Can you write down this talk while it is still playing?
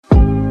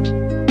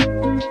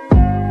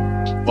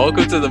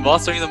Welcome to the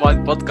Mastering the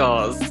Mind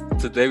podcast.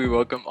 Today we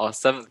welcome our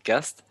seventh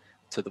guest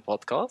to the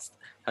podcast.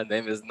 Her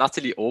name is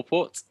Natalie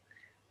Allport.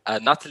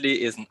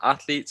 Natalie is an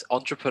athlete,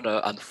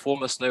 entrepreneur, and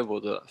former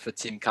snowboarder for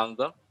Team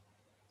Canada.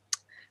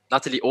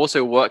 Natalie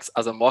also works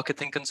as a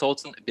marketing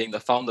consultant, being the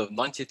founder of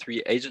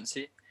 93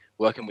 Agency,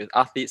 working with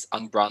athletes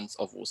and brands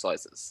of all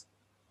sizes.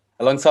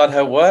 Alongside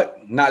her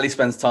work, Natalie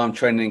spends time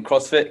training in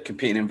CrossFit,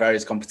 competing in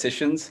various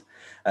competitions.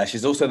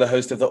 She's also the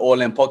host of the All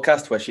In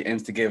podcast, where she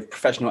aims to give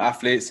professional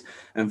athletes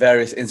and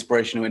various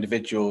inspirational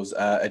individuals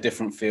a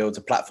different field,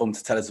 a platform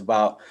to tell us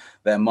about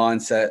their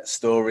mindset,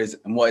 stories,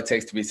 and what it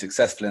takes to be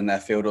successful in their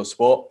field or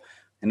sport.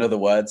 In other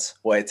words,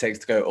 what it takes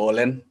to go all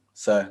in.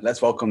 So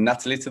let's welcome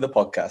Natalie to the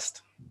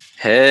podcast.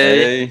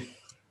 Hey.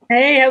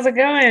 Hey, how's it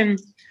going?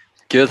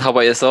 Good. How about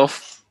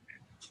yourself?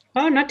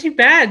 Oh, not too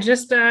bad.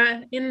 Just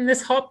in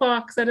this hot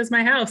box that is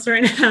my house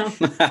right now.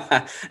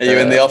 Are you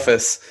in the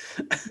office?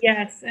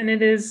 Yes, and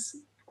it is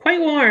quite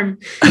warm.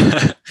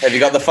 Have you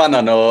got the fan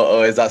on,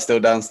 or is that still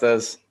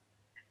downstairs?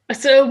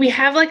 So we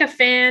have like a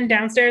fan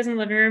downstairs in the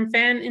living room,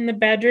 fan in the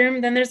bedroom.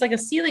 Then there's like a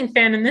ceiling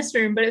fan in this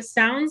room, but it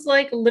sounds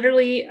like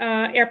literally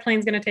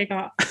airplane's going to take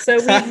off. So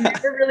we've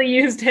never really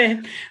used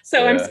it.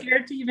 So I'm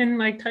scared to even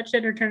like touch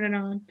it or turn it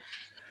on.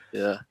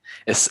 Yeah,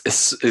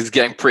 it's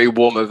getting pretty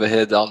warm over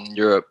here down in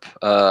Europe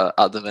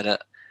at the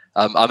minute.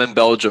 I'm in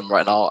Belgium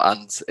right now,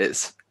 and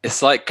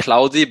it's like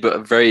cloudy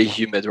but very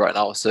humid right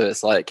now. So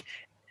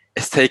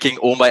it's taking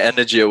all my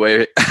energy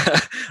away.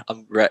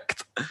 I'm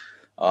wrecked.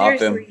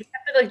 Seriously, you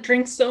have to like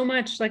drink so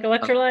much, like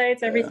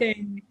electrolytes,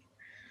 everything.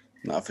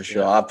 No, for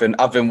sure. Yeah.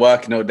 I've been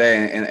working all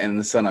day in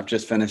the sun. I've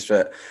just finished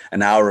it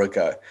an hour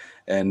ago.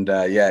 And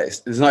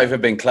there's not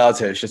even been clouds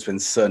here. It's just been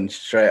sun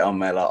straight on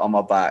me, like on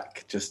my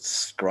back,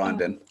 just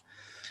grinding.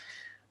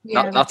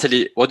 Yeah,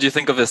 Natalie, what do you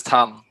think of this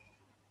tan?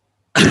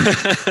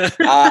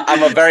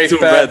 I'm a very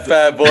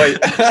fair boy.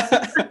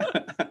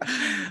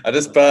 I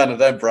just burn, I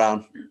don't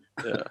brown.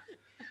 Yeah.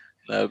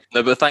 No,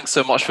 but thanks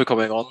so much for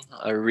coming on.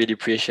 I really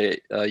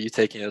appreciate you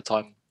taking your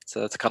time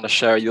to kind of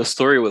share your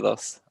story with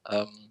us.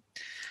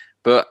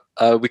 But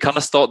we kind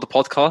of start the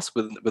podcast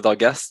with our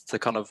guests to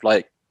kind of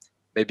like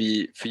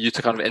maybe for you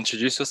to kind of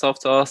introduce yourself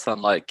to us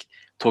and like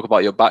talk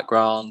about your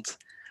background.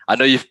 I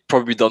know you've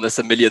probably done this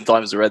a million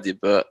times already,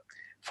 but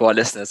for our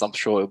listeners, I'm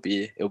sure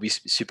it'll be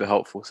super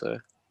helpful. So.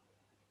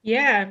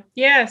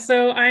 Yeah.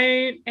 So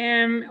I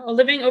am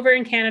living over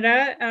in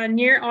Canada,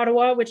 near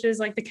Ottawa, which is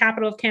like the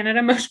capital of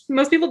Canada.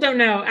 Most people don't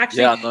know.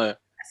 Actually, yeah, I know.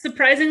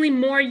 Surprisingly,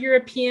 more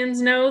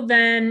Europeans know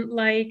than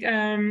like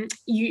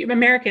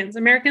Americans.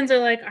 Americans are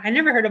like, I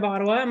never heard of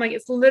Ottawa. I'm like,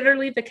 it's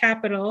literally the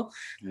capital.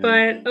 Yeah.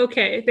 But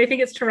okay, they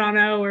think it's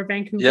Toronto or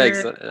Vancouver. Yeah,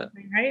 exactly.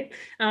 Right?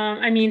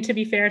 I mean, to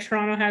be fair,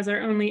 Toronto has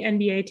our only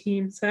NBA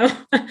team, so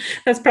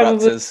that's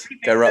probably Raptors.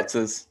 Go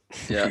Raptors.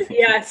 Yeah.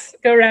 Yes,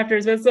 go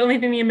Raptors. That's the only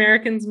thing the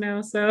Americans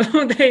know. So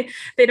they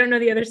don't know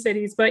the other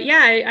cities. But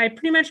yeah, I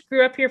pretty much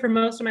grew up here for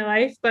most of my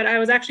life, but I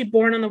was actually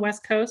born on the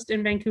West Coast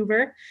in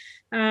Vancouver.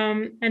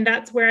 And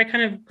that's where I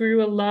kind of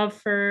grew a love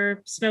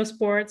for snow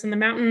sports and the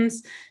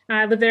mountains.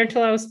 I lived there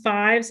until I was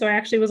 5. So I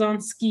actually was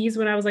on skis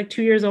when I was like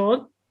 2 years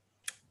old.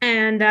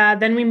 And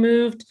then we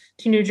moved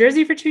to New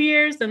Jersey for 2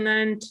 years and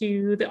then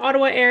to the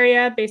Ottawa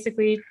area,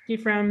 basically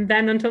from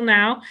then until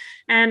now.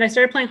 And I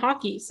started playing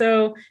hockey.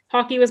 So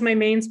hockey was my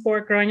main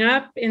sport growing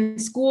up. In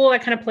school, I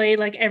kind of played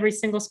like every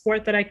single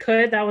sport that I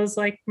could. That was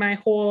like my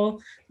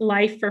whole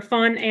life for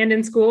fun. And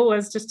in school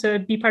was just to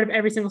be part of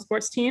every single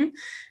sports team.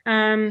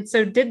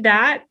 So did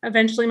that.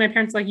 Eventually, my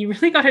parents were like, you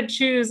really got to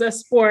choose a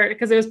sport,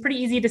 because it was pretty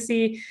easy to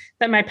see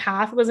that my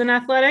path was in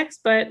athletics,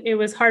 but it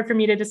was hard for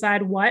me to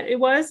decide what it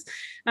was.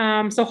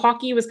 So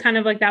hockey was kind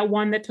of like that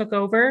one that took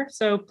over.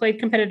 So played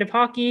competitive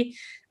hockey.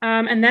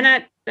 And then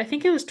I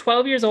think it was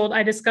 12 years old,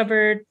 I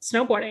discovered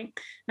snowboarding.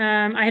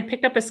 I had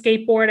picked up a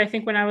skateboard, I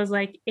think when I was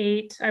like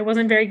 8. I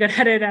wasn't very good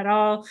at it at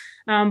all,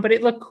 but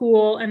it looked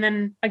cool. And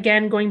then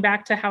again, going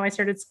back to how I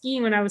started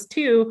skiing when I was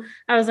 2,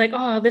 I was like,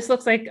 oh, this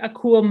looks like a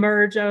cool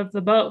merge of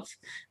the both.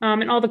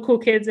 And all the cool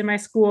kids in my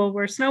school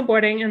were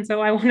snowboarding. And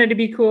so I wanted to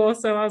be cool.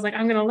 So I was like,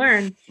 I'm going to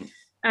learn.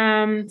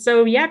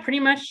 So yeah, pretty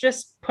much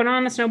just put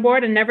on a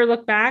snowboard and never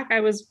look back. I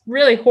was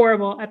really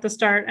horrible at the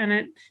start, and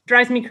it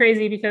drives me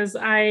crazy because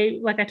I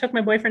took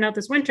my boyfriend out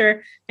this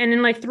winter, and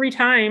in like 3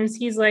 times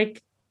he's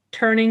like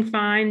turning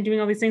fine,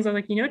 doing all these things. I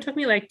was like, it took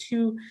me like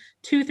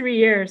 3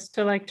 years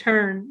to like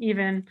turn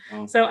even.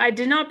 Oh. So I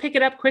did not pick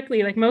it up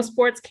quickly. Like most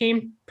sports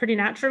came pretty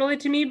naturally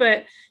to me,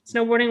 but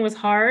snowboarding was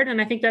hard.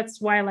 And I think that's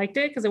why I liked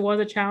it, because it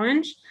was a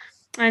challenge.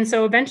 And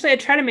so eventually I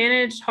tried to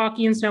manage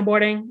hockey and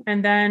snowboarding,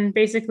 and then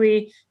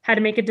basically had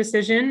to make a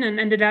decision and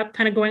ended up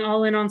kind of going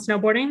all in on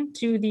snowboarding,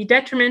 to the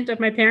detriment of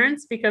my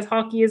parents, because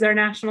hockey is our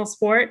national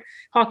sport.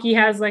 Hockey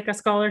has like a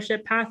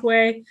scholarship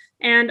pathway,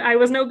 and I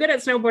was no good at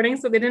snowboarding.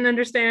 So they didn't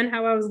understand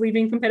how I was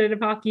leaving competitive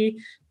hockey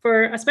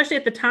for, especially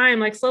at the time,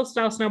 like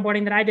slopestyle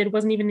snowboarding that I did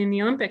wasn't even in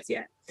the Olympics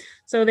yet.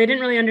 So they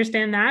didn't really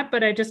understand that,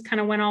 but I just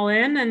kind of went all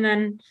in. And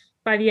then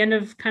by the end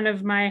of kind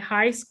of my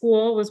high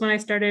school was when I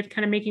started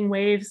kind of making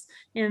waves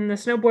in the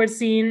snowboard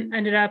scene.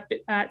 Ended up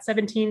at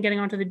 17 getting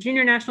onto the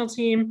junior national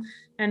team,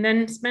 and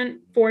then spent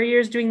 4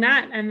 years doing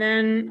that. And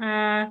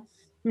then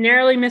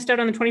narrowly missed out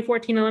on the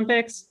 2014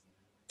 Olympics.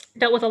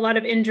 Dealt with a lot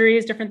of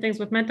injuries, different things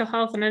with mental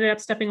health, and ended up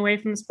stepping away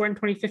from the sport in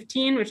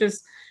 2015, which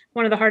is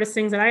one of the hardest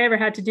things that I ever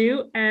had to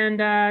do,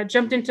 and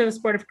jumped into the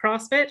sport of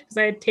CrossFit because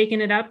I had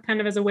taken it up kind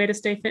of as a way to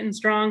stay fit and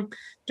strong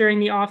during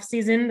the off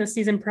season, the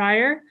season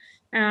prior.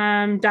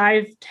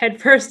 Dived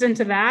headfirst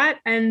into that.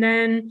 And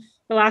then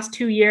the last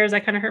 2 years, I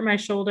kind of hurt my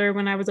shoulder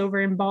when I was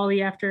over in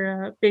Bali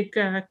after a big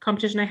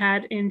competition I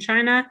had in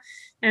China.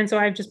 And so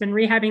I've just been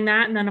rehabbing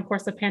that. And then, of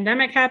course, the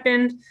pandemic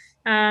happened.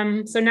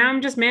 So now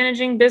I'm just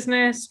managing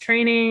business,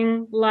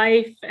 training,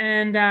 life,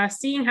 and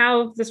seeing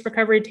how this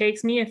recovery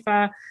takes me. If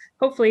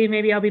hopefully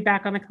maybe I'll be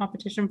back on the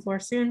competition floor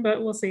soon,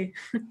 but we'll see.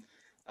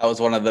 That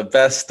was one of the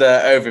best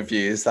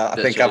overviews that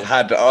I think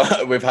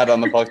we've had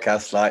on the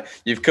podcast. Like,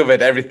 you've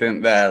covered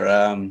everything there.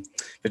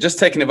 But just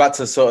taking it back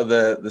to sort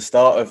of the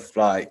start of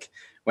like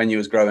when you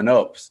was growing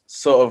up,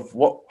 sort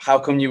of how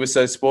come you were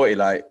so sporty?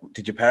 Like,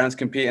 did your parents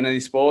compete in any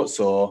sports,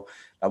 or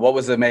what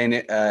was the main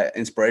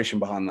inspiration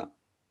behind that?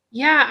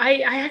 Yeah,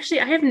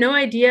 I have no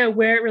idea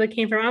where it really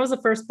came from. I was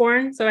the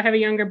firstborn, so I have a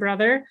younger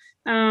brother.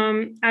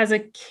 As a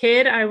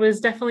kid, I was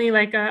definitely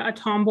like a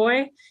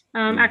tomboy.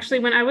 Actually,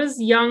 when I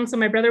was young, so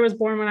my brother was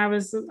born when I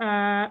was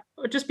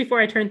just before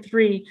I turned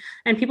 3,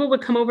 and people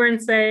would come over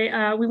and say,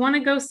 we want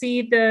to go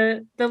see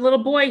the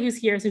little boy who's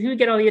here. So he would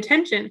get all the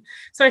attention.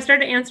 So I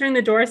started answering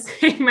the door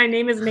saying my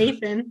name is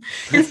Nathan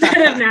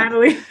instead of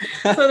Natalie,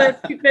 so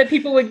that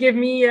people would give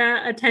me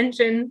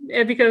attention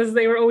because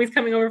they were always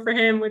coming over for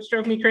him, which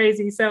drove me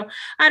crazy. So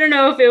I don't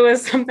know if it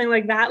was something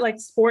like that, like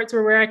sports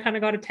were where I kind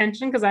of got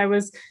attention because I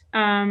was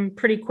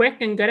pretty quick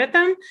and good at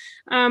them.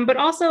 But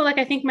also, like,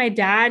 I think my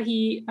dad,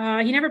 he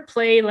never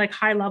played like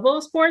high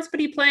level sports, but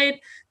he played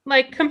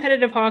like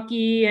competitive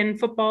hockey and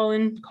football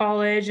in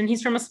college, and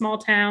he's from a small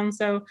town,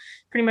 so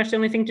pretty much the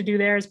only thing to do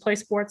there is play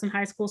sports and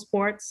high school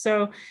sports.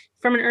 So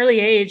from an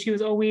early age, he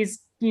was always,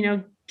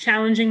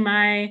 challenging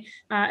my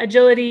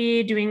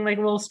agility, doing like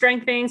little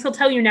strength things. He'll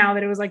tell you now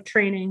that it was like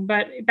training,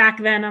 but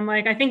back then I'm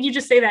like, I think you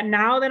just say that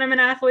now that I'm an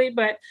athlete,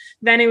 but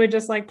then it was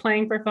just like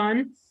playing for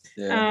fun.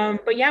 Yeah.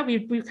 But yeah,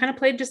 we kind of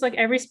played just like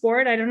every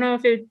sport. I don't know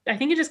I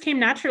think it just came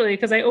naturally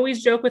because I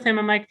always joke with him.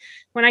 I'm like,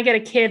 when I get a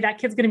kid, that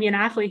kid's going to be an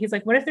athlete. He's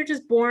like, what if they're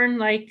just born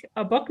like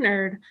a book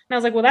nerd? And I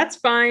was like, well, that's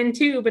fine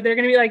too, but they're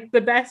going to be like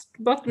the best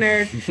book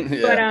nerd.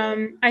 Yeah.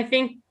 But I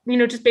think,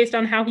 just based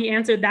on how he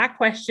answered that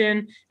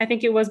question, I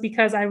think it was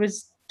because I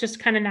was just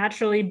kind of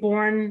naturally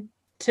born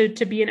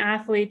to be an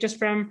athlete, just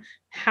from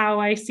how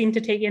I seem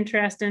to take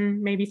interest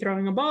in maybe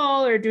throwing a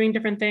ball or doing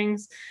different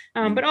things.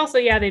 But also,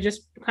 yeah, they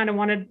just kind of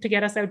wanted to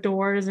get us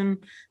outdoors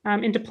and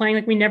into playing.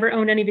 Like, we never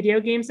owned any video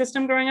game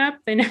system growing up.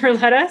 They never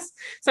let us.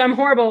 So I'm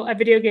horrible at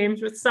video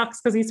games, which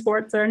sucks because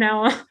esports are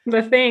now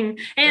the thing.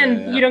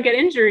 And you don't get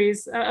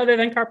injuries other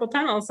than carpal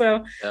tunnel.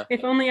 So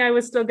if only I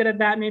was still good at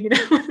that, maybe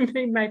that would have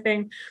been my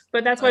thing.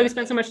 But that's why we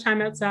spent so much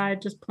time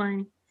outside just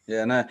playing.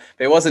 Yeah, no,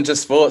 but it wasn't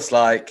just sports.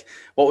 Like,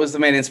 what was the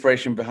main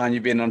inspiration behind you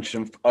being an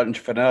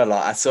entrepreneur?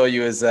 Like, I saw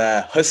you as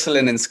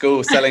hustling in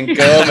school, selling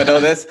gum and all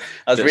this.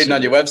 I was reading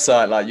on your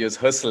website, like, you was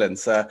hustling.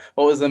 So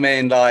what was the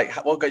main, like,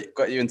 what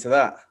got you into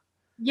that?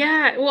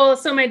 Yeah, well,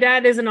 so my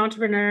dad is an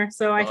entrepreneur.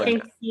 So I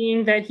think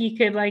seeing that he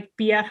could like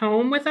be at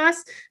home with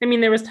us. I mean,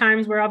 there was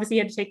times where obviously he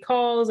had to take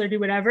calls or do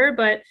whatever,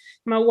 but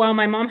while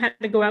my mom had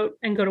to go out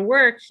and go to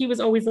work, he was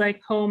always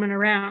like home and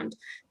around.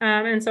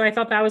 And so I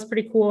thought that was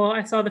pretty cool.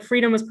 I saw the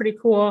freedom was pretty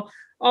cool.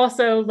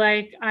 Also,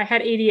 like, I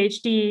had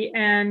ADHD,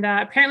 and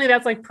apparently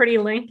that's like pretty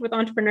linked with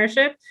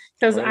entrepreneurship,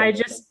 because I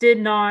just did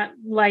not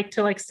like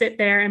to like sit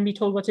there and be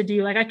told what to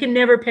do. Like, I could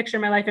never picture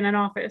my life in an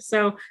office.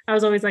 So I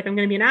was always like, I'm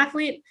going to be an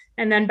athlete,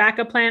 and then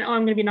backup plan,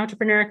 I'm going to be an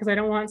entrepreneur because I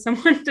don't want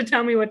someone to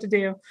tell me what to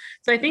do.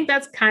 So I think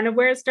that's kind of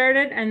where it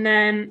started. And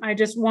then I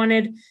just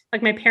wanted,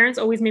 like, my parents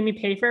always made me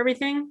pay for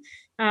everything.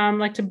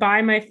 Like, to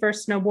buy my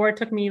first snowboard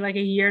took me like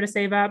a year to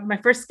save up. My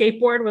first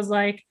skateboard was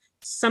like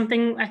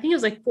something, I think it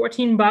was like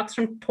 $14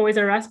 from Toys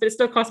R Us, but it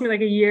still cost me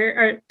like a year,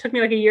 or it took me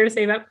like a year to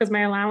save up because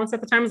my allowance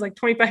at the time was like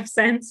 25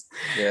 cents.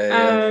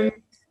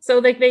 So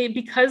like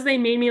because they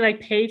made me like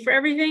pay for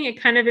everything,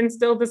 it kind of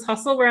instilled this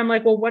hustle where I'm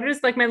like, well, what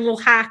is like my little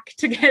hack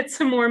to get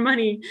some more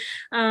money?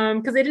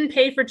 Because they didn't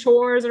pay for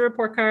chores or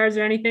report cards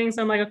or anything.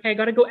 So I'm like, okay, I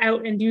got to go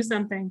out and do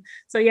something.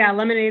 So yeah,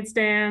 lemonade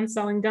stand,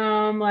 selling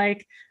gum,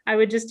 like I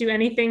would just do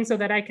anything so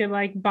that I could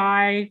like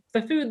buy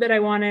the food that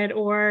I wanted,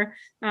 or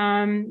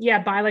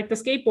buy like the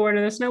skateboard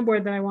or the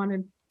snowboard that I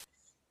wanted.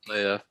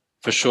 Yeah,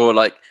 for sure.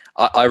 Like,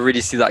 I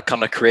really see that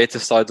kind of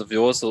creative side of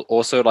yours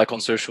also, like on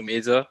social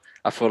media.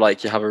 I feel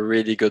like you have a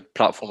really good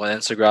platform on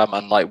Instagram,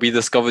 and like we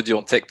discovered you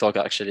on TikTok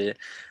actually,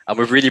 and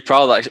we're really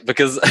proud actually,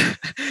 because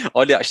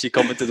Ollie actually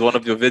commented one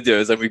of your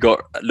videos and we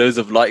got loads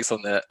of likes on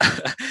it.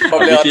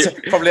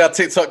 Probably our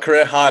TikTok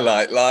career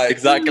highlight. Like,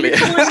 exactly.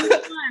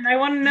 I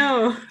want to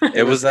know.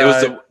 It was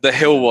the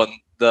hill one.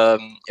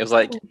 It was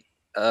like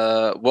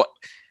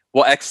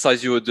what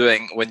exercise you were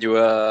doing when you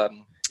were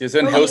He was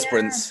doing hill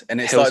sprints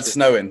and it started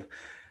snowing.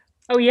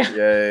 Oh yeah.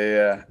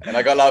 Yeah. And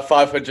I got like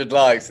 500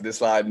 likes, and it's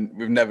like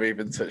we've never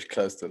even touched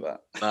close to that.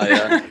 Oh,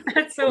 yeah.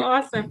 That's so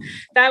awesome.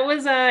 That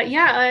was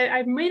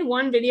I made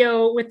one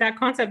video with that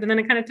concept, and then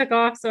it kind of took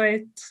off. So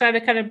I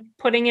started kind of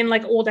putting in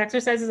like old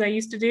exercises I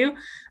used to do.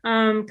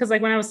 Because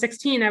like when I was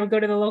 16, I would go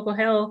to the local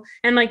hill,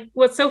 and like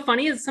what's so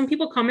funny is some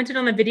people commented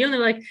on the video and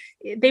they're like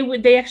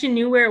they actually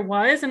knew where it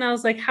was, and I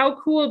was like, how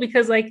cool,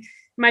 because like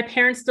my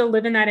parents still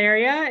live in that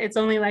area. It's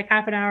only like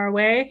half an hour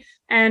away.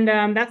 And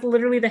that's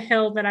literally the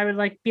hill that I would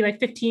like be like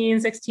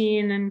 15,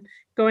 16 and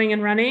going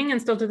and running.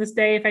 And still to this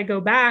day, if I go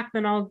back,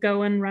 then I'll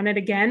go and run it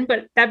again.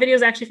 But that video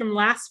is actually from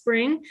last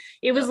spring.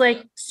 It was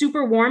like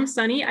super warm,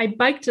 sunny. I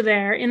biked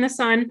there in the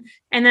sun.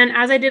 And then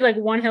as I did like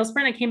one hill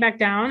sprint, I came back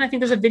down. I think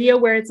there's a video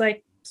where it's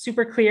like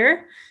super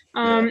clear.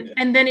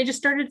 And then it just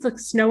started like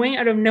snowing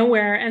out of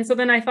nowhere. And so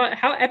then I thought,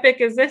 how epic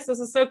is this? This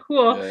is so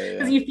cool.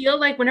 Because you feel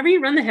like whenever you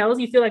run the hills,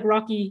 you feel like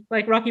Rocky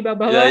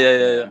Balboa.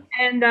 Yeah.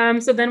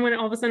 And so then when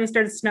all of a sudden it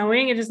started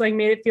snowing, it just like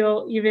made it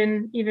feel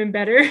even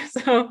better.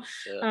 So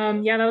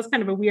that was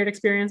kind of a weird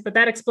experience, but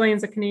that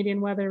explains the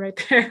Canadian weather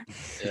right there.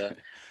 Yeah.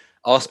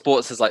 Our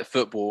sports is like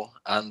football,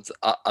 and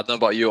I don't know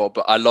about you all,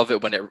 but I love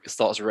it when it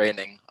starts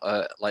raining.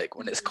 Like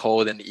when it's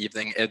cold in the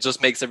evening, it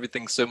just makes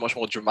everything so much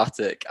more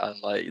dramatic. And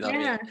like, you know what I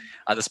mean?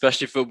 And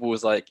especially football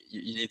is like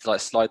you need to like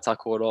slide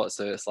tackle a lot,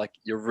 so it's like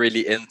you're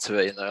really into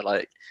it, you know,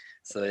 like.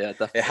 So yeah,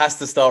 definitely. It has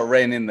to start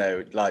raining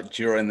though, like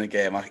during the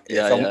game.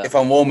 If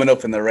I'm warming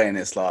up in the rain,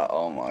 it's like,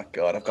 oh my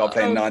god, I've got to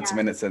play 90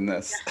 minutes in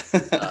this.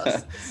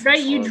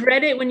 Right, you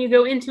dread it when you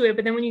go into it,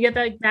 but then when you get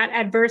that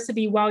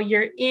adversity while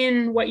you're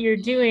in what you're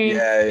doing,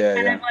 it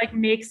kind of like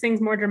makes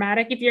things more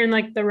dramatic if you're in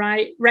like the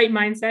right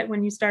mindset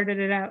when you started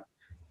it out.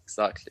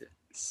 Exactly.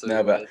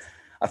 So but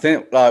I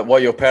think like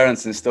what your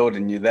parents instilled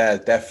in you there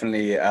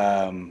definitely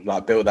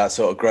like built that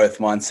sort of growth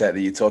mindset that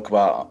you talk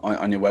about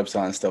on your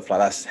website and stuff like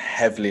that's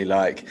heavily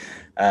like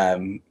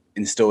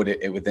installed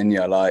it within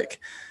you. Like,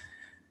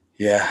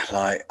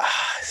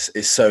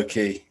 it's so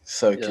key.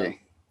 Key.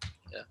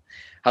 Yeah.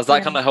 Has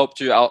that kind of helped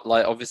you out?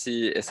 Like,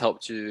 obviously it's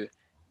helped you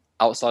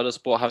outside of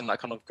sport, having that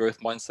kind of growth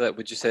mindset.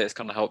 Would you say it's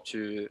kind of helped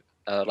you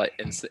like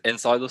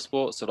inside of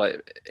sport? So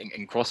like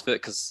in CrossFit,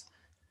 because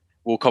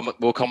we'll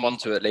come on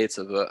to it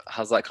later, but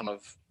have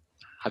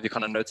you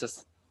kind of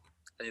noticed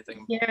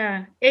anything?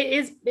 Yeah,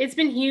 it's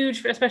been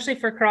huge, especially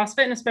for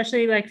CrossFit and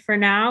especially like for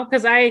now,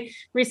 because I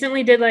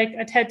recently did like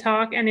a TED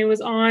talk and it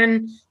was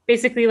on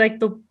basically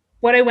like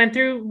what I went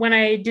through when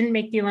I didn't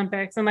make the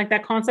Olympics and like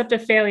that concept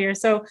of failure.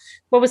 So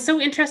what was so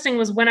interesting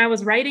was when I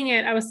was writing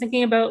it, I was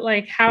thinking about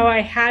like how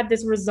I had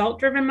this result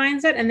driven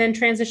mindset and then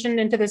transitioned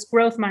into this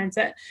growth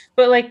mindset.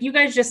 But like you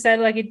guys just said,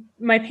 like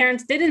my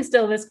parents did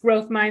instill this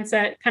growth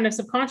mindset kind of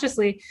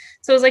subconsciously.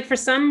 So it was like for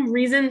some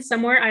reason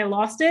somewhere I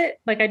lost it.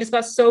 Like I just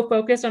got so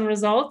focused on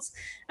results.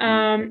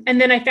 And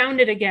then I found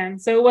it again.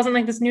 So it wasn't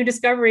like this new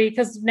discovery,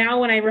 because now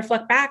when I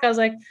reflect back, I was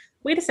like,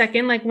 wait a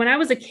second, like when I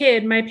was a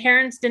kid, my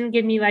parents didn't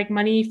give me like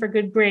money for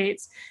good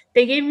grades.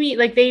 They gave me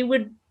like, they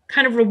would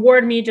kind of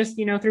reward me just,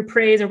 you know, through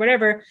praise or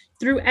whatever,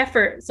 through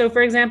effort. So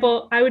for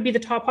example, I would be the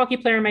top hockey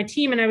player on my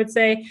team and I would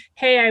say,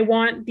 hey, I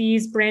want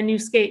these brand new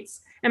skates.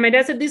 And my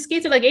dad said, these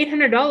skates are like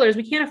 $800.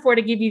 We can't afford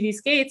to give you these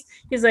skates.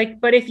 He's like,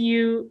 but if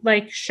you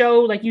like show,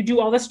 like you do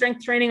all the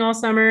strength training all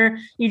summer,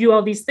 you do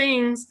all these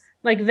things,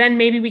 like then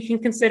maybe we can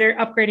consider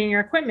upgrading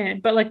your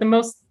equipment. But like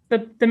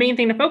the main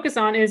thing to focus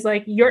on is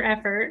like your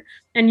effort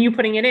and you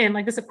putting it in.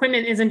 Like this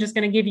equipment isn't just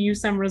going to give you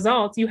some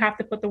results. You have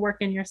to put the work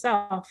in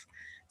yourself.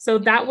 So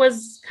that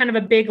was kind of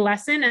a big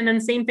lesson. And then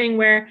same thing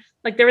where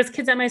like there was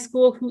kids at my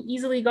school who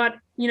easily got,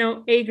 you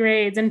know, A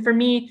grades. And for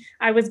me,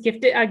 I was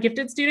a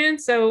gifted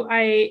student. So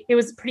it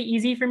was pretty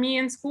easy for me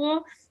in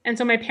school. And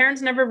so my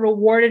parents never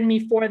rewarded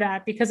me for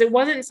that because it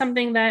wasn't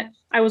something that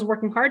I was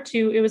working hard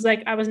to. It was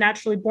like I was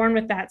naturally born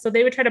with that. So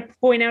they would try to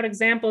point out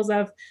examples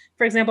of,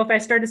 for example, if I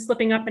started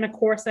slipping up in a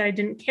course that I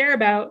didn't care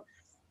about,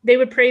 they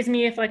would praise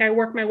me if like I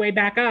worked my way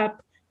back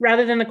up,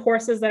 rather than the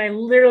courses that I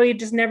literally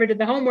just never did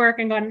the homework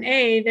and got an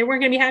A. They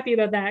weren't going to be happy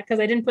about that because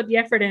I didn't put the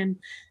effort in.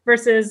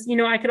 Versus, you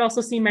know, I could also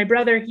see my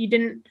brother,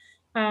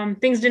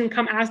 things didn't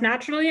come as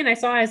naturally. And I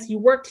saw as he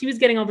worked, he was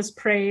getting all this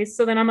praise.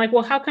 So then I'm like,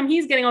 well, how come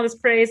he's getting all this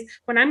praise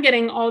when I'm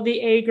getting all the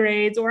A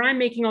grades or I'm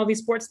making all these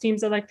sports teams?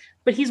 So like,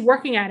 but he's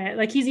working at it.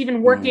 Like he's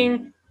even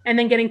working and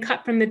then getting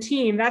cut from the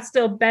team. That's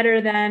still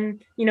better than,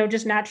 you know,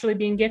 just naturally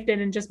being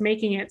gifted and just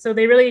making it. So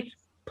they really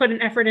put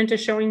an effort into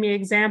showing me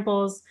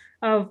examples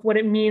of what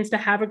it means to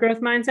have a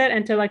growth mindset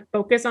and to like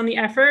focus on the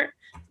effort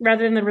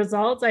rather than the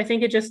results. I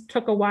think it just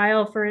took a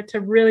while for it to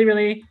really,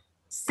 really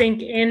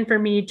sink in for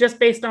me, just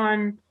based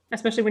on,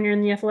 especially when you're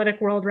in the athletic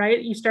world,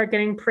 right? You start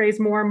getting praised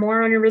more and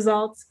more on your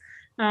results.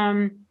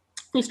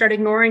 You start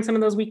ignoring some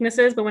of those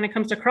weaknesses. But when it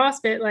comes to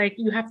CrossFit, like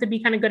you have to be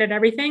kind of good at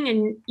everything.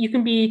 And you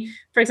can be,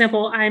 for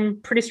example,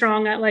 I'm pretty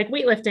strong at like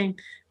weightlifting,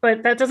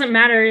 but that doesn't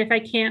matter if I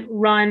can't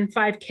run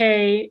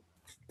 5K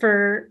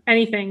for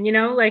anything, you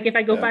know, like if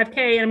I go 5K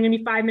and I'm going to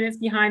be 5 minutes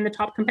behind the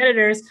top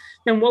competitors,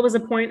 then what was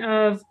the point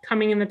of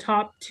coming in the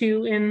top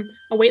 2 in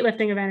a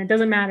weightlifting event? It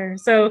doesn't matter.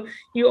 So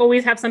you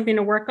always have something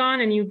to work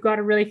on, and you've got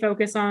to really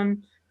focus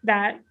on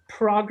that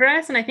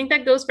progress. And I think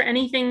that goes for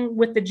anything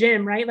with the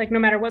gym, right? Like no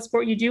matter what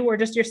sport you do, or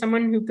just you're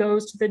someone who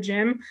goes to the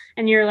gym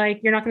and you're like,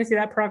 you're not going to see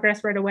that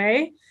progress right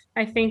away.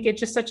 I think it's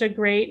just such a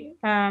great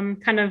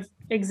kind of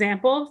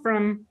example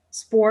from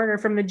sport or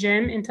from the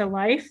gym into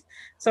life.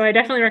 So I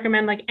definitely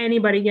recommend like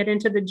anybody get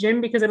into the gym,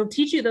 because it'll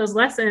teach you those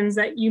lessons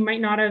that you might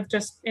not have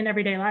just in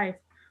everyday life.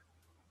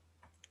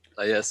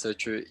 Yeah, so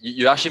true.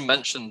 You actually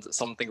mentioned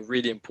something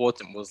really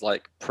important, was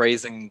like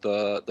praising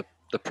the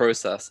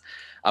process.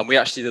 And we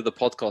actually did the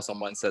podcast on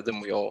mindset,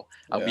 didn't we all?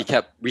 And we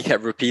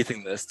kept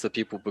repeating this to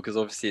people, because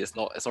obviously it's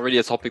not really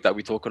a topic that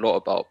we talk a lot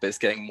about, but it's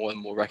getting more and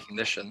more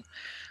recognition.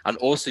 And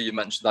also you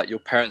mentioned that your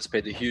parents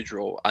played a huge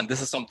role, and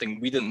this is something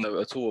we didn't know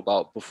at all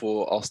about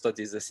before our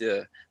studies this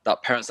year,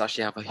 that parents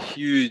actually have a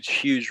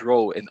huge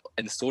role in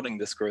installing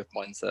this growth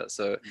mindset.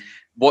 So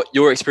what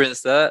your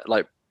experience there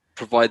like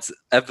provides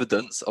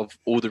evidence of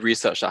all the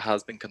research that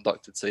has been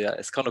conducted. So yeah,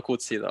 it's kind of cool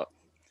to see that.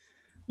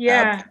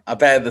 Yeah, I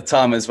bet at the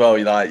time as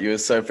well, like you were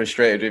so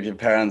frustrated with your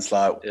parents,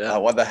 like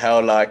what the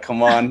hell, like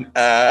come on.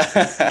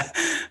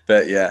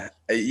 But yeah,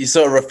 you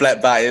sort of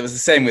reflect back. It was the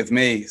same with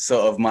me.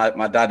 Sort of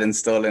my dad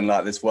instilling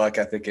like this work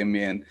ethic in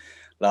me, and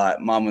like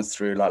mum was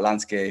through like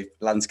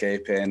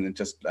landscaping and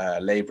just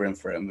laboring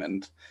for him.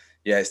 And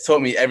yeah, it's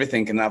taught me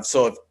everything, and I've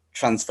sort of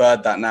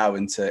transferred that now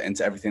into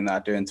everything that I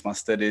do into my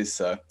studies.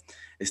 So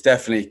it's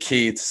definitely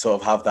key to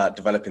sort of have that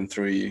developing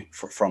through you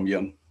from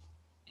young.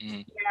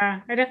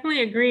 Yeah, I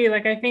definitely agree.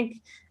 Like,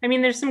 I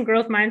mean, there's some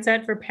growth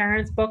mindset for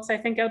parents books, I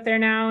think, out there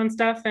now and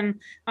stuff. And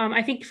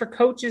I think for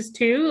coaches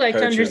too, like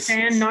to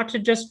understand not to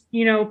just,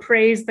 you know,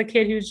 praise the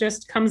kid who's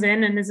just comes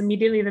in and is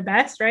immediately the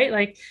best, right?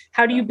 Like,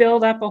 how do you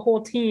build up a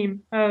whole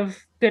team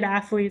of good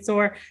athletes,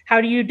 or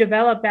how do you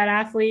develop that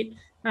athlete,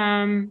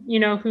 you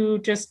know, who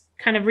just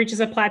kind of reaches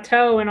a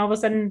plateau and all of a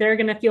sudden they're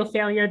going to feel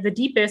failure the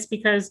deepest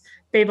because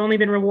they've only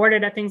been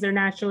rewarded at things they're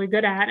naturally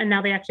good at. And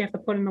now they actually have to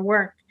put in the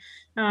work.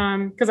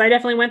 Because I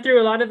definitely went through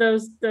a lot of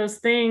those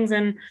things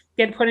and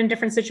get put in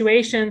different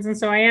situations. And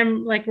so I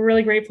am like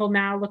really grateful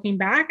now looking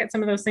back at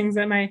some of those things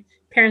that my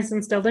parents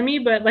instilled in me.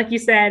 But like you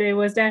said, it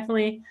was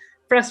definitely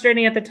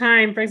frustrating at the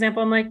time. For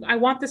example, I'm like, I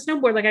want the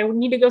snowboard, like I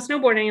need to go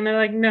snowboarding. And they're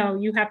like, no,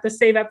 you have to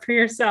save up for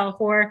yourself.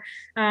 Or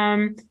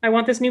I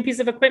want this new piece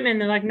of equipment.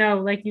 And they're like, no,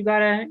 like you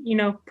gotta, you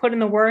know, put in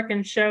the work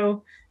and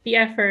show the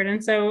effort.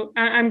 And so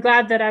I'm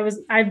glad that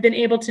I've been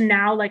able to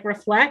now like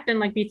reflect and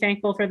like be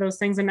thankful for those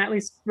things and at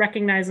least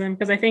recognize them,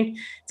 because I think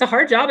it's a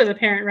hard job as a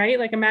parent, right?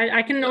 Like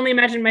I can only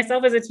imagine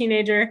myself as a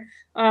teenager,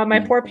 my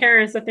poor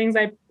parents, the things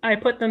I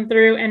put them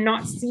through, and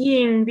not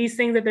seeing these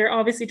things that they're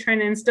obviously trying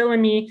to instill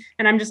in me,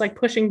 and I'm just like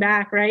pushing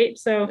back, right?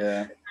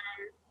 So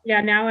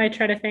now I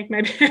try to thank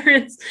my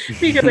parents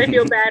because I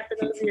feel bad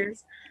for those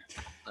years.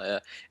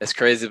 It's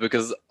crazy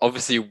because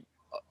obviously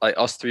like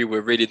us three,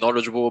 we're really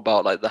knowledgeable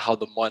about like how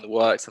the mind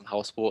works and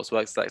how sports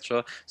works,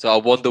 etc. So I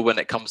wonder when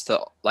it comes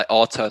to like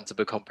our turn to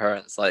become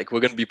parents, like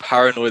we're gonna be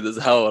paranoid as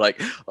hell. Like,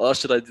 oh,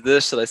 should I do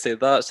this? Should I say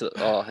that?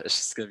 It's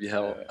just gonna be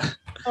hell.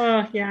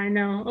 Oh yeah, I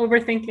know.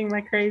 Overthinking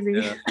like crazy.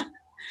 Yeah.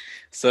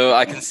 So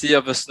I can see you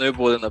have a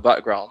snowboard in the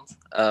background,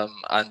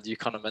 and you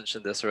kind of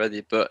mentioned this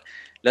already, but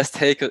let's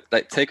take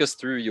us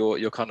through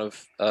your kind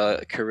of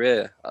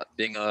career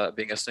being a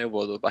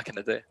snowboarder back in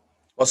the day.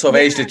 What sort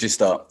of age did you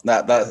start?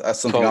 That's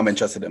something 12. I'm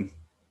interested in.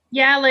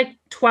 Yeah, like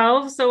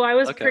 12. So I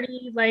was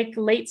pretty like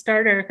late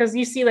starter, because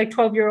you see like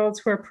 12-year-olds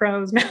who are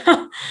pros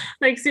now.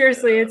 Like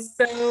seriously, it's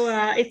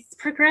so it's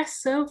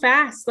progressed so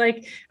fast.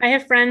 Like I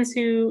have friends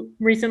who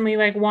recently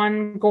like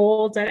won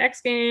golds at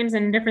X Games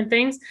and different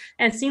things,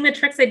 and seeing the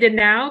tricks they did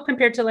now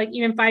compared to like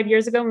even 5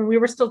 years ago when we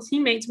were still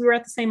teammates, we were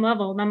at the same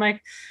level. And I'm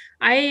like,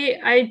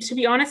 I to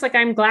be honest, like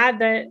I'm glad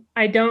that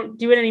I don't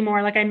do it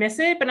anymore. Like I miss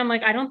it, but I'm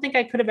like, I don't think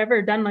I could have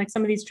ever done like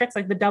some of these tricks,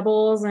 like the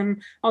doubles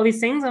and all these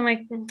things. I'm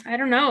like, I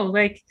don't know.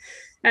 Like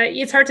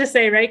it's hard to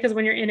say, right? Because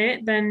when you're in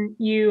it, then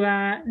you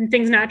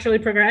things naturally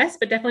progress.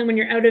 But definitely when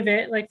you're out of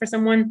it, like for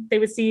someone, they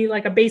would see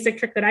like a basic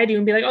trick that I do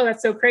and be like, oh,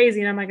 that's so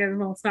crazy. And I'm like,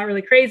 well, it's not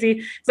really crazy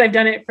because I've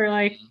done it for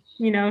like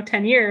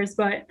 10 years.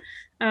 But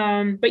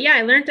yeah,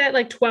 I learned at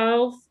like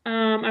 12.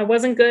 I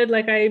wasn't good,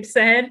 like I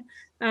said.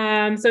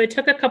 So it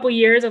took a couple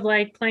years of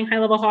like playing high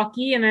level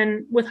hockey. And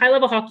then with high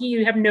level hockey,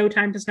 you have no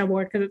time to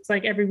snowboard because it's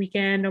like every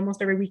weekend,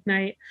 almost every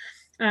weeknight.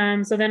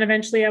 So then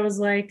eventually I was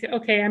like,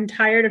 okay, I'm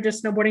tired of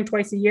just snowboarding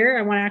twice a year.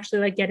 I want to actually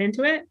like get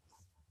into it.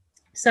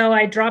 So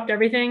I dropped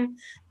everything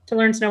to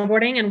learn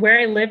snowboarding, and where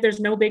I live, there's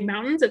no big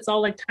mountains. It's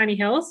all like tiny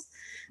hills.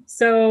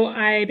 So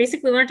I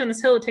basically learned on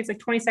this hill, it takes like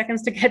 20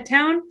 seconds to get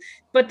down.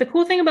 But the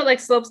cool thing about like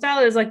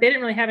slopestyle is like, they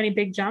didn't really have any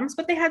big jumps,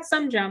 but they had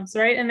some jumps,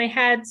 right? And they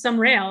had some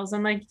rails,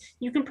 and like,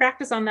 you can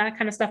practice on that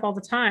kind of stuff all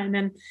the time.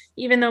 And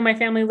even though my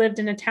family lived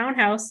in a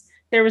townhouse,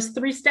 there was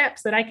 3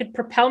 steps that I could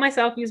propel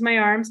myself, use my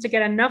arms to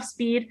get enough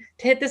speed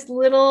to hit this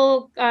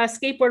little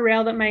skateboard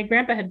rail that my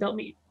grandpa had built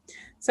me.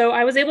 So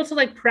I was able to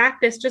like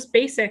practice just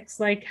basics,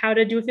 like how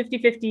to do a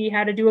 50-50,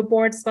 how to do a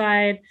board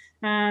slide,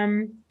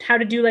 how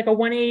to do like a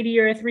 180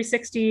 or a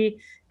 360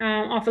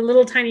 off a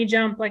little tiny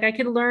jump. Like I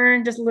could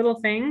learn just little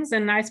things.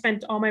 And I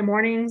spent all my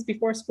mornings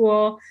before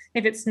school,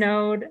 if it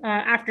snowed,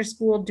 after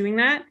school doing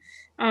that.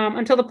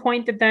 Until the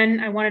point that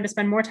then I wanted to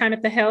spend more time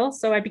at the hill.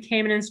 So I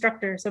became an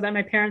instructor so that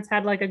my parents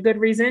had like a good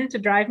reason to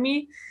drive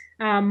me.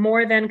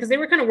 More than because they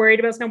were kind of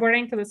worried about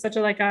snowboarding because it's such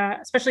a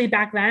especially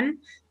back then,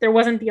 there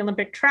wasn't the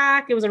Olympic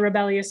track. It was a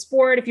rebellious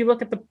sport. If you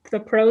look at the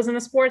pros in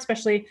the sport,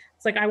 especially,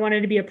 it's like I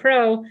wanted to be a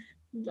pro.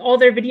 All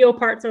their video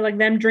parts are like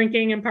them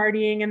drinking and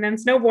partying and then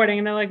snowboarding.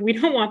 And they're like, we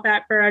don't want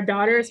that for our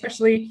daughter,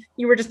 especially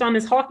you were just on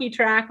this hockey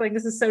track. Like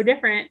this is so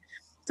different.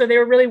 So they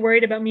were really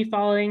worried about me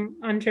following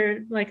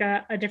under like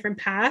a different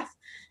path.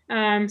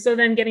 So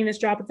then getting this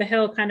job at the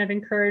hill kind of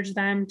encouraged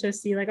them to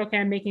see like, okay,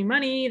 I'm making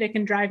money. They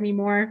can drive me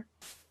more.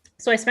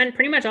 So I spent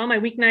pretty much all my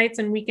weeknights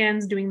and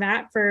weekends doing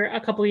that for a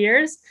couple of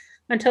years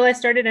until I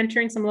started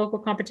entering some local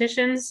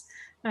competitions.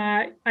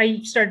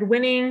 I started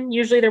winning.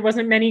 Usually there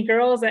wasn't many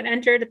girls that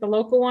entered at the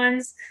local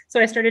ones.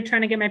 So I started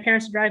trying to get my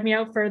parents to drive me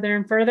out further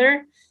and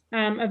further.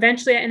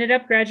 Eventually I ended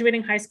up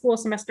graduating high school a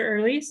semester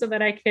early so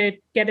that I could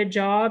get a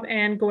job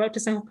and go out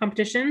to some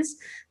competitions.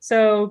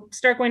 So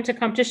start going to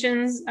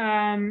competitions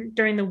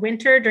during the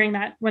winter,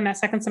 when that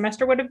second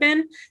semester would have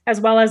been, as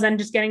well as then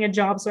just getting a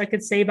job so I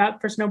could save up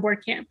for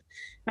snowboard camp.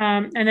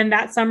 And then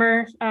that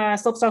summer,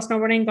 slopestyle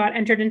snowboarding got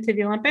entered into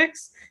the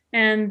Olympics.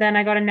 And then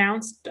I got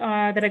announced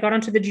that I got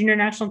onto the junior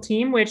national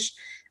team, which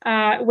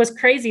was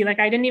crazy. Like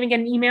I didn't even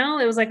get an email.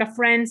 It was like a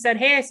friend said,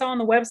 hey, I saw on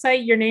the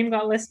website your name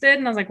got listed.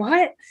 And I was like,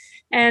 what?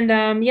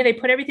 And yeah, they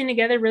put everything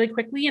together really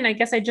quickly. And I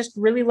guess I just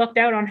really lucked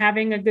out on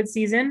having a good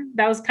season.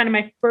 That was kind of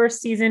my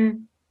first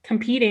season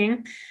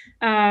competing,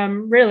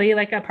 really,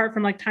 like apart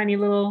from like tiny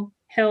little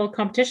hill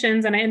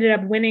competitions. And I ended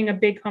up winning a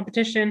big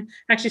competition.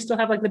 I actually still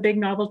have like the big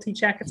novelty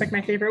check. It's like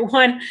my favorite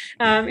one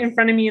in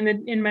front of me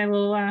in my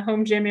little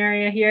home gym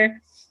area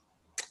here.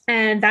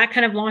 And that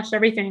kind of launched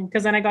everything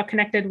because then I got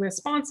connected with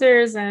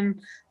sponsors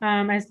and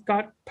I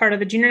got part of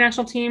the junior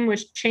national team,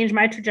 which changed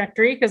my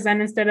trajectory because then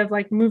instead of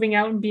like moving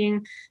out and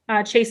being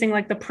chasing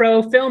like the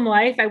pro film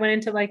life, I went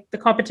into like the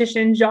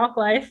competition jock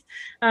life,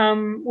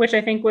 which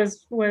I think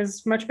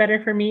was much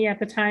better for me at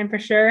the time for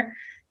sure.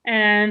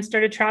 And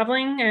started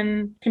traveling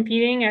and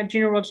competing at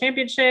Junior World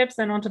Championships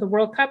and onto the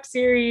World Cup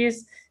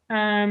series,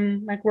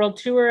 like World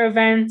Tour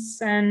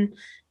events, and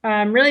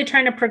really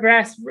trying to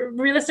progress.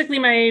 Realistically,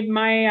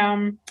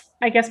 my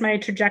I guess my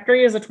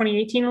trajectory is the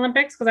 2018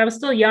 Olympics because I was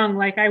still young.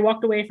 Like I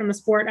walked away from the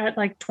sport at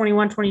like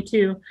 21,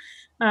 22.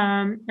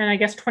 And I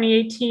guess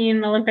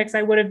 2018 Olympics,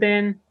 I would have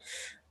been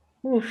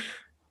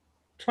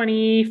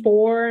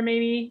 24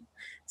 maybe.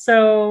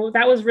 So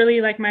that was really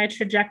like my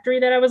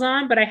trajectory that I was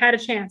on, but I had a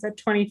chance at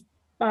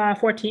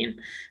 2014.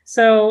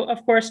 So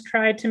of course,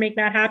 tried to make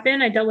that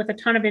happen. I dealt with a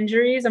ton of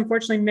injuries,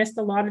 unfortunately missed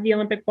a lot of the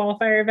Olympic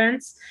qualifier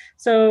events.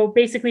 So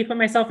basically put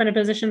myself in a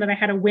position that I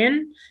had to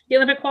win the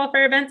Olympic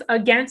qualifier events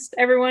against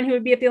everyone who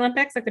would be at the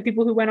Olympics, like the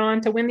people who went on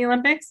to win the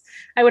Olympics.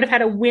 I would have had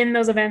to win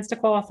those events to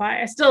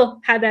qualify. I still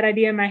had that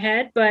idea in my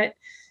head, but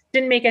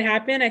didn't make it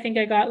happen. I think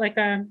I got like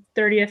a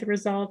 30th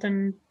result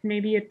and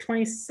maybe a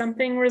 20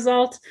 something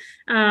result.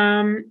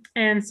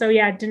 And so,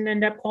 yeah, didn't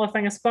end up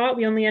qualifying a spot.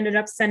 We only ended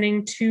up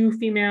sending 2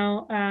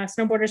 female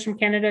snowboarders from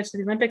Canada to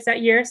the Olympics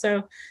that year.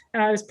 So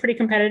it was pretty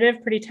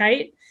competitive, pretty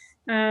tight.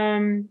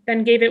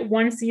 Then gave it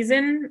 1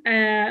 season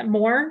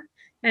more,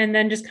 and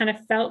then just kind of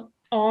felt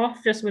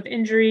off just with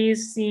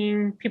injuries,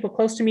 seeing people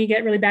close to me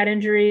get really bad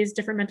injuries,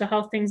 different mental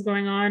health things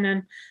going on,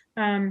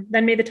 and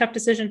then made the tough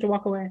decision to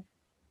walk away.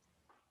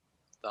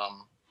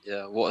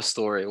 Yeah, what a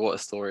story.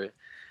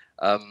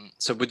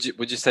 So would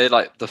you say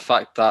like the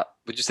fact that,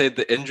 would you say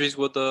the injuries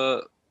were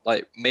the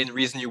like main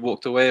reason you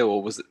walked away,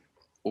 or was it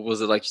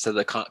like you said,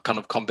 the kind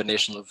of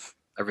combination of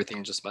everything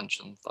you just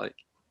mentioned? Like,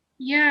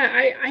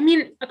 yeah, I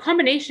mean, a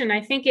combination.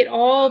 I think it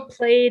all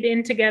played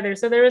in together.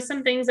 So there was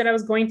some things that I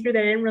was going through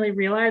that I didn't really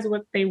realize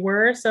what they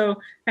were. So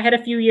I had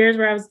a few years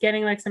where I was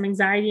getting like some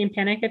anxiety and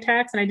panic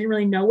attacks, and I didn't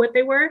really know what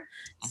they were.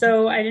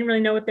 So I didn't really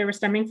know what they were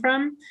stemming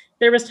from.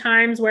 There was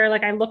times where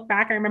like I look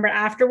back, I remember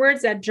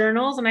afterwards at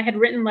journals, and I had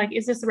written like,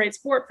 is this the right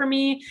sport for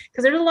me?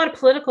 Because there was a lot of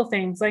political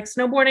things, like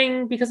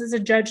snowboarding, because it's a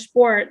judge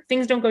sport,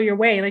 things don't go your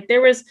way. Like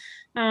there was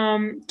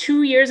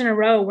 2 years in a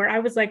row where I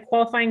was like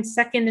qualifying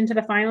second into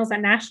the finals at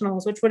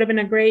nationals, which would have been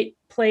a great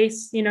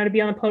place, to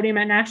be on the podium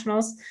at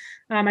nationals.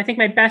 I think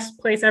my best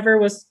place ever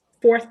was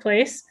 4th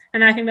place.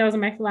 And I think that was in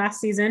my last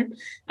season,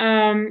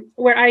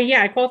 where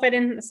I qualified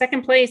in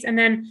 2nd place. And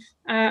then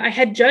I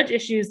had judge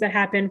issues that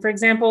happened. For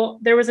example,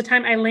 there was a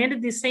time I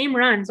landed the same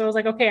run. So I was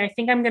like, okay, I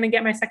think I'm going to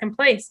get my 2nd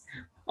place.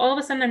 All of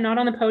a sudden I'm not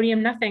on the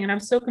podium, nothing. And I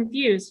was so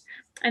confused.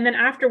 And then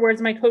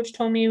afterwards, my coach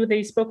told me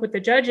they spoke with the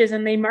judges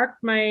and they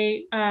marked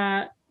my,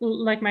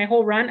 my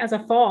whole run as a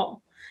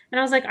fall. And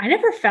I was like, I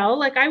never fell.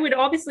 Like I would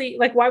obviously,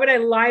 like, why would I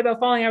lie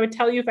about falling? I would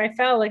tell you if I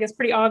fell. Like it's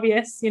pretty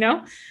obvious, you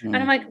know? And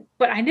I'm like,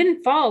 but I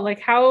didn't fall. Like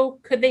how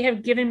could they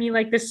have given me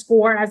like this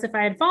score as if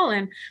I had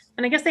fallen?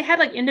 And I guess they had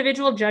like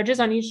individual judges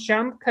on each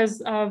jump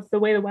because of the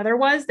way the weather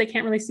was. They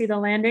can't really see the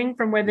landing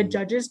from where the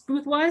judges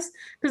booth was.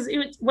 Because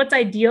what's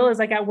ideal is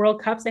like at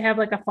World Cups, they have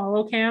like a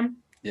follow cam.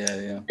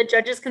 Yeah. The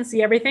judges can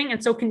see everything,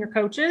 and so can your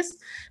coaches.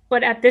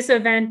 But at this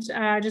event,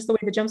 just the way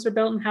the jumps were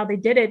built and how they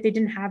did it, they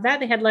didn't have that.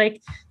 They had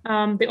like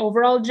the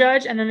overall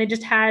judge, and then they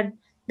just had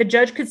the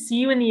judge could see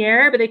you in the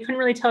air, but they couldn't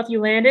really tell if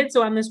you landed.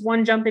 So on this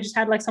one jump, they just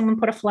had like someone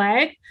put a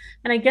flag,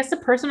 and I guess the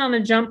person on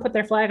the jump put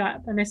their flag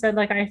up, and they said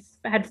like I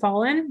had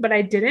fallen, but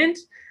I didn't.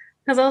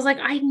 Because I was like,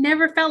 I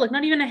never felt like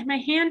not even my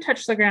hand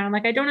touched the ground.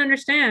 Like, I don't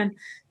understand.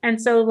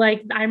 And so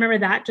like, I remember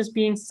that just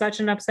being such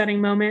an upsetting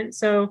moment.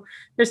 So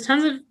there's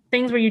tons of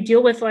things where you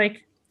deal with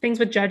like things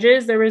with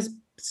judges. There was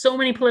so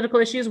many political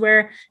issues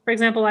where, for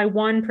example, I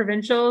won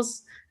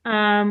provincials,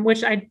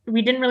 which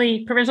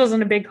provincials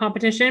isn't a big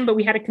competition, but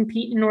we had to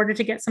compete in order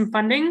to get some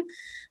funding.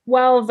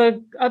 Well,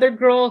 the other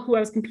girl who I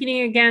was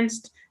competing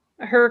against,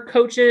 her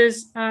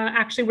coaches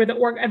actually were the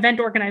event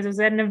organizers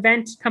at an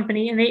event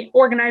company, and they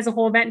organized the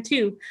whole event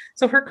too.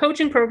 So her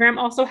coaching program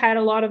also had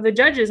a lot of the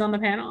judges on the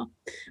panel.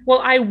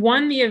 Well, I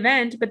won the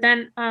event, but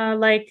then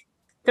like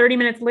 30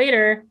 minutes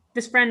later,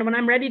 this friend, when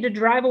I'm ready to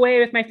drive away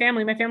with my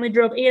family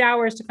drove 8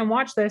 hours to come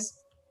watch this.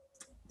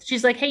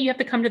 She's like, hey, you have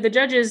to come to the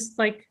judges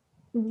like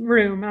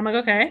room. I'm like,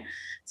 okay.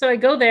 So I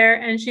go there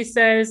and she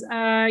says,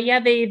 yeah,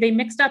 they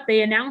mixed up.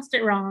 They announced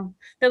it wrong.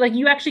 That like,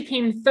 you actually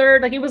came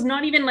third. Like, it was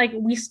not even like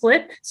we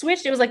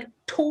switched. It was like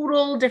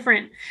total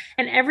different.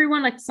 And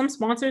everyone, like some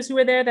sponsors who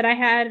were there that I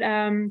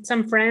had,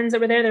 some friends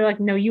that were there, they're like,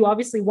 no, you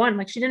obviously won.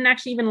 Like she didn't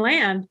actually even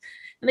land.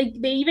 And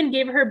they even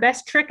gave her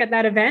best trick at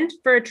that event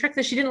for a trick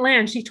that she didn't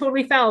land. She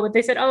totally fell, but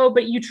they said, oh,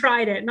 but you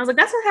tried it. And I was like,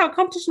 that's not how a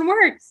competition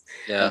works.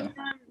 Yeah.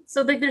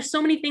 So like, there's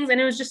so many things. And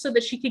it was just so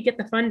that she could get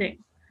the funding.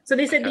 So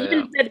they said,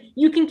 said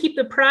you can keep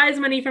the prize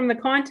money from the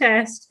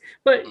contest,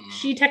 but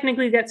she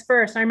technically gets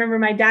first. I remember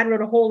my dad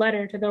wrote a whole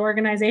letter to the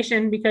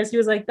organization because he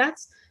was like,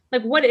 that's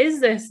like, what is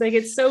this? Like,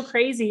 it's so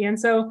crazy. And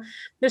so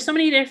there's so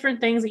many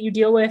different things that you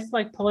deal with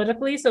like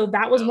politically. So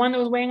that was one that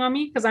was weighing on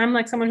me because I'm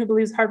like someone who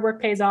believes hard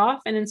work pays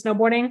off. And in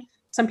snowboarding,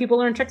 some people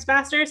learn tricks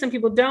faster, some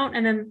people don't.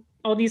 And then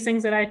all these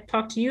things that I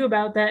talked to you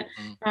about that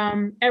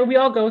we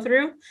all go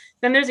through.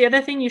 Then there's the other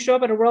thing, you show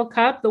up at a World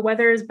Cup, the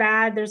weather is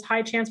bad, there's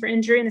high chance for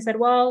injury. And they said,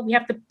 well, we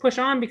have to push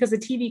on because the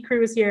TV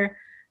crew is here. And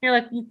you're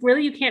like,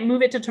 really, you can't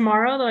move it to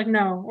tomorrow? They're like,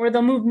 no. Or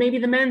they'll move maybe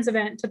the men's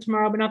event to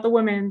tomorrow, but not the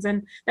women's.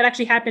 And that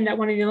actually happened at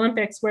one of the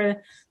Olympics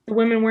where the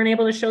women weren't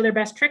able to show their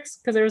best tricks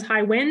because there was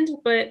high wind,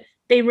 but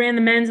they ran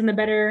the men's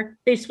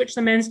they switched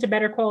the men's to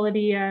better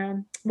quality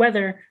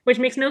weather, which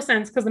makes no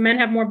sense because the men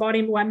have more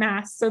body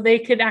mass. So they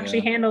could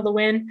actually handle the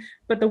wind,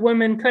 but the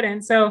women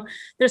couldn't. So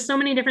there's so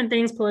many different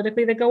things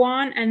politically that go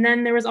on. And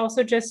then there was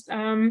also just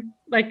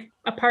like,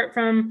 apart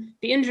from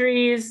the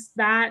injuries,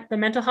 the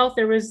mental health,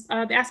 there was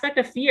the aspect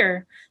of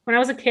fear. When I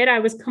was a kid, I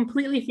was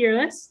completely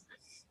fearless.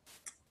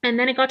 And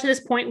then it got to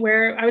this point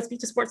where I would speak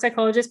to sports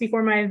psychologists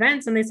before my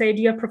events and they say,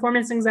 do you have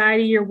performance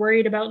anxiety? You're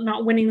worried about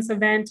not winning this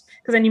event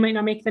because then you might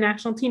not make the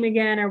national team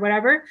again or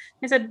whatever.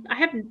 I said, I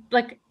have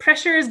like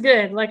pressure is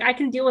good. Like I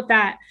can deal with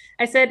that.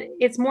 I said,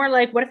 it's more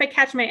like, what if I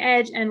catch my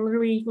edge and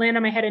literally land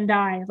on my head and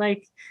die?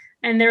 Like,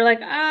 and they're like,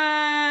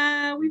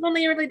 we've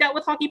only really dealt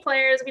with hockey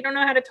players. We don't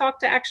know how to talk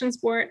to action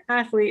sport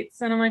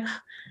athletes. And I'm like,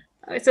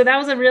 so that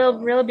was a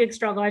real big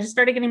struggle. I just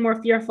started getting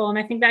more fearful. And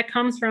I think that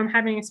comes from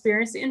having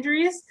experienced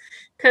injuries.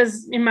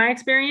 Because in my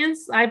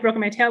experience, I've broken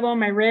my tailbone,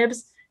 my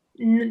ribs.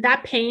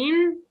 That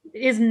pain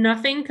is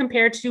nothing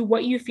compared to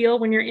what you feel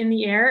when you're in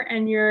the air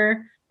and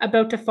you're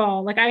about to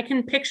fall. Like I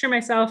can picture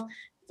myself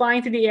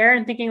flying through the air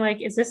and thinking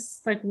like, is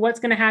this like, what's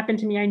going to happen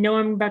to me? I know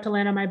I'm about to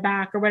land on my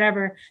back or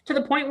whatever, to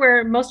the point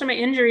where most of my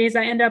injuries,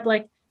 I end up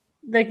like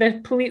the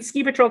police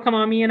ski patrol come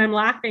on me and I'm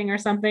laughing or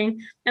something.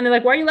 And they're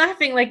like, why are you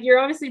laughing? Like, you're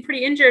obviously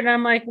pretty injured. And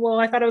I'm like, well,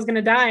 I thought I was going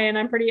to die and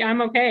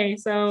I'm okay.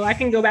 So I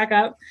can go back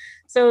up.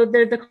 So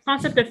the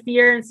concept of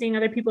fear and seeing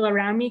other people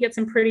around me get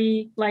some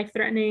pretty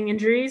life-threatening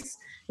injuries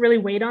really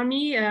weighed on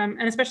me.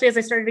 And especially as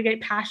I started to get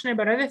passionate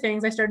about other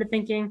things, I started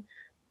thinking,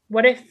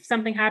 what if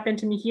something happened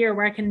to me here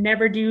where I can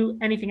never do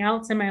anything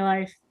else in my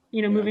life?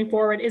 You know, moving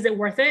forward, is it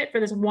worth it for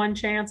this one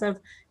chance of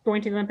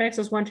going to the Olympics,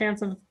 this one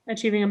chance of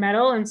achieving a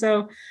medal? And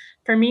so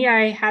for me,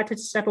 I had to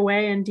step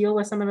away and deal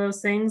with some of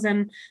those things.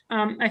 And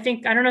I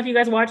don't know if you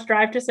guys watched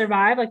Drive to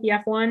Survive, like the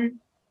F1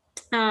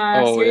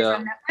 series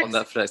on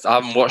Netflix. I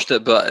haven't watched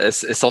it, but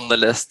it's on the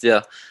list.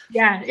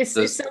 It's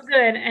so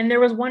good. And there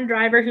was one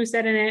driver who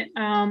said in it,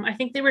 I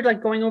think they were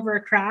like going over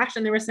a crash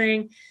and they were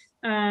saying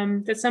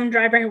that some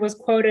driver was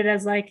quoted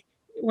as like,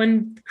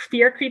 when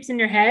fear creeps in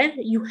your head,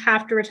 you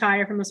have to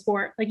retire from the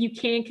sport. Like you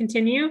can't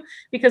continue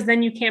because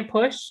then you can't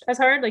push as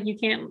hard. Like you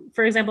can't,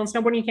 for example, in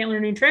snowboarding, you can't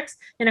learn new tricks.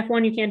 In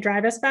F1, you can't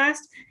drive as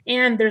fast.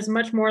 And there's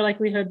much more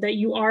likelihood that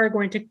you are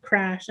going to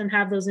crash and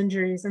have those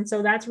injuries. And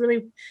so that's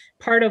really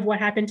part of what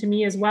happened to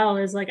me as well,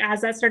 is like,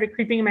 as that started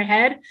creeping in my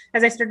head,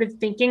 as I started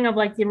thinking of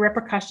like the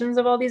repercussions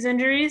of all these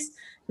injuries,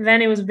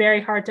 then it was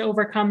very hard to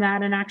overcome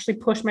that and actually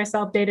push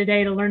myself day to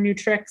day to learn new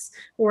tricks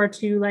or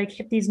to like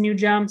hit these new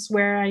jumps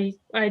where I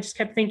just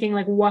kept thinking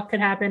like, what could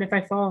happen if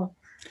I fall?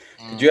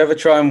 Did you ever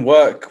try and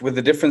work with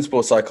a different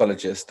sports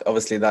psychologist?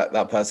 Obviously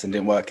that person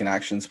didn't work in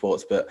action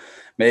sports, but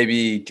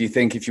maybe do you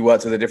think if you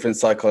worked with a different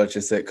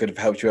psychologist that could have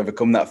helped you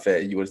overcome that fear,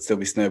 you would still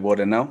be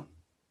snowboarding now?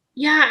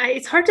 Yeah,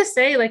 it's hard to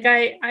say. Like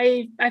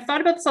I thought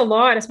about this a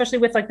lot, especially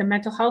with like the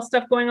mental health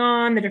stuff going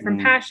on, the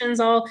different passions,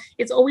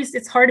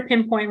 it's hard to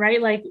pinpoint,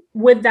 right? Like,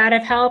 would that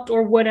have helped,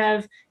 or would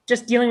have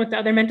just dealing with the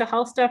other mental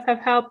health stuff have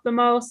helped the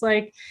most?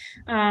 Like,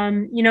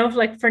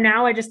 like for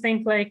now, I just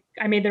think like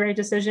I made the right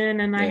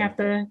decision and I have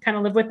to kind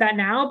of live with that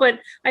now. But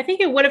I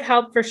think it would have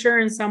helped for sure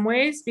in some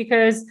ways,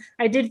 because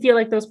I did feel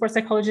like those sports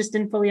psychologists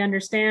didn't fully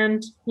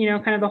understand,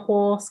 kind of the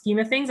whole scheme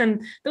of things.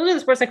 And those are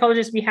the sports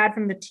psychologists we had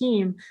from the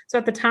team. So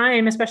at the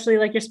time, especially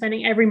like you're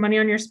spending every money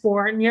on your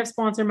sport and you have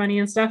sponsor money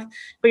and stuff,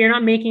 but you're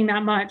not making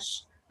that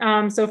much.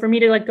 So for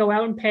me to like go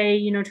out and pay,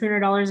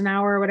 $200 an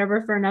hour or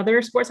whatever for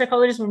another sports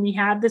psychologist when we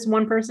had this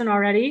one person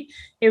already,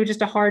 it was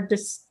just a hard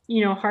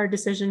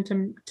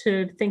decision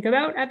to think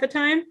about at the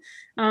time.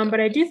 But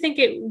I do think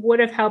it would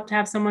have helped to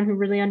have someone who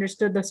really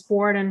understood the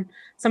sport and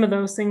some of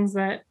those things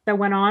that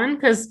went on,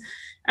 because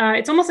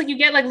it's almost like you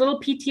get like little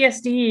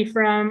PTSD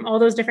from all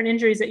those different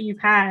injuries that you've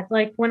had.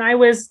 Like when I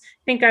was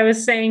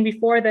saying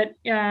before that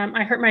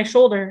I hurt my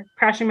shoulder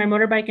crashing my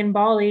motorbike in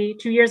Bali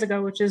 2 years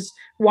ago, which is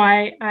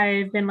why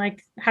I've been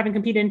like having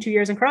competed in 2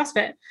 years in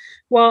CrossFit.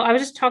 Well, I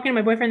was just talking to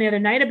my boyfriend the other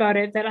night about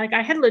it, that like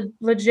I had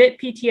legit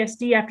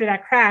PTSD after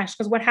that crash,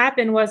 because what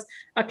happened was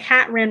a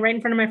cat ran right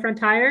in front of my front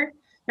tire.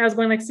 I was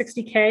going like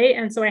 60K.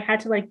 And so I had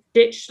to like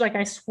ditch, like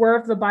I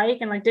swerved the bike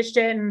and like ditched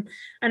it. And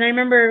I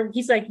remember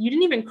he's like, you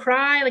didn't even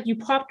cry. Like you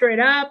popped right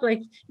up.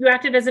 Like you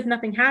acted as if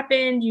nothing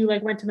happened. You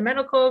like went to the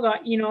medical,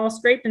 got, all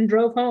scraped and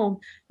drove home.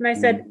 And I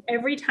said,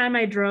 every time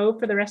I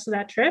drove for the rest of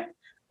that trip,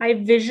 I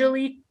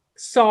visually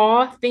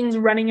saw things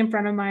running in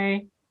front of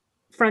my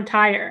front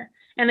tire.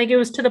 And like, it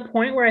was to the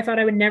point where I thought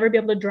I would never be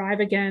able to drive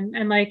again.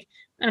 And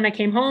I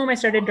came home, I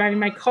started driving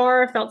my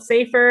car, felt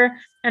safer.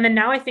 And then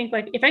now I think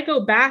like, if I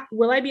go back,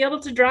 will I be able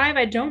to drive?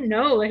 I don't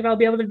know, like if I'll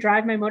be able to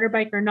drive my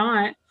motorbike or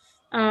not.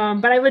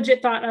 But I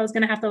legit thought I was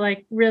going to have to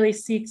like really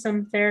seek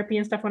some therapy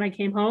and stuff when I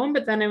came home,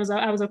 but then I was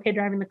okay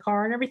driving the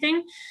car and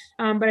everything.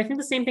 But I think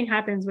the same thing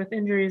happens with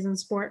injuries in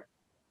sport.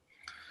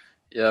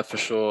 Yeah, for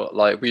sure.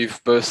 Like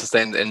we've both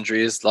sustained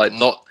injuries, like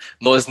not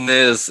as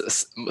near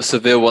as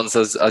severe ones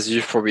as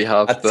you probably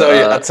have.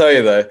 I tell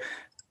you though,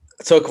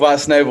 talk about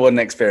snowboarding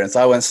experience.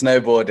 I went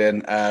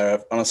snowboarding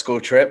on a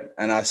school trip,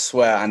 and I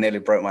swear I nearly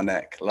broke my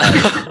neck. Like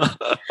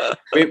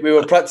we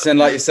were practicing,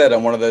 like you said,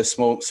 on one of those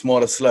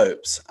smaller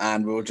slopes,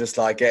 and we were just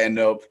like getting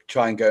up,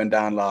 going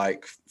down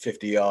like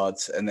 50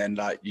 yards, and then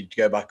like you'd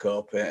go back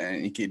up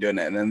and you keep doing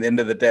it. And then at the end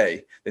of the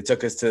day, they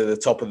took us to the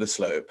top of the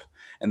slope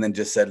and then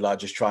just said like,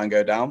 just try and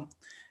go down.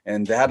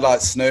 And they had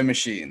like snow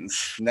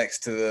machines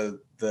next to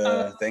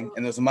the thing,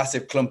 and there was a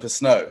massive clump of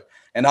snow.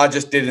 And I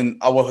just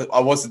I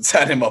wasn't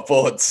telling my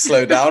board to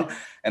slow down.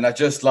 And I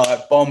just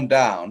like bombed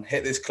down,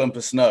 hit this clump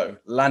of snow,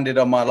 landed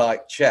on my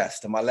like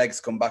chest, and my legs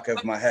come back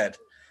over my head.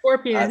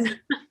 Scorpion.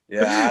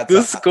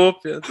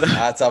 Scorpion. I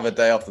had to have a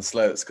day off the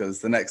slopes because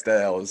the next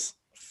day I was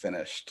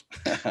finished.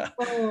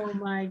 Oh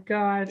my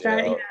God.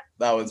 That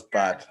was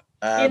bad.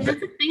 That's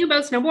the thing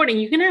about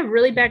snowboarding. You can have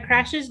really bad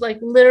crashes, like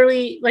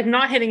literally like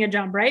not hitting a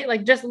jump, right?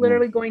 Like just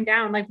literally going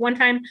down. Like one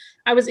time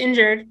I was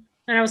injured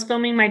and I was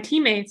filming my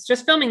teammates,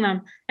 just filming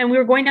them. And we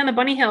were going down the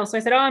bunny hill. So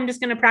I said, I'm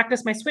just going to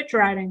practice my switch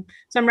riding.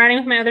 So I'm riding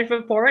with my other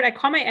foot forward. I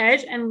caught my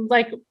edge and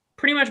like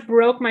pretty much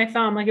broke my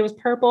thumb. Like it was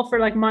purple for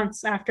like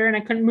months after, and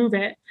I couldn't move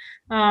it.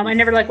 I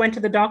never like went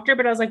to the doctor,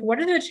 but I was like, what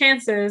are the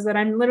chances that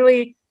I'm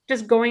literally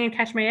just going and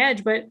catch my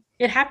edge? But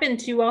it happened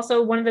to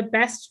also one of the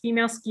best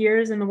female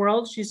skiers in the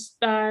world.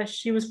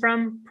 She was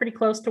from pretty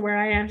close to where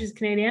I am. She's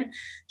Canadian.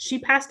 She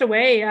passed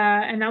away.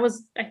 And that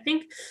was, I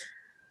think,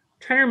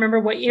 trying to remember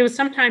what it was,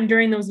 sometime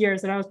during those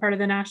years that I was part of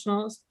the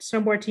national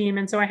snowboard team.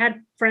 And so I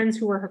had friends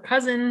who were her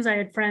cousins. I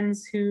had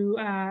friends who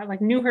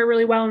like knew her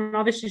really well. And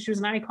obviously she was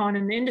an icon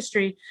in the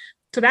industry.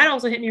 So that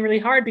also hit me really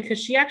hard because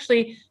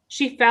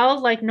she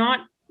fell like not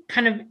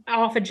kind of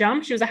off a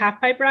jump. She was a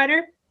half pipe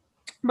rider.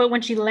 But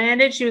when she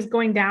landed, she was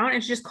going down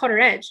and she just caught her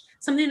edge,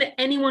 something that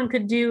anyone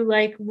could do,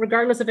 like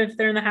regardless of if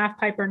they're in the half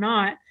pipe or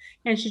not.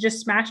 And she just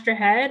smashed her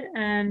head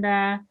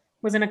and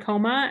was in a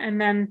coma and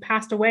then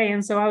passed away.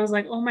 And so I was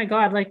like, oh my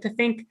God, like to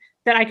think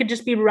that I could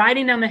just be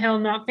riding down the hill,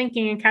 not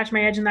thinking, and catch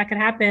my edge and that could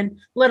happen,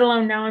 let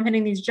alone now I'm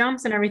hitting these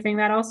jumps and everything.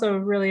 That also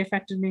really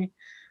affected me.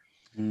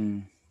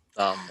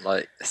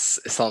 Like it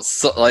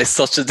sounds like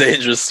such a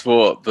dangerous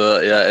sport,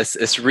 but yeah,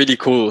 it's really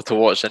cool to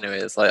watch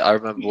anyways. Like I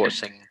remember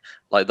watching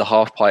like the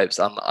half pipes,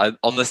 and I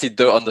honestly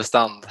don't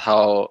understand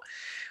how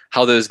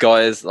those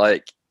guys,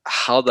 like,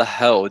 how the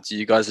hell do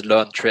you guys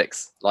learn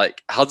tricks?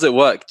 Like, how does it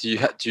work? Do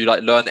you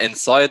like learn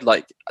inside,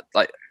 like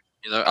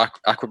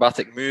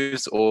acrobatic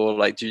moves, or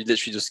like do you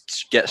literally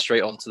just get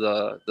straight onto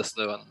the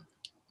snow, and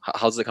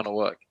how does it kind of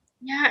work?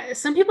 Yeah,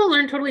 some people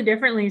learn totally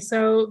differently.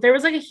 So there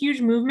was like a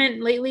huge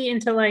movement lately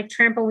into like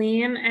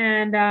trampoline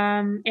and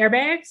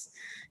airbags.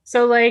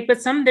 So like,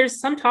 but there's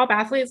some top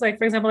athletes, like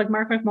for example, like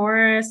Mark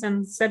McMorris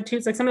and Seb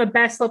Toots, like some of the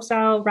best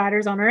slopestyle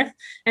riders on earth,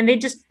 and they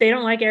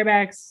don't like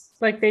airbags.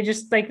 Like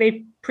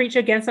they preach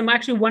against them.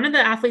 Actually, one of the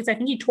athletes, I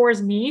think he tore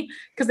his knee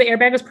because the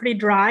airbag was pretty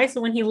dry.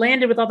 So when he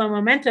landed with all the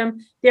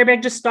momentum, the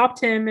airbag just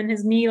stopped him and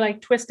his knee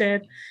like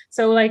twisted.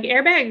 So like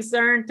airbags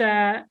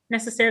aren't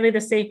necessarily the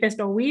safest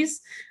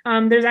always.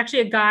 There's actually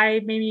a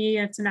guy, maybe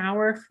it's an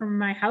hour from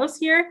my house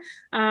here,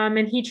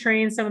 and he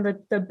trains some of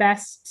the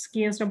best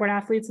ski and snowboard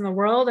athletes in the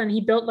world. And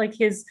he built like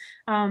his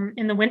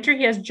in the winter,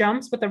 he has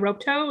jumps with a rope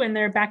tow in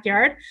their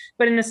backyard,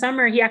 but in the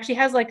summer, he actually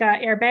has like a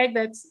airbag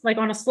that's like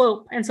on a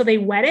slope, and so they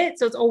wet it,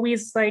 so it's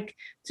always like,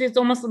 so it's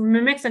almost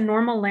mimics a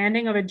normal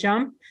landing of a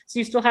jump. So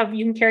you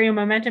can carry your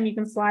momentum, you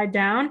can slide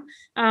down,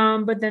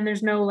 but then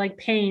there's no like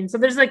pain. So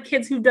there's like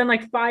kids who've done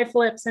like 5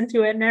 flips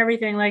into it and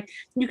everything. Like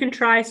you can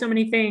try so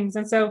many things,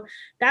 and so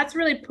that's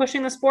really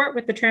pushing the sport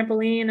with the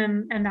trampoline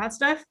and that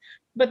stuff.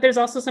 But there's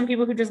also some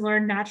people who just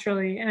learn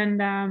naturally,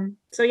 and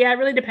so yeah, it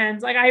really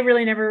depends. Like I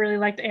really never really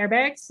liked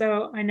airbags,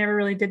 so I never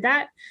really did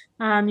that.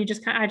 I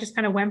just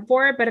kind of went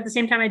for it, but at the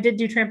same time, I did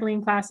do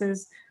trampoline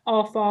classes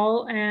all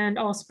fall and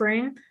all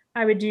spring.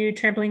 I would do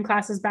trampoline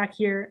classes back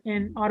here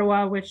in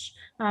Ottawa, which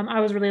I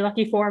was really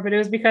lucky for, but it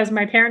was because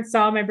my parents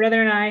saw my brother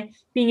and I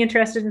being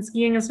interested in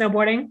skiing and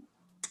snowboarding.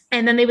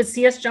 And then they would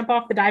see us jump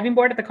off the diving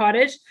board at the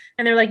cottage,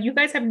 and they're like, you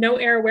guys have no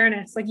air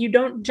awareness. Like you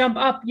don't jump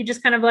up, you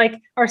just kind of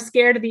like are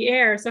scared of the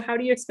air. So how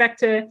do you expect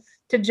to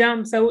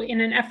jump? So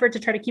in an effort to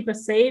try to keep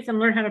us safe and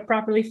learn how to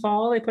properly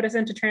fall, they put us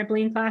into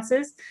trampoline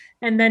classes.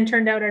 And then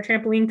turned out our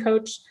trampoline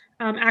coach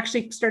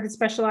actually started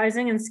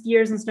specializing in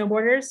skiers and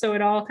snowboarders. So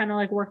it all kind of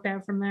like worked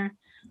out from there.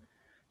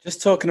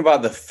 Just talking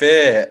about the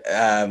fear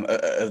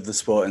of the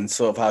sport and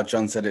sort of how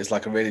John said it's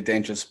like a really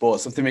dangerous sport,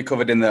 something we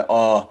covered in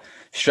our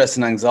stress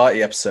and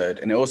anxiety episode,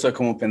 and it also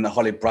come up in the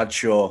Holly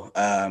Bradshaw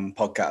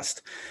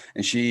podcast,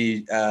 and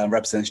she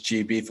represents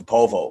GB for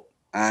pole vault,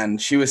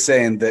 and she was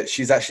saying that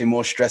she's actually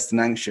more stressed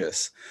and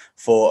anxious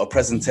for a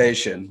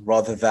presentation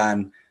rather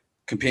than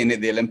competing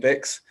at the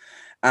Olympics.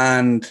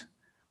 And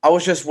I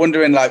was just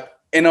wondering, like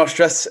in our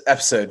stress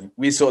episode,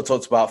 we sort of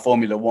talked about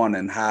Formula One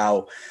and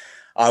how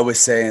I was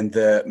saying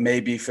that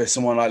maybe for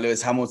someone like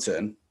Lewis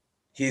Hamilton,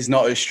 he's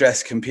not as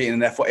stressed competing in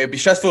F1. It'd be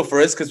stressful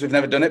for us because we've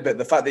never done it, but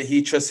the fact that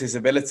he trusts his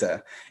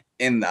ability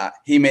in that,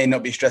 he may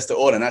not be stressed at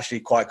all and actually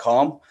quite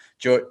calm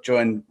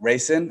during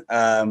racing.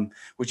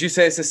 Would you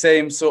say it's the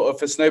same sort of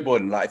for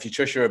snowboarding? Like if you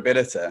trust your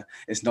ability,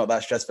 it's not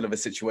that stressful of a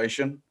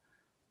situation?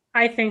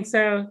 I think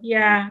so.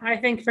 Yeah, I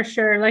think for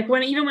sure. Like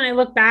even when I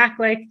look back,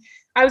 like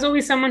I was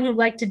always someone who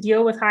liked to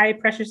deal with high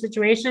pressure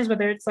situations,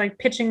 whether it's like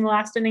pitching the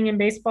last inning in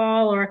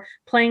baseball or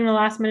playing the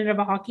last minute of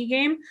a hockey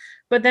game.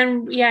 But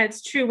then, yeah,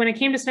 it's true. When it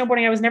came to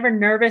snowboarding, I was never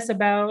nervous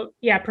about,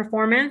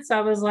 performance.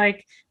 I was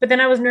like, but then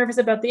I was nervous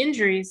about the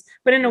injuries.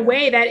 But in a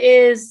way, that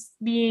is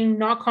being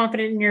not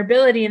confident in your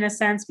ability in a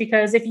sense,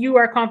 because if you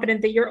are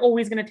confident that you're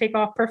always going to take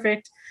off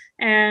perfect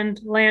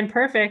and land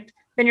perfect,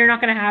 then you're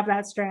not going to have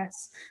that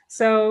stress.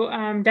 So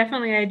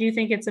definitely, I do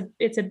think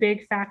it's a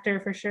big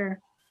factor for sure.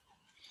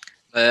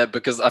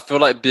 Because I feel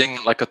like being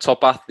like a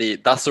top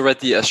athlete, that's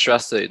already a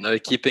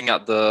stressor, keeping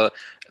at the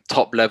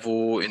top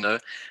level,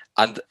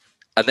 and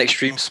an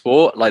extreme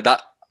sport like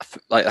that,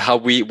 like how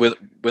we're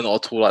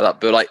not at all like that,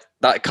 but like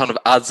that kind of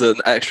adds an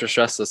extra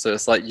stressor. So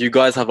it's like you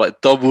guys have like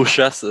double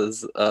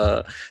stressors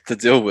to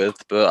deal with.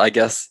 But I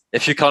guess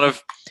if you kind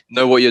of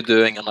know what you're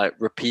doing and like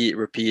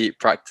repeat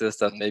practice,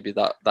 then maybe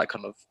that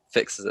kind of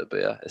fixes it.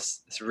 But yeah,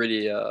 it's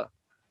really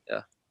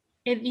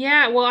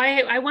well,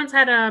 I once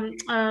had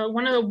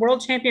one of the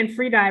world champion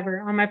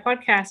freediver on my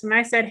podcast, and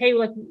I said, hey,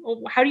 like,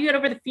 how do you get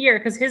over the fear?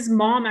 Because his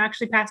mom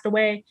actually passed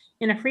away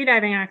in a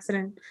freediving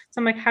accident. So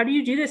I'm like, how do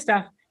you do this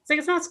stuff? It's like,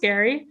 it's not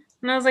scary.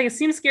 And I was like, it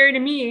seems scary to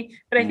me,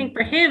 but I think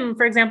for him,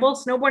 for example,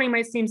 snowboarding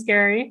might seem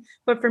scary,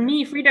 but for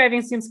me,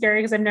 freediving seems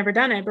scary because I've never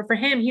done it. But for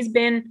him, he's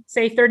been,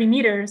 say, 30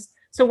 meters.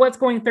 So what's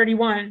going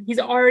 31? He's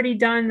already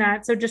done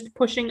that. So just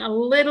pushing a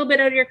little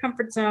bit out of your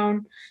comfort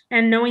zone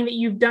and knowing that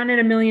you've done it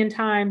a million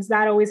times,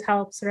 that always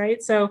helps,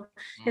 right? So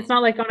it's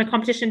not like on a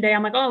competition day,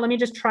 I'm like, oh, let me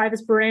just try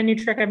this brand new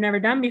trick I've never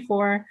done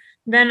before.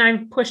 Then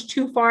I've pushed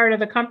too far to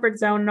the comfort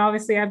zone. And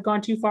obviously I've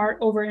gone too far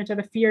over into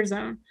the fear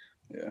zone.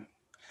 Yeah.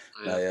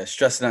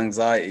 Stress and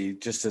anxiety,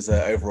 just as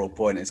an overall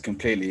point, is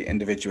completely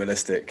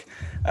individualistic,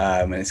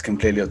 and it's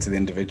completely up to the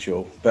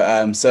individual.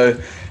 But so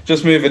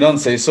just moving on,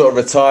 so you sort of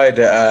retired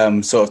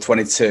at sort of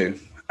 22.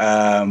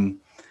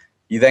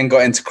 You then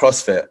got into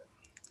CrossFit.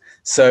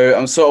 So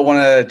I'm sort of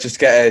want to just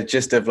get a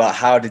gist of like,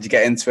 how did you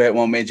get into it?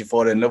 What made you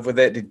fall in love with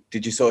it?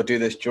 Did you sort of do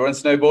this during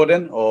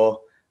snowboarding,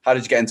 or how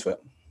did you get into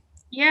it?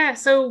 Yeah,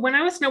 so when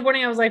I was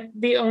snowboarding, I was like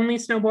the only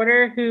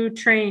snowboarder who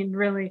trained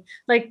really.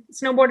 Like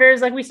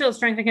snowboarders, like we still have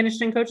strength and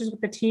conditioning coaches with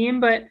the team,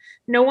 but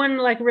no one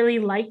like really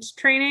liked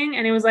training.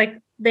 And it was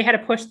like they had to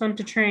push them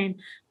to train.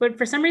 But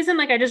for some reason,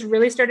 like I just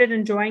really started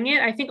enjoying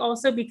it. I think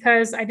also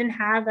because I didn't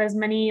have as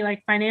many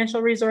like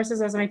financial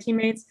resources as my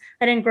teammates.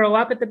 I didn't grow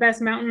up at the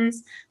best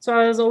mountains. So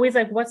I was always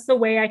like, what's the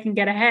way I can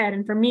get ahead?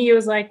 And for me, it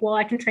was like, well,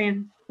 I can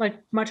train like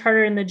much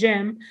harder in the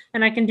gym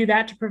and I can do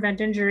that to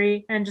prevent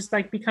injury and just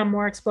like become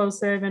more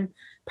explosive and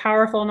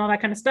powerful and all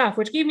that kind of stuff,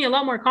 which gave me a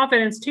lot more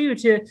confidence too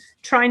to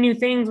try new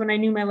things when I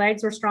knew my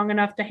legs were strong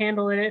enough to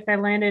handle it if I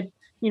landed,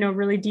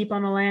 really deep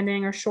on the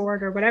landing or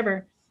short or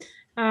whatever.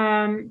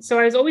 So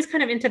I was always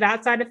kind of into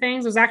that side of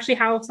things. It was actually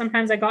how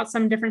sometimes I got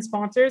some different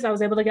sponsors. I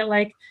was able to get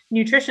like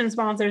nutrition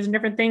sponsors and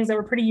different things that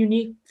were pretty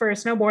unique for a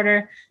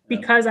snowboarder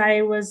because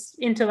I was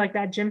into like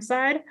that gym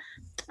side.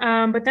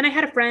 But then I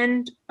had a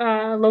friend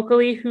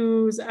locally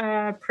who's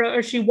a pro,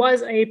 or she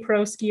was a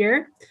pro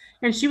skier,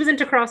 and she was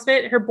into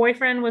CrossFit. Her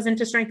boyfriend was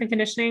into strength and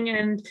conditioning,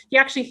 and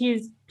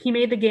he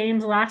made the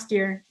games last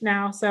year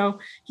now, so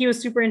he was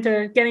super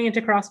into getting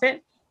into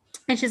CrossFit.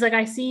 And she's like,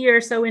 I see you're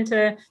so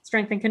into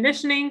strength and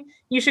conditioning.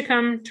 You should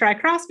come try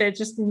CrossFit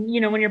just,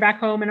 when you're back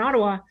home in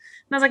Ottawa. And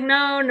I was like,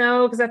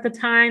 no, because at the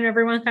time,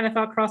 everyone kind of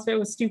thought CrossFit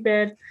was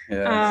stupid.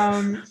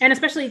 Yeah. And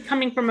especially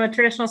coming from a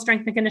traditional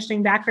strength and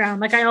conditioning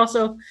background. Like I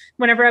also,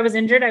 whenever I was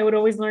injured, I would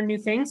always learn new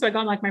things. So I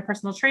got like my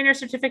personal trainer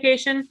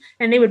certification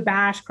and they would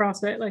bash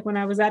CrossFit. Like when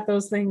I was at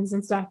those things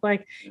and stuff,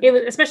 like it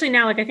was, especially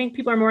now, like I think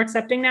people are more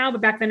accepting now,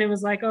 but back then it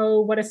was like,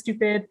 oh, what a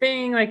stupid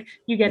thing. Like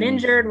you get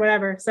injured,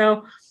 whatever.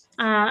 So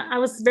I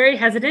was very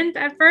hesitant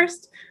at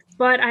first,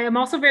 but I am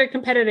also very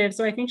competitive.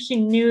 So I think she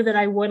knew that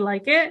I would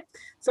like it.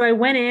 So I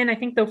went in, I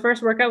think the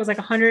first workout was like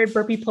 100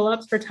 burpee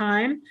pull-ups per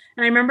time.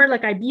 And I remember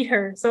like I beat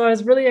her. So I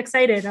was really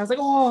excited. I was like,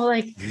 oh,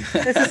 like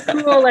this is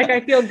cool. Like I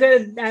feel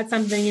good at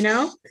something,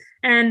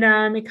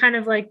 And it kind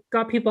of like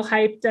got people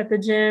hyped at the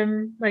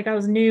gym. Like I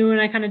was new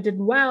and I kind of did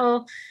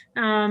well.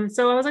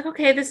 So I was like,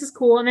 okay, this is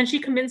cool. And then she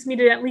convinced me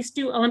to at least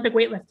do Olympic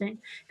weightlifting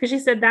because she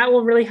said that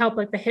will really help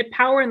like the hip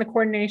power and the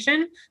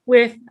coordination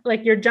with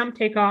like your jump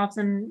takeoffs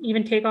and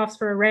even takeoffs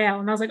for a rail.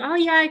 And I was like, oh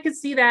yeah, I could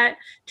see that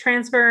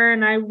transfer.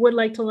 And I would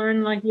like to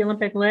learn like the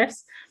Olympic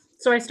lifts.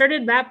 So I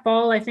started that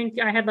fall. I think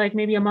I had like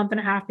maybe a month and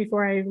a half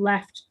before I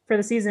left for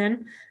the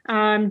season,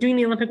 doing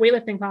the Olympic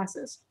weightlifting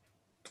classes.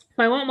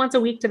 So I went once a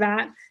week to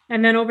that.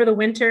 And then over the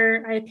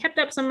winter, I kept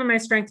up some of my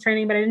strength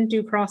training, but I didn't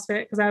do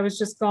CrossFit because I was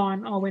just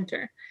gone all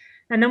winter.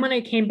 And then when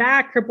I came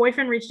back, her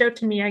boyfriend reached out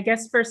to me, I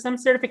guess for some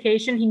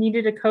certification, he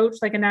needed a coach,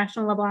 like a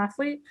national level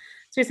athlete.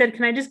 So he said,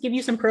 can I just give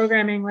you some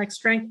programming, like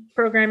strength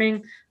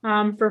programming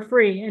for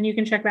free? And you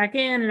can check back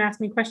in and ask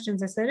me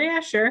questions. I said, yeah,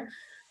 sure.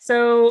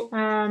 So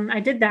I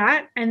did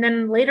that. And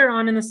then later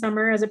on in the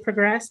summer, as it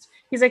progressed,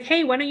 he's like,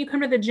 hey, why don't you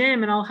come to the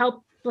gym and I'll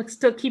help, like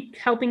still keep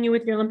helping you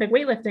with your Olympic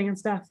weightlifting and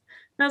stuff.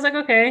 And I was like,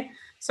 okay.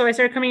 So I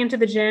started coming into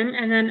the gym.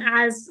 And then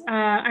as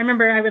I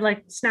remember I would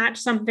like snatch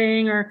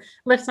something or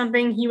lift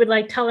something, he would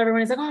like tell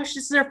everyone, he's like, oh, this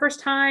is her first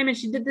time and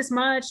she did this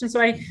much. And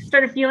so I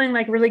started feeling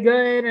like really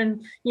good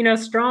and,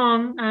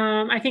 strong.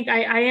 I think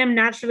I am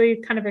naturally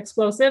kind of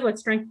explosive, like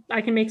strength. I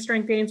can make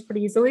strength gains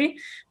pretty easily.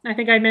 I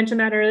think I mentioned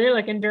that earlier,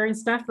 like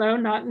endurance stuff though,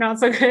 not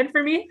so good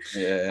for me.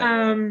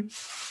 Yeah.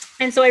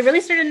 And so I really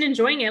started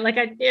enjoying it. Like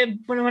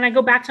when I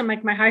go back to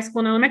like my high school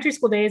and elementary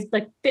school days,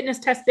 like fitness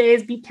test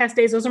days, beat test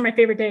days, those are my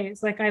favorite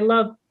days. Like I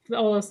love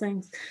all those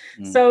things.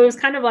 So it was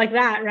kind of like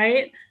that,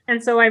 right?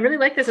 And so I really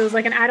liked this. It was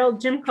like an adult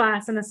gym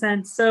class in a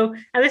sense. So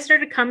as I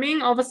started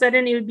coming, all of a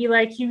sudden it would be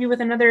like he'd be with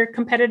another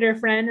competitor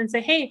friend and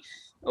say, hey,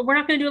 we're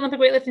not going to do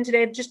Olympic weightlifting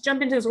today. Just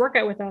jump into this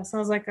workout with us. And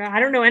I was like, I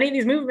don't know any of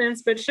these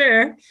movements, but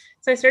sure.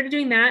 So I started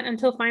doing that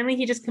until finally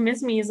he just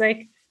convinced me. He's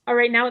like, all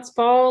right, now it's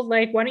fall.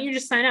 Like, why don't you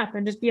just sign up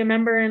and just be a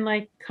member and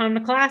like come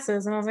to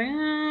classes? And I was like,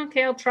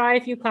 okay, I'll try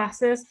a few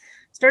classes.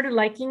 Started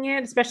liking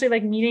it, especially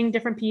like meeting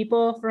different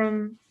people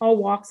from all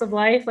walks of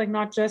life, like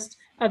not just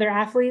other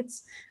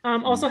athletes.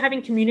 Also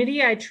having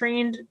community. I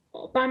trained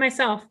by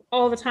myself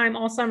all the time,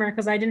 all summer,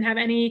 because I didn't have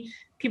any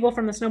people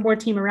from the snowboard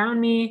team around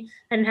me.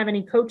 I didn't have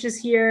any coaches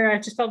here. I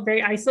just felt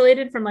very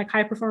isolated from like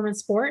high performance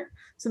sport.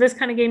 So this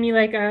kind of gave me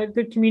like a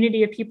good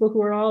community of people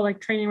who are all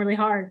like training really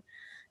hard.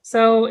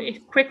 So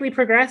it quickly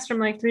progressed from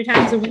like 3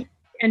 times a week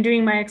and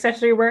doing my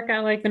accessory work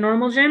at like the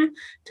normal gym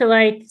to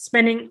like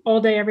spending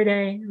all day, every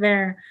day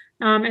there.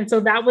 And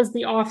so that was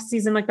the off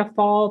season, like the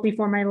fall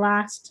before my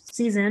last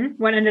season,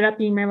 what ended up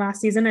being my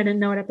last season. I didn't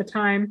know it at the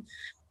time.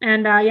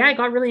 And yeah, I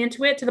got really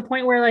into it to the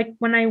point where like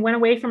when I went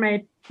away for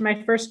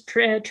my first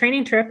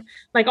training trip,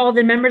 like all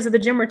the members of the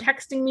gym were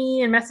texting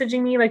me and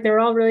messaging me, like they were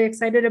all really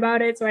excited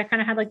about it. So I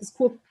kind of had like this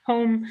cool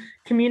home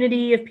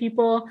community of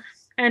people.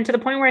 and to the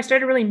point where I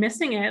started really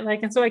missing it.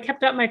 Like, and so I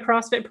kept up my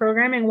CrossFit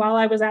programming while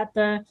I was at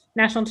the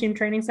National Team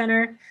Training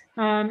Center.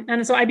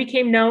 And so I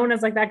became known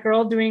as like that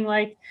girl doing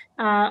like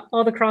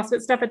all the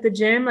CrossFit stuff at the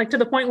gym, like to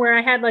the point where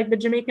I had like the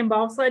Jamaican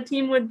bobsled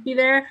team would be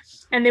there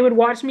and they would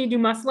watch me do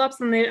muscle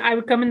ups, and I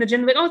would come in the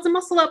gym like, oh, it's a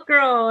muscle up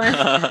girl.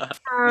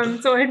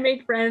 And, so I'd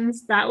make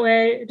friends that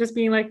way, just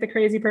being like the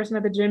crazy person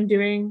at the gym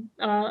doing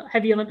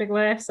heavy Olympic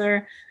lifts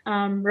or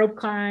rope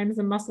climbs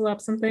and muscle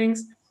ups and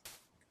things.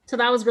 So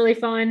that was really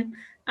fun.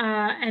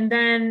 And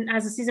then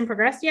as the season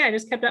progressed, I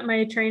just kept up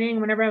my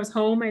training. Whenever I was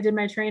home, I did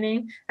my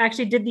training. I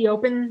actually did the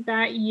Open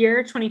that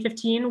year,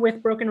 2015,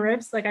 with broken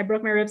ribs. Like I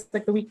broke my ribs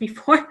like the week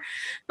before,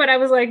 but I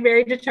was like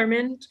very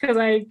determined because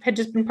I had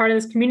just been part of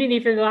this community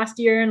for the last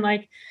year. And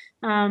like,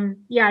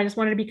 I just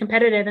wanted to be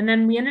competitive. And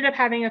then we ended up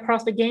having a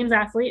CrossFit Games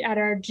athlete at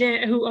our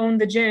gym who owned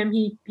the gym.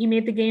 He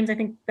made the games, I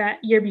think,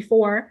 that year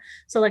before.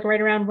 So like right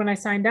around when I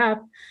signed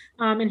up.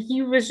 And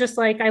he was just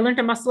like, I learned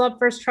to muscle up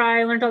first try.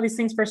 I learned all these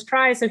things first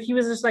try. So he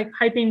was just like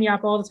hyping me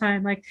up all the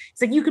time. Like,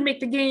 he's like, you can make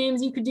the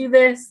games, you could do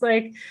this.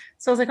 Like,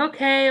 so I was like,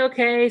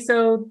 okay.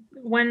 So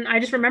when I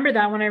just remembered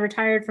that when I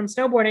retired from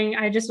snowboarding,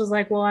 I just was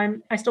like, well,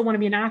 I still want to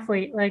be an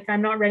athlete. Like,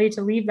 I'm not ready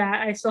to leave that.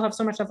 I still have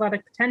so much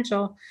athletic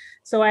potential.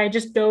 So I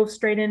just dove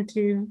straight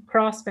into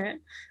CrossFit.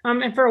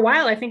 And for a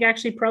while, I think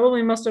actually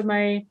probably most of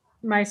my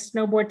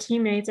snowboard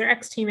teammates or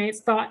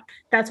ex-teammates thought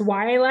that's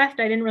why I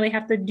left. I didn't really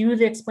have to do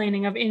the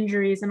explaining of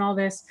injuries and all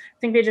this. I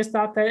think they just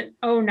thought that,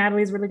 oh,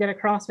 Natalie's really good at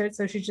CrossFit,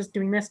 so she's just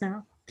doing this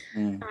now.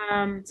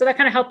 So that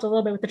kind of helped a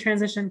little bit with the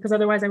transition, because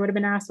otherwise I would have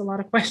been asked a lot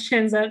of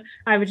questions that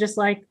I would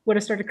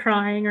have started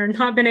crying or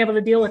not been able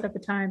to deal with at the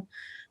time.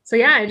 So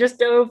I just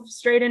dove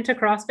straight into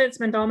CrossFit,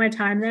 spent all my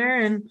time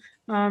there,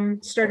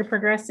 and started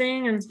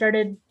progressing and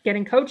started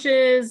getting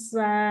coaches,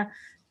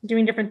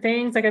 doing different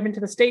things. Like I've been to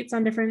the States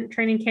on different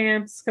training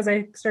camps because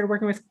I started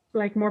working with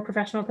like more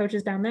professional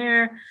coaches down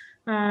there.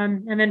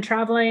 And then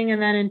traveling.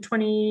 And then in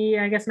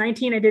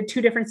 2019, I did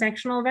 2 different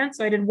sanctional events.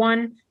 So I did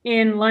one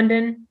in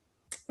London,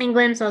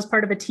 England. So I was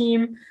part of a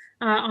team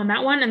on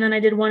that one. And then I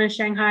did one in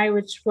Shanghai,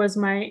 which was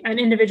an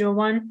individual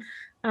one.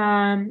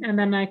 And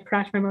then I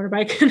crashed my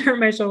motorbike and hurt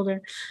my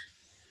shoulder.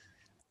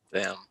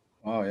 Damn.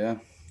 Oh, yeah.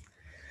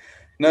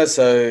 No,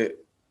 so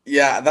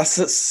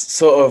that's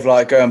sort of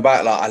like going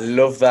back. Like I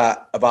love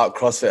that about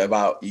CrossFit.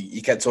 About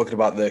you kept talking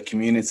about the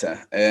community,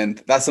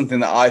 and that's something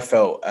that I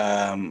felt.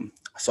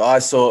 So I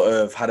sort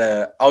of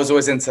I was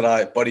always into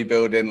like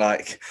bodybuilding.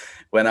 Like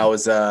when I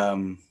was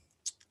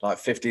like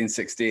 15,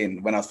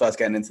 16, when I was first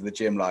getting into the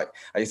gym, like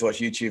I used to watch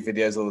YouTube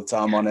videos all the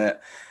time on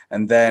it,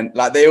 and then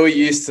like they all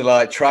used to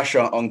like trash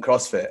on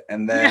CrossFit,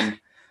 and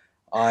then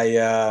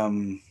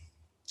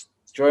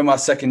during my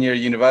second year of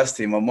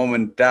university, my mum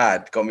and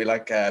dad got me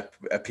like a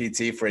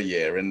PT for a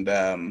year,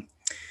 and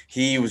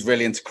he was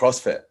really into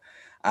CrossFit,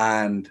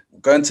 and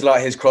going to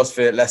like his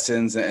CrossFit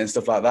lessons and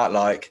stuff like that,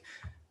 like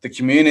the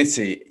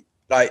community,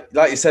 like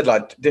you said,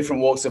 like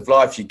different walks of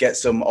life, you get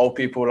some old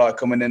people like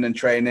coming in and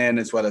training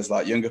as well as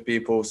like younger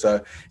people. So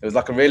it was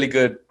like a really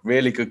good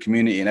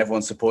community, and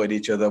everyone supported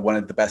each other,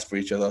 wanted the best for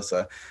each other.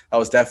 So that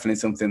was definitely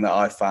something that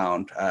I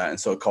found and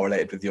sort of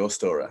correlated with your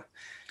story.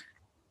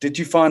 Did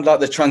you find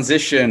like the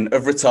transition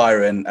of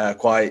retiring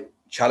quite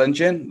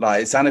challenging?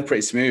 Like it sounded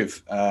pretty smooth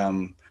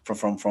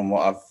from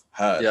what I've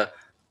heard.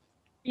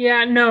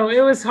 Yeah, no,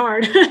 it was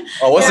hard.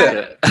 Oh, was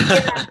it?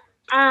 Yeah.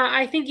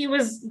 I think it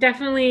was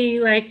definitely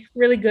like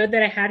really good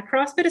that I had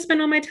CrossFit to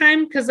spend all my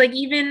time, because like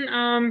even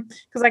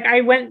because like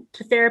I went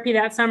to therapy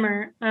that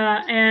summer,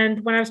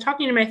 and when I was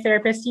talking to my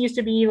therapist, he used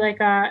to be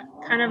like a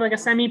kind of like a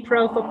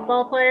semi-pro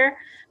football player,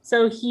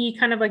 so he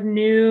kind of like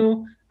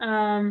knew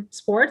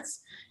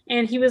sports.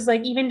 And he was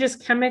like, even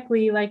just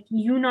chemically, like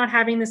you not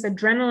having this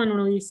adrenaline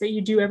release that you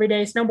do every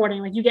day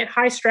snowboarding, like you get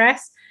high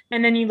stress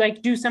and then you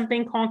like do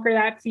something, conquer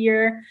that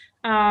fear.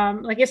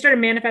 Like it started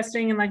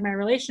manifesting in like my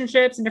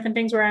relationships and different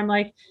things where I'm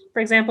like,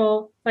 for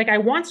example, like I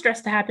want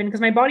stress to happen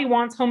because my body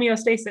wants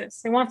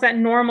homeostasis. It wants that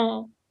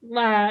normalcy.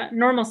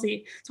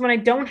 So when I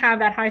don't have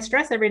that high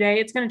stress every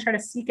day, it's going to try to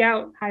seek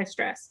out high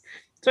stress.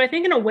 So I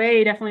think in a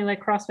way, definitely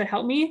like CrossFit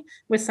helped me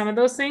with some of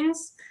those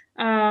things.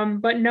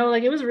 But no,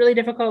 like it was really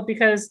difficult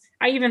because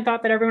I even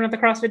thought that everyone at the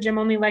CrossFit gym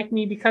only liked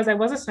me because I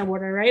was a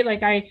snowboarder, right?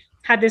 Like I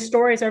had this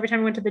story. So every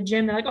time I went to the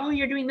gym, they're like, oh,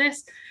 you're doing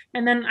this.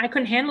 And then I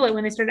couldn't handle it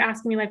when they started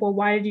asking me like, well,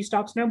 why did you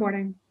stop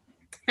snowboarding?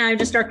 And I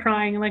just start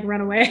crying and like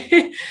run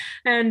away.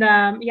 And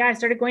I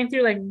started going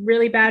through like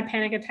really bad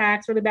panic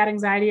attacks, really bad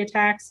anxiety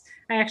attacks.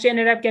 I actually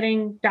ended up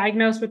getting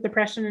diagnosed with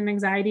depression and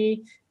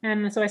anxiety.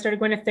 And so I started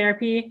going to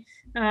therapy,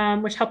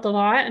 which helped a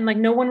lot. And like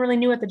no one really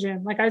knew at the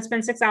gym. Like I would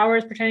spend 6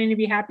 hours pretending to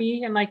be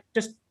happy and like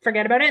just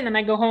forget about it. And then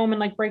I go home and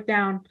like break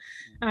down.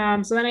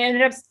 So then I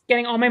ended up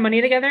getting all my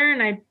money together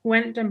and I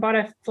went and bought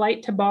a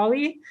flight to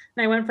Bali.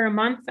 And I went for a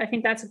month, I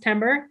think that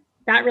September.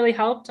 That really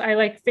helped. I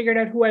like figured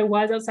out who I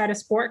was outside of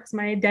sport because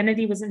my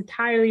identity was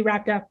entirely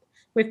wrapped up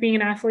with being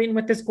an athlete and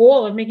with this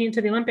goal of making it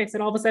to the Olympics.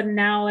 And all of a sudden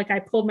now, like I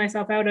pulled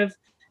myself out of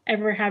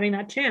ever having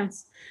that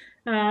chance.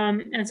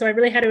 And so I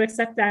really had to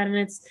accept that. And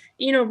it's,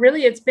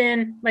 really, it's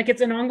been like,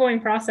 it's an ongoing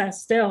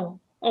process still.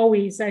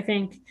 always, I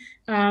think.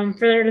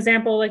 For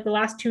example, like the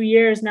last 2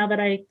 years now that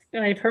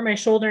I've hurt my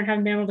shoulder and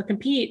haven't been able to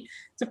compete,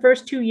 it's the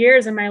first 2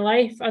 years in my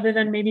life, other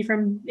than maybe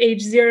from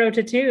age 0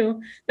 to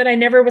 2, that I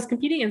never was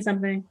competing in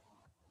something.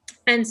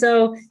 And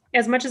so,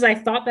 as much as I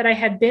thought that I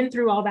had been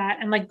through all that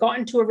and like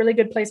gotten to a really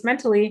good place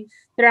mentally,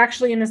 there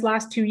actually in this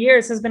last 2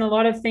 years has been a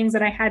lot of things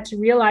that I had to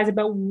realize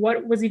about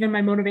what was even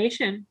my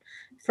motivation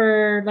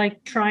for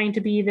like trying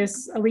to be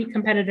this elite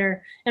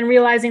competitor, and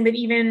realizing that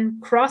even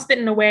CrossFit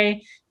in a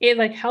way, it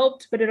like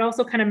helped, but it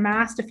also kind of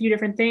masked a few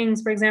different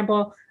things. For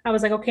example, I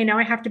was like, okay, now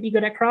I have to be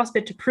good at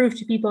CrossFit to prove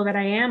to people that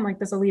I am like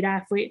this elite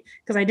athlete,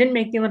 because I didn't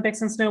make the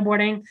Olympics in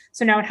snowboarding.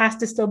 So now it has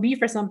to still be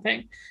for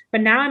something.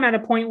 But now I'm at a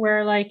point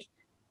where like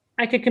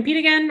I could compete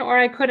again or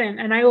I couldn't,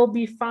 and I will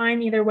be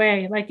fine either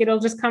way. Like it'll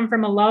just come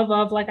from a love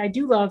of like, I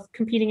do love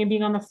competing and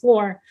being on the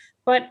floor.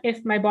 But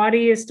if my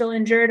body is still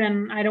injured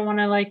and I don't want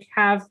to like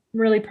have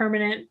really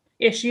permanent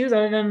issues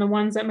other than the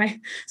ones that my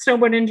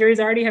snowboard injuries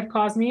already have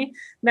caused me,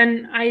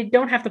 then I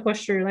don't have to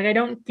push through. Like I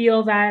don't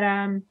feel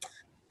that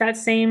that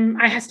same,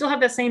 I still have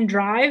that same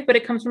drive, but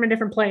it comes from a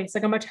different place,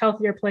 like a much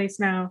healthier place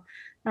now.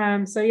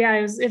 So yeah,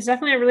 it's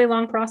definitely a really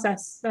long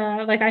process.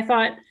 Like I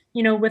thought,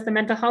 with the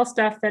mental health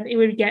stuff that it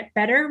would get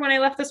better when I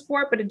left the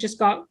sport, but it just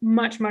got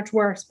much, much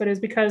worse. But it was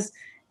because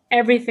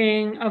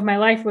everything of my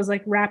life was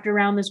like wrapped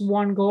around this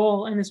one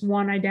goal and this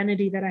one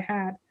identity that I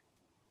had.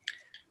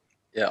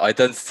 Yeah,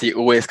 identity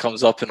always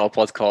comes up in our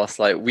podcast.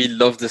 Like we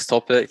love this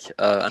topic,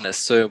 and it's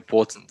so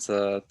important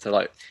to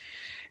like.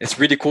 It's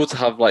really cool to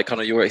have like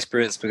kind of your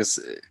experience, because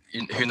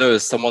who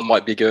knows, someone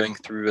might be going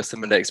through a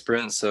similar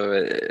experience, so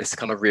it's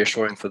kind of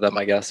reassuring for them,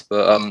 I guess.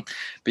 But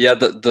yeah,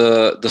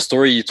 the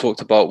story you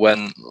talked about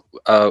when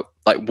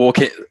like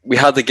walking, we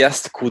had a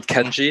guest called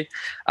Kenji,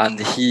 and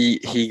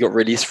he got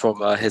released from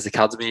his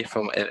academy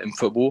in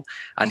football,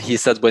 and he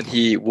said when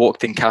he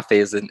walked in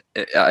cafes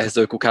at his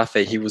local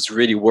cafe, he was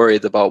really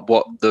worried about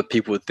what the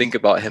people would think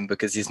about him,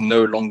 because he's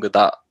no longer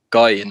that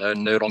guy,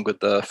 no longer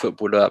the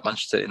footballer at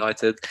Manchester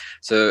United.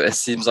 So it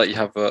seems like you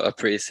have a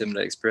pretty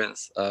similar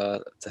experience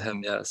to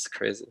him. Yeah, it's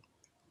crazy.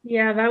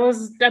 Yeah, that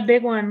was a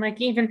big one.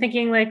 Like even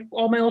thinking like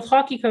all my old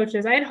hockey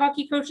coaches, I had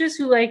hockey coaches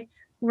who like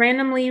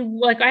randomly,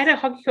 like I had a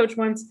hockey coach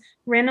once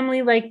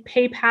randomly like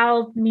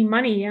PayPal me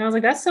money, and I was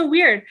like, that's so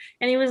weird.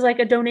 And he was like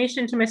a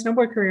donation to my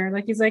snowboard career.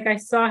 Like he's like, I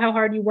saw how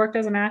hard you worked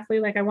as an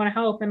athlete, like I want to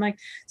help. And like,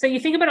 so you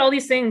think about all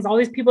these things, all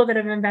these people that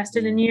have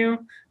invested in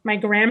you. My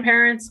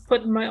grandparents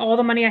put all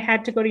the money I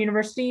had to go to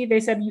university, they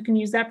said you can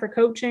use that for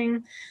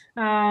coaching.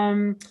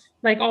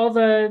 Like all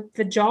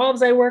the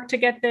jobs I worked to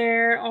get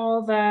there,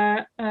 all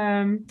the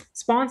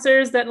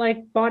sponsors that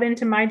like bought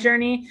into my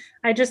journey.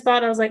 I just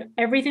thought, I was like,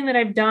 everything that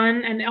I've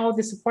done and all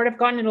the support I've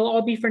gotten, it'll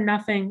all be for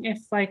nothing if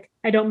like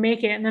I don't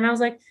make it. And then I was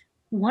like,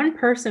 one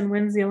person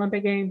wins the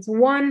Olympic Games,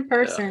 one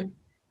person.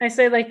 Yeah. I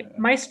say like,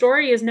 my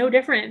story is no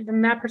different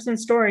than that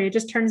person's story. It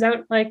just turns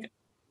out like,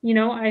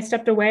 I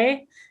stepped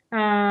away.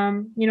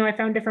 I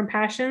found different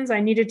passions. I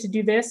needed to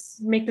do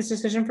this, make this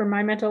decision for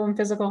my mental and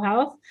physical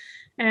health.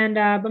 And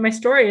but my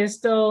story is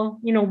still,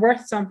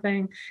 worth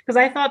something, because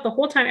I thought the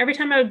whole time, every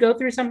time I would go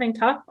through something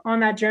tough on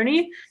that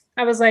journey,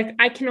 I was like,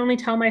 I can only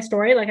tell my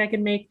story. Like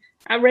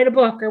I write a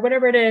book or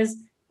whatever it is,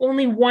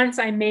 only once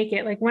I make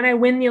it. Like when I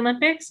win the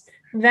Olympics,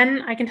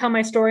 then I can tell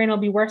my story and it'll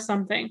be worth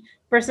something.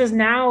 Versus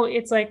now,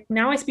 it's like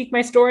now I speak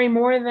my story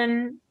more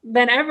than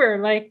ever.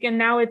 Like, and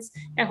now it's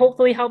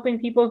hopefully helping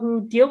people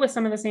who deal with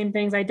some of the same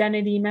things: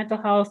 identity,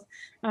 mental health,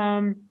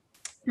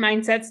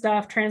 mindset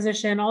stuff,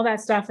 transition, all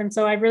that stuff. And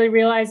so I really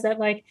realized that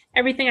like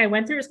everything I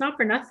went through is not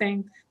for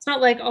nothing. It's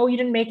not like, oh, you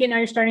didn't make it, now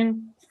you're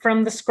starting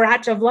from the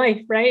scratch of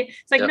life, right?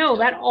 It's like, no,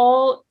 that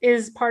all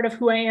is part of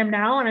who I am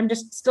now. And I'm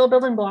just still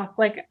building block.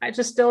 Like I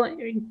just still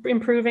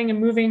improving and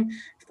moving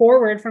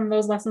forward from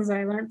those lessons that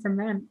I learned from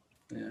then.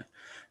 Yeah.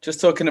 Just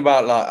talking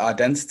about like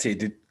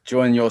identity,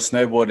 during your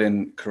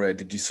snowboarding career,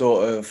 did you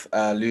sort of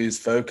lose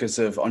focus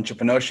of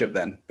entrepreneurship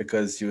then,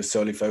 because you were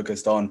solely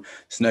focused on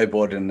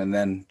snowboarding, and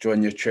then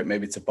during your trip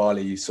maybe to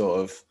Bali, you sort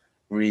of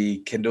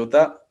rekindled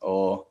that?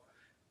 Or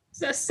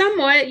so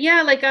somewhat,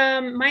 yeah. Like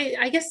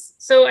I guess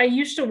so. I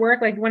used to work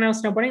like when I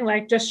was snowboarding,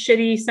 like just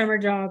shitty summer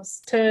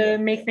jobs to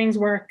make things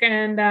work,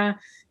 and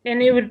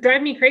it would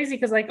drive me crazy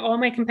because like all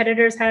my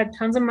competitors had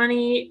tons of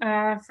money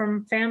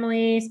from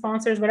family,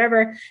 sponsors,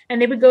 whatever. And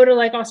they would go to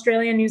like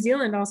Australia and New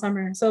Zealand all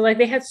summer. So like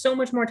they had so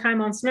much more time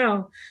on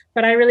snow,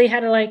 but I really had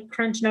to like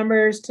crunch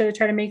numbers to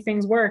try to make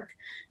things work.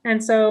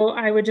 And so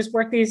I would just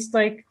work these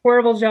like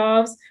horrible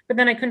jobs, but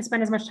then I couldn't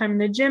spend as much time in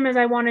the gym as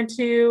I wanted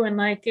to. And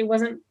like, it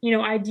wasn't,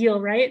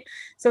 ideal. Right.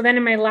 So then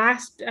in my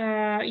last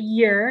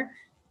year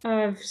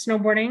of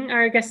snowboarding,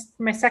 or I guess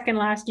my second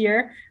last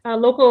year, a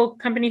local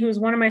company who was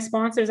one of my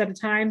sponsors at the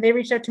time, they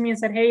reached out to me and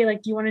said, hey,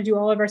 like, do you want to do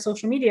all of our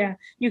social media?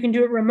 You can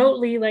do it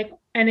remotely, like,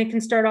 and it can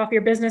start off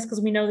your business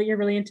because we know that you're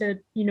really into,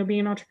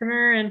 being an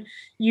entrepreneur, and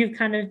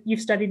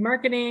you've studied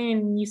marketing,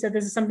 and you said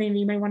this is something that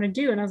you might want to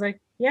do. And I was like,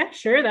 yeah,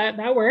 sure,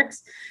 that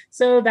works.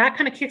 So that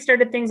kind of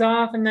kickstarted things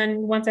off. And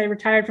then once I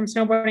retired from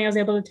snowboarding, I was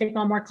able to take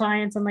on more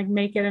clients and like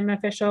make it an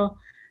official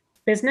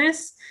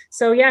business.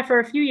 So yeah, for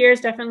a few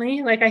years,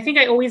 definitely. Like, I think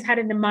I always had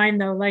it in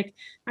mind though. Like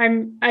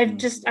I've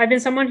been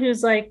someone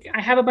who's like,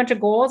 I have a bunch of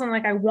goals and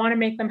like, I want to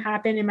make them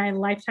happen in my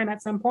lifetime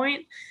at some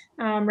point,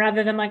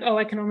 rather than like, oh,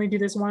 I can only do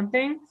this one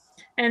thing.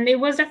 And it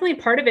was definitely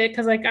part of it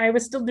because like I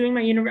was still doing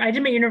I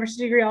did my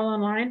university degree all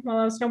online while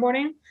I was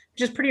snowboarding,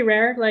 which is pretty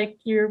rare. Like,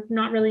 you're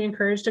not really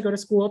encouraged to go to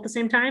school at the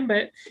same time,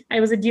 but it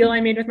was a deal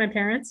I made with my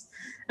parents.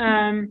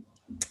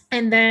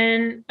 And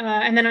then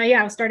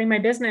I was starting my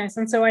business.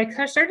 And so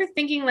I started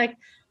thinking like,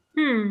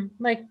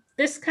 like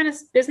this kind of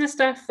business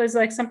stuff is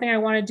like something I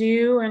want to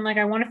do. And like,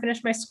 I want to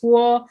finish my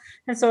school.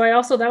 And so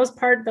that was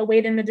part of the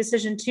weight in the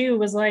decision too,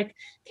 was like,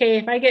 okay,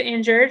 if I get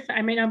injured,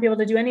 I may not be able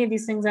to do any of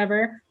these things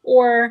ever,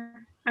 or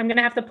I'm going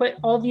to have to put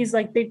all these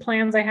like big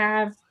plans I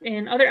have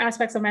in other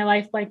aspects of my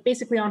life, like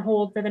basically on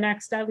hold for the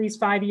next at least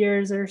 5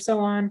 years or so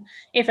on.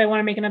 If I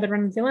want to make another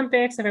run at the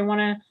Olympics, if I want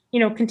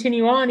to,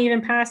 continue on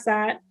even past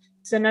that,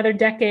 it's another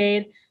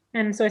decade.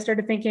 And so I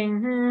started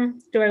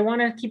thinking, do I want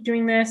to keep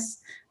doing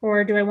this,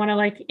 or do I want to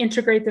like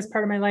integrate this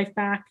part of my life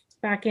back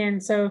in?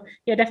 So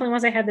yeah, definitely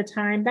once I had the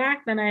time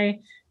back, then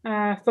I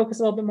focused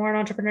a little bit more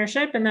on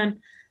entrepreneurship. And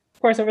then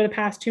of course, over the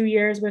past 2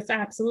 years, with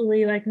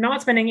absolutely like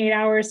not spending 8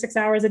 hours, 6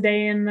 hours a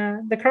day in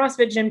the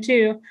CrossFit gym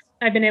too,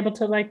 I've been able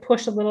to like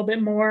push a little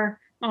bit more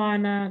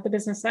on the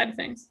business side of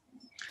things.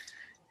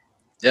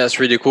 Yeah, it's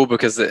really cool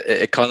because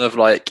it kind of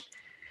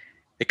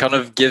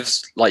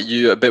gives like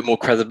you a bit more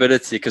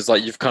credibility, because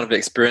like you've kind of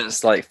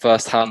experienced like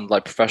firsthand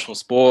like professional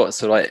sport.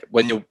 So like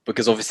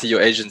because obviously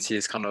your agency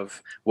is kind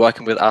of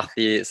working with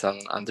athletes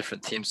and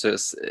different teams, so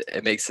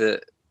it makes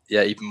it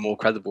even more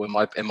credible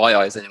in my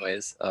eyes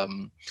anyways.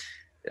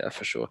 Yeah,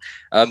 for sure.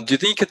 Do you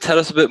think you could tell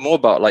us a bit more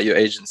about like your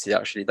agency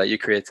actually that you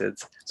created?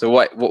 So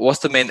what's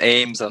the main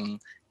aims,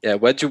 and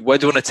where do you want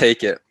to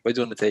take it? Where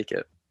do you want to take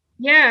it?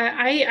 Yeah,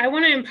 I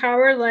want to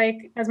empower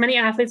like as many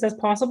athletes as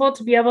possible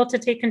to be able to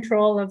take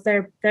control of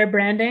their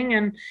branding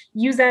and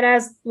use that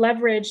as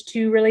leverage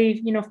to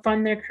really,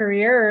 fund their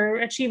career or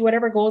achieve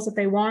whatever goals that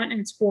they want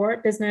in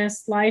sport,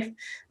 business, life.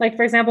 Like,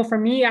 for example, for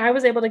me, I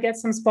was able to get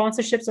some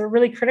sponsorships that are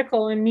really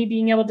critical in me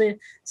being able to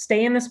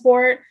stay in the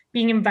sport,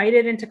 being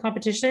invited into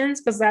competitions,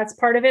 because that's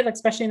part of it, like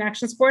especially in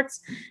action sports.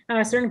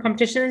 Certain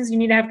competitions, you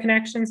need to have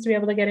connections to be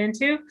able to get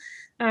into.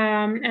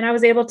 And I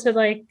was able to,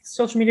 like,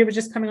 social media was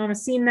just coming on the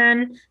scene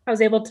then. I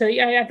was able to,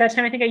 at that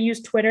time, I think I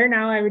used Twitter.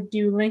 Now I would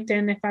do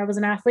LinkedIn if I was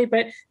an athlete,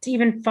 but to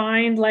even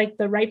find like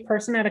the right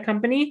person at a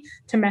company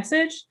to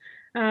message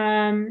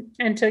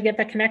and to get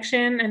that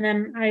connection. And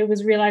then I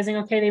was realizing,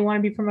 okay, they want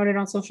to be promoted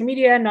on social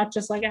media, not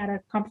just like at a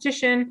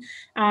competition.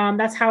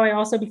 That's how I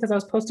also, because I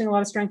was posting a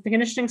lot of strength and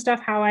conditioning stuff,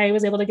 how I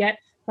was able to get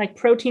like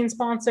protein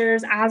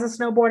sponsors as a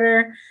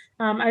snowboarder.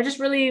 I just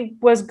really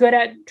was good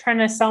at trying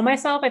to sell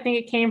myself. I think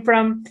it came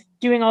from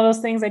doing all those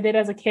things I did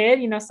as a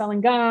kid,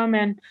 selling gum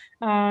and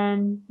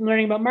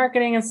learning about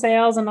marketing and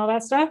sales and all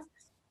that stuff.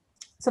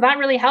 So that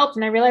really helped.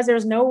 And I realized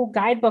there's no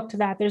guidebook to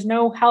that. There's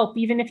no help.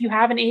 Even if you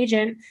have an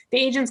agent, the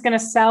agent's going to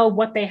sell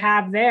what they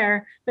have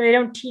there, but they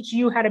don't teach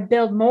you how to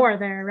build more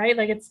there, right?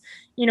 Like it's,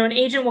 an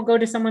agent will go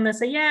to someone that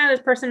say, yeah, this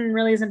person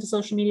really isn't into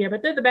social media,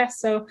 but they're the best.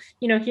 So,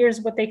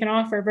 here's what they can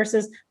offer,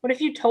 versus what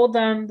if you told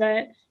them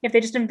that if they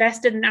just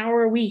invested an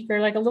hour a week or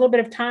like a little bit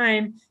of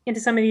time into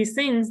some of these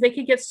things, they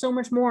could get so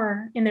much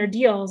more in their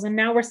deals. And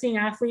now we're seeing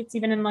athletes,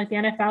 even in like the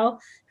NFL,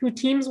 who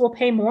teams will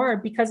pay more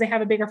because they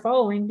have a bigger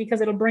following,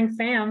 because it'll bring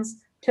fans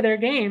to their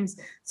games.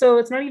 So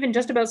it's not even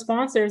just about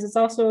sponsors. It's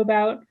also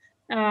about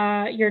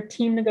your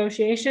team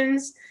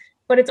negotiations,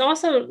 but it's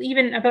also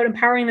even about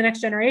empowering the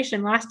next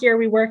generation. Last year,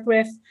 we worked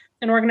with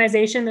an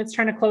organization that's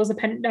trying to close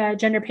the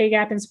gender pay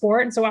gap in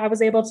sport. And so I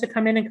was able to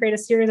come in and create a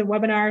series of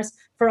webinars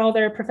for all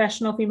their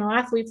professional female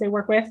athletes they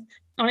work with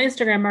on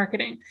Instagram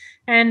marketing.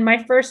 And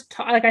my first,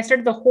 I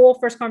started the whole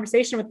first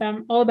conversation with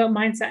them all about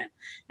mindset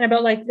and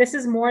about like, this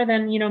is more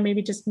than,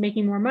 maybe just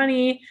making more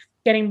money,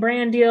 getting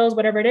brand deals,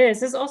 whatever it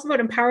is. This is also about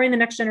empowering the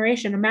next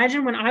generation.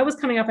 Imagine when I was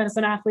coming up as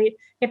an athlete,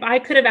 if I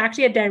could have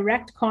actually had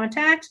direct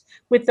contact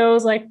with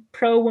those like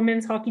pro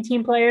women's hockey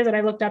team players that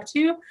I looked up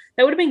to,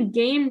 that would have been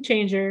game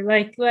changer.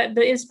 Like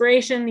the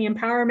inspiration, the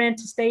empowerment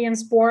to stay in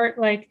sport.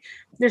 Like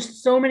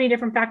there's so many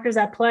different factors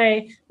at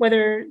play,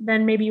 whether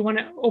then maybe you want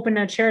to open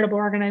a charitable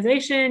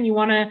organization, you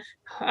want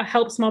to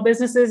help small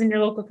businesses in your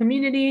local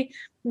community.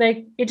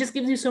 Like it just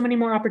gives you so many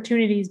more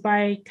opportunities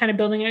by kind of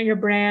building out your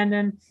brand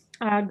and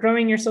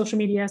growing your social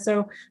media.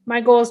 So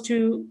my goal is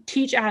to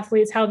teach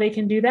athletes how they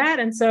can do that.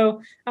 And so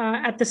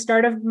at the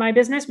start of my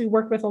business, we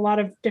worked with a lot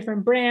of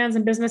different brands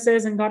and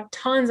businesses and got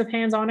tons of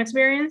hands-on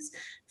experience,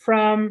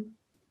 from,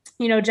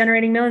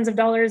 generating millions of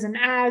dollars in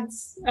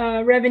ads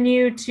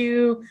revenue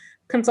to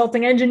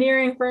consulting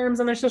engineering firms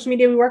on their social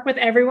media. We work with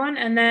everyone.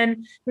 And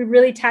then we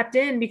really tapped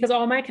in because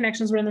all my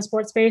connections were in the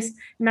sports space.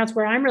 And that's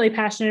where I'm really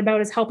passionate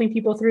about, is helping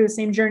people through the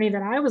same journey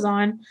that I was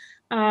on.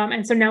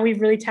 And so now we've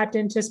really tapped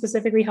into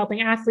specifically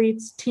helping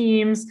athletes,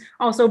 teams,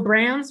 also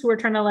brands who are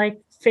trying to like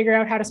figure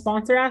out how to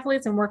sponsor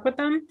athletes and work with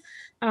them.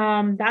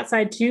 That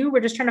side too,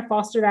 we're just trying to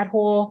foster that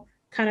whole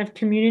kind of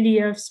community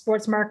of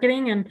sports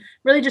marketing and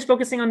really just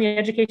focusing on the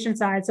education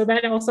side. So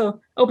that also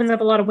opens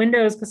up a lot of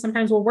windows, because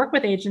sometimes we'll work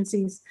with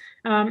agencies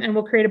and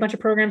we'll create a bunch of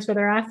programs for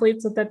their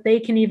athletes so that they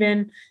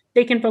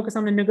can focus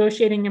on the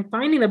negotiating and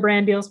finding the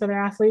brand deals for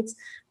their athletes.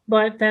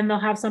 But then they'll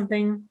have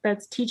something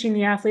that's teaching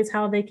the athletes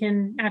how they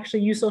can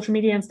actually use social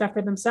media and stuff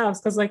for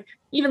themselves. Because like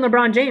even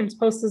LeBron James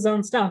posts his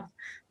own stuff.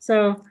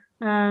 So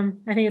I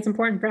think it's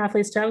important for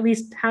athletes to at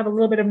least have a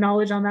little bit of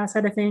knowledge on that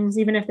side of things,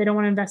 even if they don't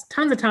want to invest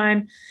tons of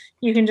time.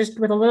 You can just,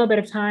 with a little bit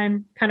of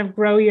time, kind of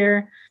grow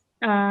your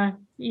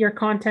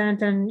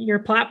content and your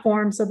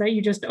platform so that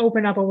you just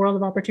open up a world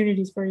of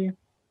opportunities for you.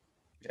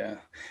 Yeah,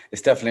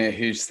 it's definitely a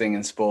huge thing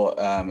in sport.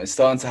 It's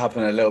starting to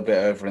happen a little bit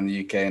over in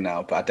the UK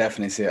now, but I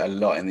definitely see it a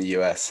lot in the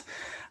US.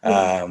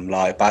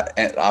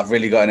 I've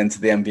really gotten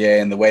into the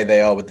NBA, and the way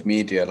they are with the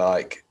media,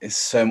 like, it's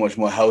so much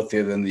more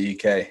healthier than the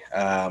UK.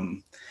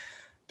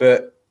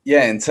 But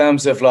yeah, in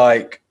terms of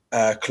like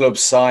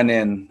clubs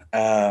signing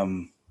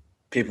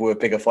people with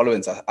bigger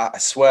followings, I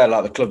swear,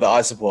 like the club that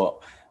I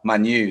support,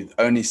 Man U,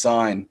 only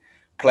sign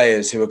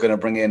players who are going to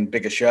bring in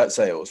bigger shirt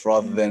sales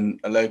rather than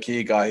a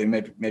low-key guy who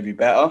may be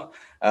better.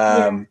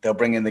 They'll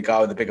bring in the guy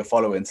with the bigger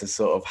following to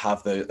sort of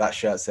have that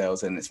shirt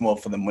sales, and it's more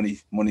for the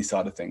money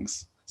side of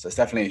things. So it's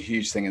definitely a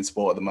huge thing in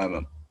sport at the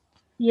moment.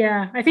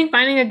 Yeah, I think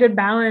finding a good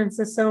balance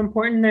is so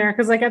important there,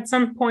 because like at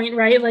some point,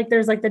 right, like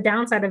there's like the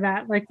downside of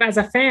that. Like as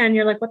a fan,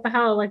 you're like, what the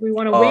hell? Like we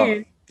want to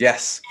win.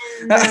 Yes.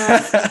 And,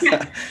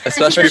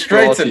 especially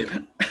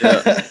frustrating.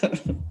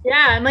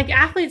 Yeah, and like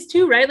athletes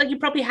too, right? Like you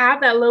probably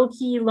have that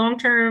low-key,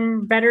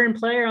 long-term veteran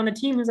player on the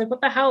team who's like,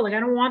 what the hell? Like I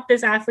don't want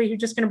this athlete who's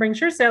just going to bring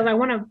shirt sales.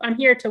 I'm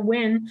here to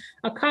win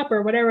a cup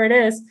or whatever it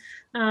is.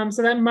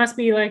 So that must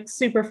be like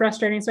super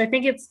frustrating. So I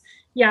think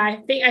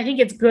I think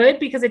it's good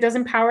because it does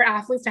empower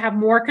athletes to have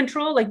more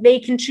control. Like they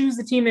can choose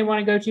the team they want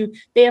to go to.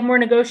 They have more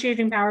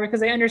negotiating power because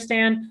they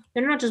understand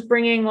they're not just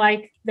bringing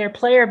like their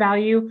player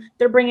value,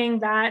 they're bringing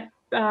that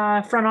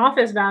front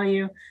office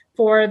value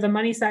for the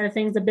money side of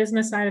things, the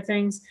business side of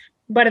things.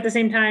 But at the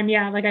same time,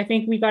 yeah, like I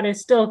think we got to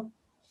still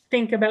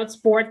think about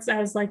sports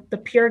as like the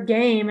pure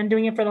game and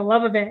doing it for the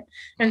love of it.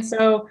 And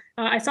so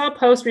I saw a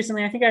post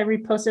recently, I think I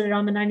reposted it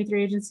on the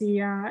 93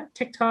 Agency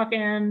TikTok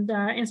and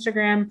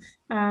Instagram,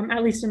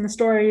 at least in the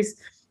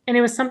stories. And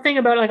it was something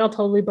about, like, I'll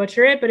totally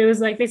butcher it, but it was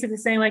like basically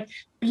saying like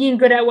being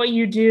good at what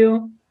you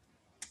do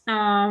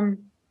can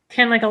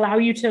like allow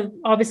you to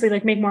obviously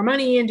like make more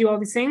money and do all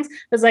these things.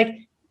 It's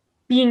like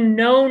being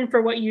known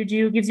for what you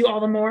do gives you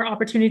all the more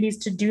opportunities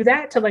to do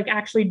that, to like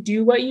actually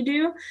do what you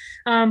do.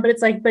 But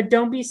it's like, but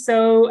don't be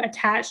so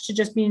attached to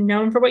just being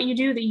known for what you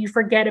do that you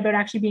forget about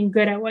actually being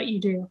good at what you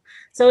do.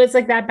 So it's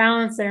like that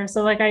balance there.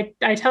 So like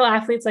I tell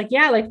athletes like,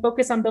 yeah, like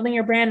focus on building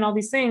your brand and all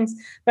these things,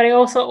 but I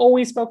also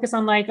always focus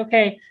on like,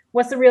 okay,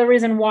 what's the real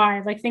reason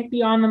why? Like think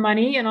beyond the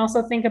money, and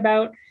also think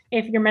about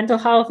if your mental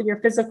health or your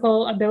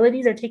physical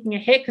abilities are taking a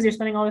hit because you're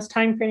spending all this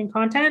time creating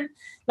content,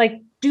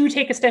 like do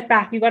take a step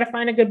back. You got to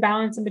find a good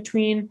balance in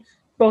between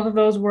both of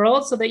those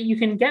worlds so that you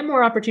can get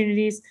more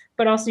opportunities,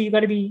 but also you got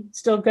to be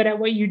still good at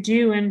what you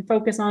do and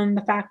focus on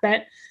the fact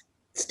that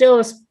still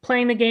is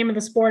playing the game of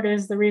the sport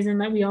is the reason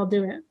that we all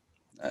do it.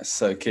 That's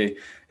so key.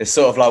 It's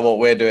sort of like what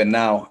we're doing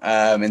now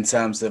in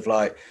terms of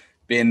like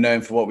being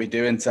known for what we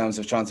do, in terms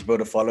of trying to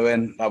build a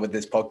following, like with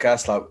this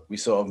podcast, like we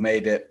sort of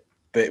made it,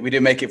 but we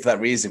didn't make it for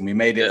that reason. We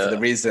made it for the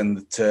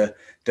reason to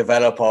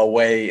develop our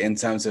way in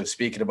terms of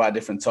speaking about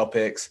different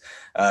topics,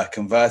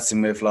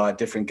 conversing with like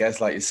different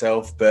guests like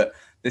yourself. But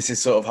this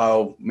is sort of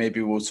how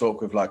maybe we'll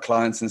talk with like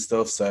clients and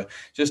stuff. So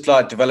just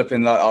like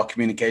developing like our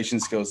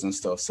communication skills and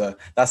stuff. So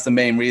that's the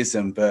main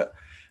reason. But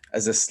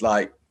as this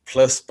like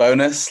plus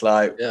bonus,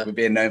 like we're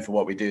being known for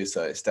what we do.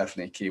 So it's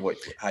definitely key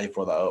how you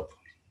brought that up.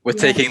 We're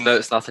taking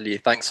notes, Natalie.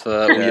 Thanks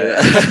for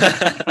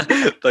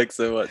thanks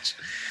so much.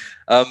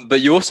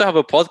 But you also have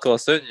a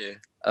podcast, don't you?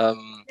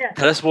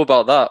 Tell us more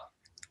about that.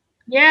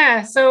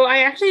 Yeah, so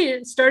I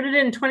actually started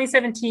in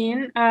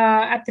 2017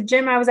 at the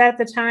gym I was at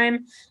the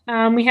time.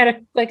 We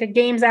had a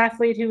games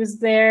athlete who was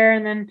there,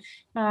 and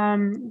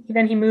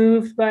then he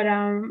moved. But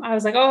I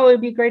was like, oh,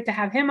 it'd be great to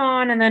have him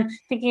on. And then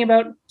thinking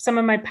about some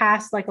of my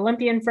past like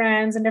Olympian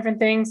friends and different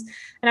things,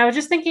 and I was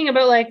just thinking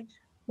about like,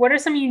 what are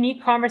some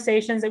unique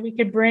conversations that we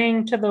could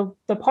bring to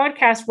the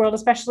podcast world,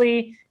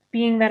 especially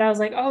being that I was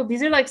like, oh,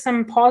 these are like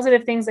some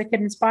positive things that could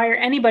inspire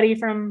anybody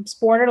from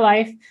sport or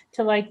life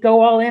to like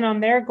go all in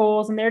on their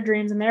goals and their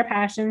dreams and their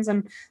passions,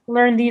 and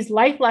learn these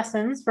life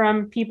lessons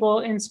from people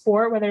in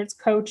sport, whether it's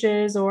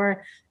coaches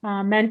or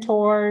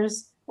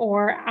mentors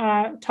or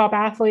top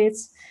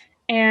athletes,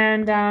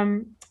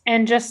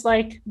 and just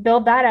like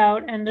build that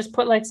out and just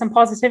put like some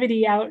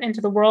positivity out into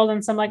the world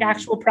and some like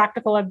actual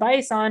practical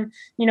advice on,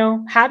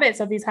 habits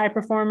of these high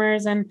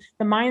performers and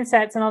the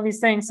mindsets and all these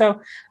things. So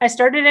I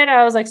started it.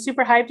 I was like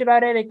super hyped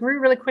about it. It grew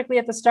really quickly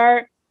at the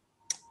start.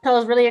 I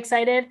was really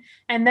excited.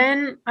 And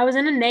then I was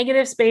in a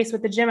negative space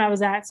with the gym I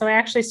was at. So I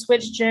actually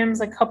switched gyms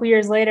like a couple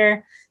years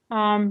later.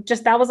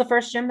 That was the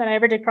first gym that I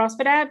ever did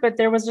CrossFit at, but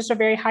there was just a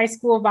very high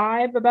school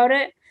vibe about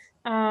it.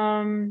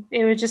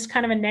 It was just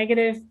kind of a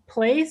negative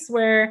place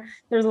where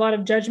there was a lot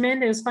of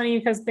judgment. It was funny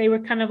because they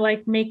would kind of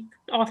like make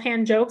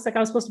offhand jokes. Like I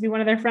was supposed to be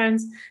one of their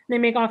friends. And they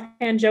make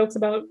offhand jokes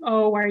about,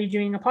 oh, why are you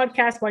doing a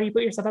podcast? Why do you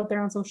put yourself out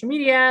there on social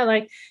media?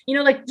 Like,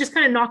 like just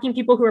kind of knocking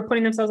people who are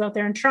putting themselves out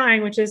there and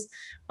trying, which is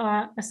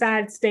a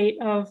sad state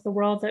of the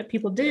world that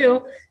people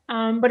do.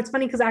 But it's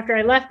funny because after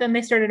I left them,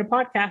 they started a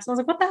podcast. I was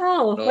like, what the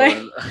hell?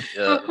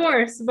 Of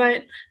course.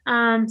 But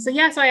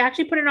so I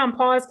actually put it on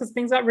pause because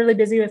things got really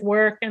busy with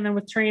work and then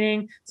with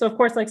training. So of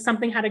course, like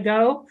something had to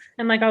go.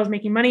 And like I was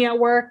making money at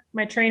work.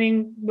 My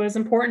training was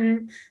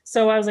important.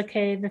 So I was like,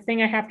 okay, the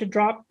thing I have to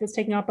drop that's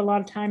taking up a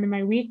lot of time in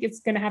my week, it's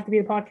going to have to be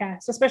the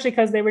podcast, especially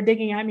because they were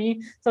digging at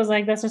me. So I was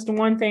like, that's just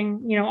one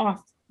thing,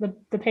 off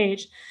the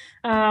page.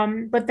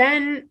 But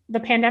then the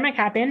pandemic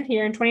happened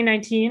here in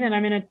 2019 and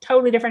I'm in a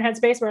totally different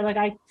headspace where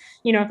like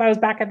if I was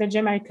back at the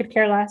gym, I could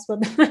care less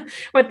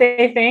what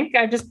they think.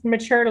 I've just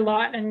matured a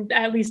lot and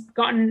at least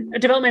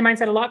developed my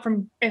mindset a lot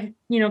from, kind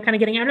of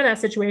getting out of that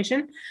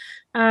situation.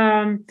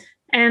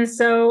 And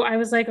so I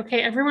was like,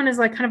 okay, everyone is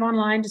like kind of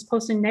online, just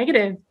posting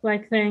negative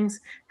like things.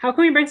 How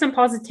can we bring some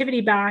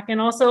positivity back?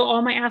 And also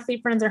all my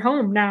athlete friends are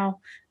home now,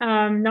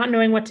 not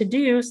knowing what to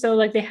do. So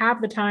like they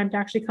have the time to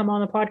actually come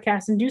on the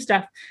podcast and do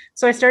stuff.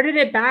 So I started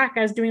it back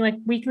as doing like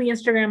weekly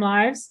Instagram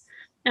lives.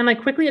 And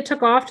like quickly it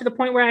took off to the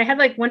point where I had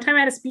like one time I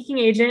had a speaking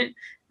agent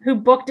who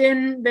booked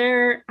in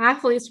their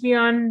athletes to be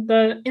on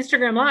the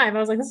Instagram live. I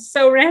was like, this is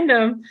so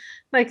random.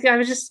 Like I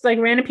was just like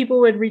random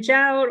people would reach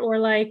out or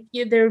like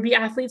there would be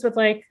athletes with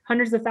like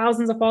hundreds of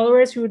thousands of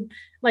followers who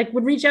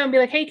would reach out and be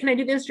like, hey, can I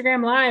do the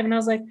Instagram live? And I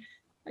was like,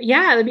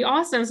 yeah, that'd be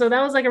awesome. So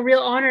that was like a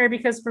real honor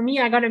because for me,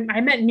 I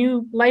met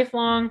new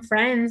lifelong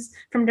friends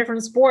from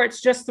different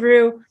sports just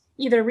through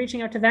either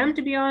reaching out to them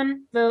to be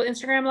on the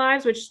Instagram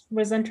lives, which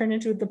was then turned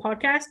into the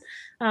podcast,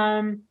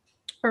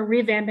 or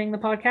revamping the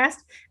podcast,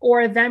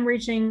 or them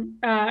reaching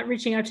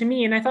out to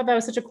me. And I thought that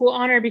was such a cool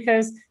honor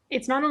because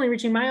it's not only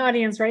reaching my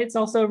audience, right? It's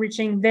also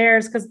reaching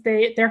theirs because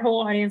their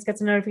whole audience gets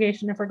a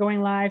notification if we're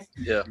going live.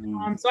 Yeah.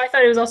 So I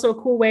thought it was also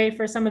a cool way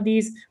for some of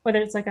these, whether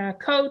it's like a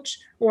coach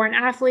or an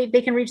athlete,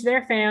 they can reach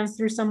their fans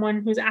through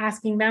someone who's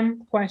asking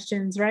them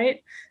questions,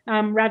 right?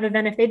 Rather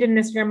than if they did an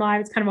Instagram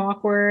live, it's kind of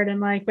awkward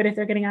and but if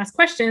they're getting asked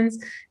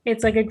questions,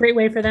 it's like a great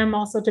way for them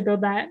also to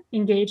build that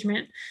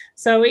engagement.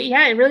 So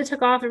yeah, it really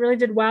took off. It really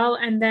did well.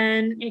 And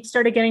then it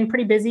started getting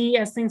pretty busy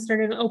as things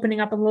started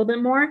opening up a little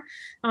bit more.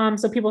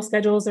 So people's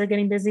schedules are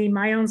getting busy.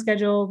 My own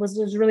schedule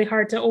was really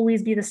hard to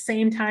always be the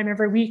same time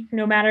every week,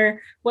 no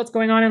matter what's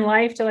going on in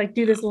life, to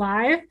do this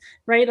live,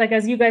 right? Like,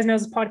 as you guys know,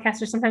 as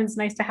podcasters, sometimes it's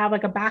nice to have a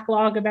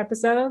backlog of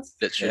episodes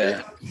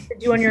literally to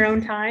do on your own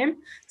time.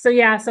 So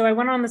I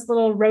went on this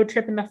little road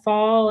trip in the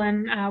fall.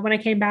 And when I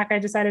came back, I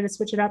decided to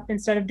switch it up.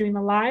 Instead of doing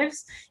the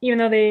lives, even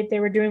though they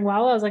were doing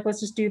well, I was like,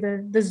 let's just do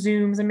the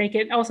Zooms and make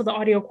it, also the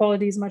audio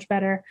quality is much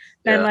better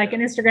than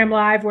an Instagram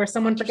live where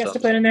someone forgets to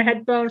put in their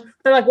headphone.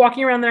 They're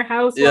walking around their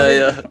house.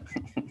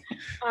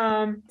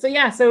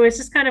 So it's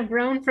just kind of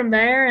grown from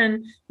there,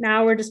 and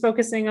now we're just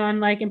focusing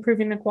on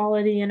improving the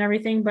quality and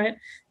everything. But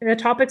the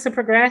topics have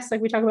progressed.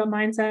 We talk about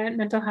mindset,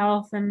 mental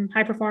health, and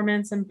high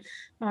performance, and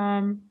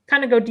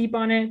kind of go deep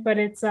on it. But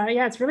it's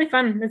it's really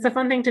fun. It's a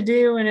fun thing to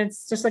do, and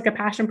it's just a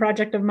passion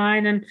project of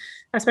mine. And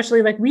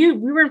especially we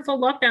were in full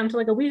lockdown until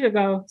a week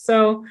ago.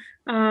 So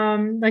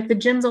the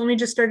gyms only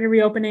just started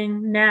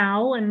reopening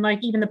now, and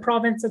even the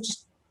province that's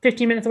just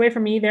 15 minutes away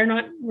from me, they're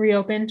not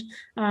reopened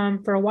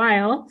for a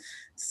while.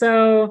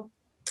 So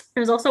it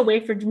was also a way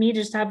for me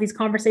just to have these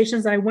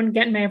conversations that I wouldn't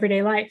get in my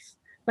everyday life,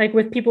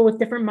 with people with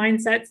different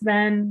mindsets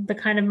than the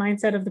kind of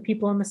mindset of the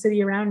people in the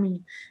city around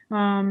me.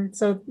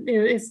 So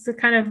it's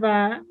kind of,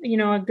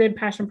 a good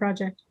passion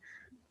project.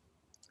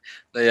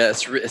 Yeah,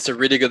 it's a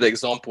really good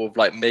example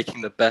of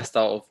making the best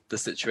out of the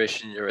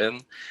situation you're in.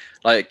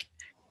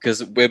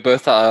 Because we're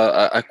both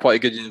at a quite a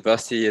good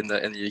university in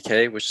the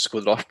UK, which is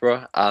called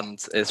Loughborough,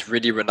 and it's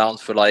really renowned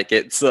for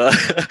its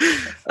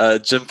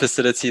gym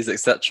facilities,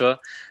 etc.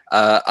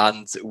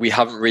 And we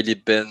haven't really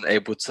been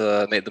able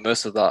to make the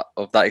most of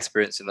that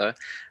experience,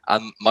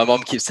 And my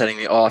mom keeps telling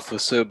me, "Oh, I feel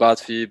so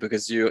bad for you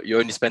because you're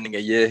only spending a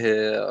year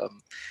here,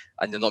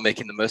 and you're not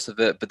making the most of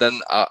it." But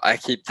then I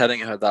keep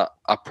telling her that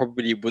I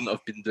probably wouldn't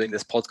have been doing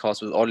this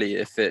podcast with Ollie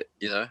if it,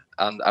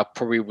 and I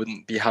probably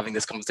wouldn't be having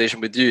this conversation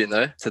with you,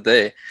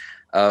 today.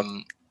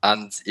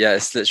 And yeah,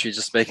 it's literally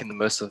just making the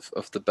most of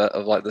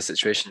the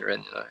situation you're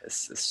in.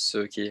 It's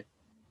so key.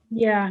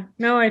 Yeah,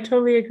 no, I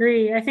totally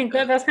agree. I think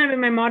that's kind of been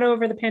my motto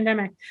over the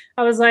pandemic.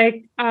 I was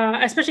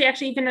especially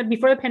actually even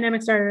before the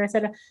pandemic started, I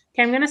said,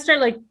 okay, I'm going to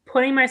start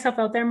putting myself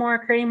out there more,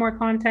 creating more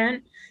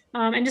content,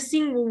 and just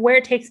seeing where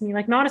it takes me.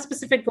 Not a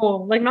specific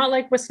goal, not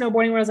with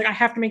snowboarding where I was I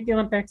have to make the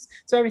Olympics,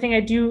 so everything I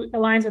do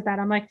aligns with that.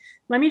 I'm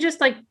let me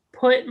just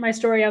put my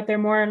story out there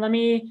more, and let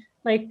me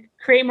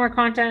create more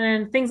content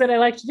and things that I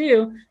like to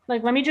do.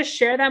 Let me just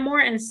share that more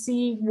and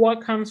see what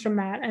comes from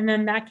that. And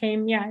then that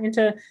came,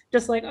 into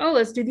just oh,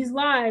 let's do these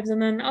lives. And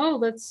then, oh,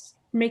 let's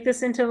make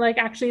this into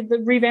actually the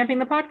revamping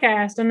the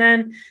podcast. And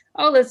then,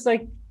 oh, let's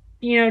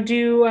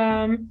do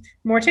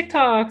more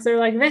TikToks or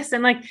like this,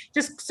 and like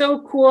just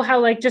so cool how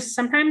like just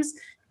sometimes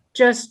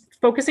just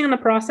focusing on the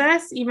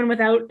process, even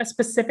without a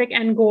specific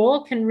end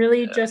goal, can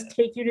really just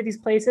take you to these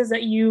places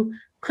that you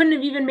couldn't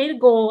have even made a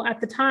goal at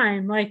the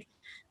time. Like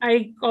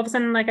I all of a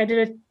sudden, like I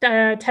did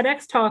a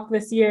TEDx talk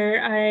this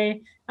year.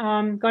 I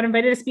got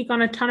invited to speak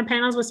on a ton of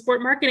panels with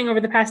sport marketing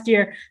over the past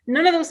year.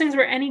 None of those things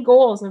were any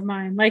goals of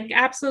mine. Like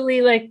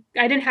absolutely, like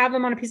I didn't have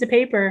them on a piece of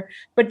paper,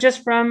 but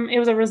just it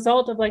was a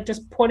result of like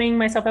just putting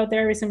myself out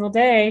there every single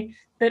day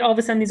that all of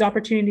a sudden these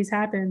opportunities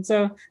happen.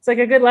 So it's like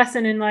a good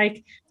lesson in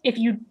like, if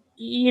you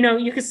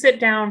could sit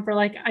down for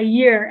like a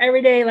year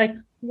every day, like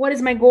what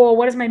is my goal?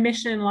 What is my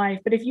mission in life?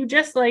 But if you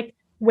just like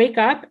wake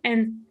up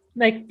and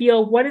like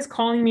feel what is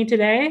calling me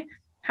today,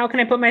 how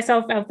can I put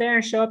myself out there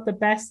and show up the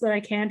best that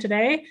I can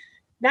today?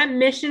 That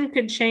mission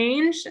could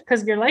change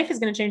because your life is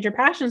going to change, your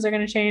passions are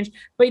going to change,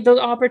 but those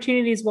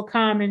opportunities will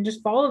come, and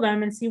just follow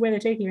them and see where they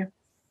take you.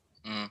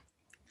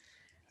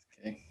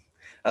 Okay,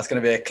 that's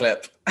going to be a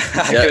clip.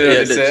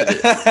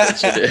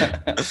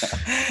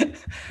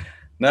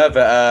 No,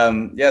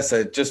 but yeah,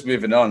 so just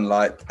moving on,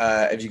 like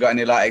have you got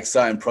any like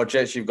exciting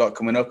projects you've got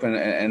coming up, and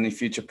any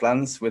future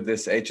plans with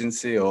this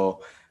agency or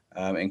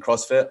in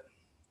CrossFit?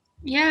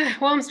 Yeah,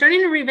 well, I'm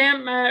starting to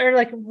revamp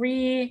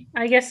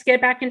I guess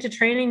get back into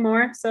training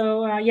more.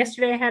 So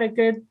yesterday I had a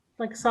good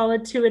like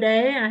solid 2 a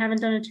day. I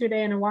haven't done a 2 a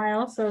day in a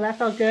while, so that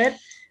felt good.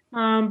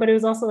 But it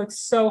was also like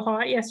so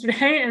hot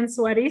yesterday and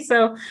sweaty.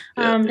 So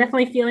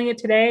definitely feeling it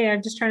today.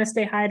 I'm just trying to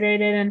stay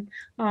hydrated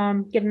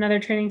and get another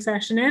training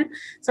session in.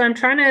 So I'm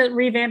trying to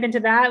revamp into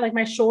that. Like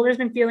my shoulder's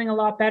been feeling a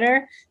lot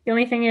better. The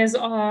only thing is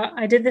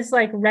I did this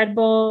like Red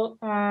Bull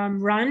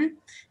run.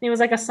 It was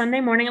like a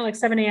Sunday morning at like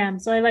 7 a.m.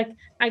 So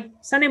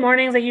Sunday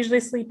mornings, I usually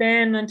sleep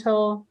in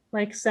until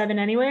like 7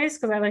 anyways,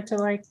 because I like to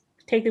like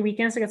take the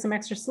weekends to get some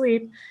extra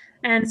sleep.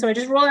 And so I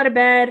just roll out of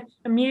bed,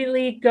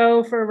 immediately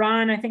go for a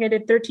run. I think I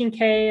did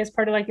 13K as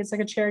part of like, it's like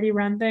a charity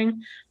run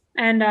thing.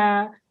 And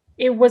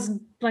it was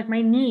like,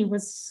 my knee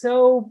was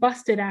so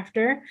busted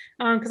after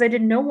because I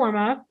did no warm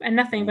up and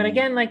nothing. But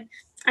again, like,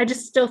 I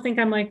just still think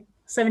I'm like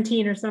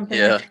 17 or something.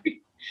 Yeah.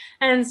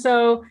 And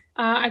so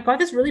I got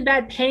this really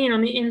bad pain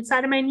on the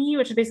inside of my knee,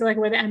 which is basically like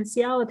where the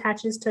MCL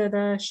attaches to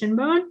the shin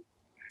bone.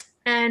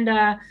 And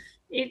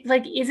it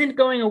like isn't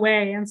going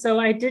away. And so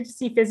I did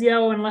see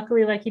physio, and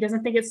luckily like he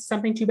doesn't think it's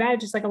something too bad,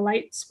 just like a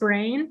light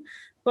sprain.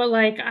 But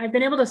like I've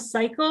been able to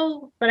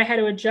cycle, but I had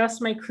to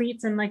adjust my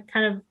cleats and like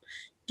kind of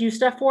do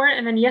stuff for it.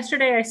 And then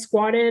yesterday I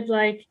squatted,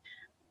 like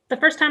the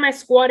first time I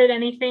squatted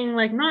anything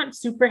like not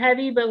super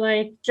heavy, but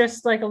like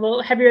just like a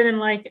little heavier than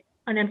like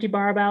an empty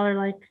barbell or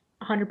like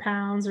 100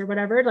 pounds or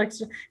whatever. Like,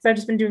 so I've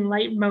just been doing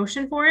light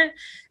motion for it,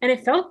 and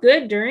it felt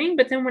good during,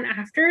 but then when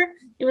after,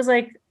 it was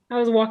like I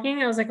was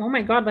walking, I was like, oh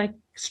my God, like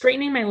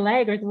straightening my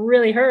leg like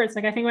really hurts.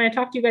 Like I think when I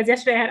talked to you guys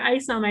yesterday, I had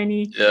ice on my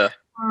knee. Yeah.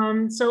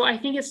 So I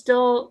think it's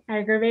still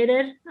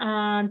aggravated.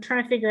 I'm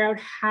trying to figure out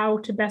how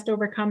to best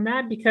overcome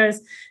that,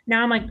 because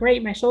now I'm like,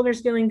 great, my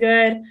shoulder's feeling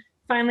good.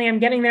 Finally, I'm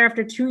getting there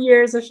after 2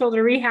 years of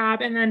shoulder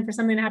rehab. And then for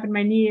something to happen to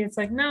my knee, it's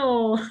like,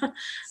 no,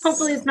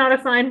 hopefully it's not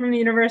a sign from the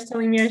universe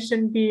telling me I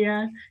shouldn't be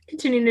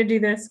continuing to do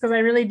this. Because I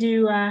really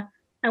do. I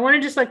want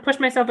to just like push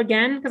myself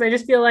again, because I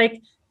just feel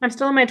like I'm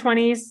still in my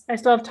 20s. I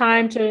still have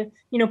time to,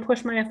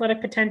 push my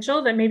athletic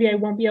potential that maybe I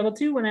won't be able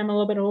to when I'm a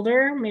little bit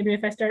older, maybe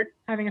if I start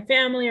having a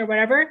family or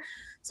whatever.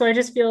 So I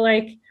just feel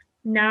like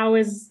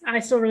I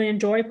still really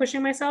enjoy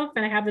pushing myself,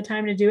 and I have the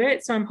time to do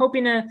it. So I'm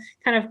hoping to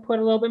kind of put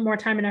a little bit more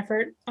time and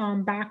effort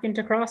back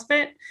into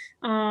CrossFit.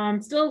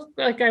 Still,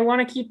 like I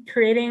want to keep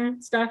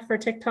creating stuff for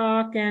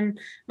TikTok, and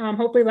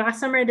hopefully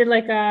last summer I did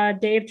like a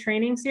day of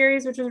training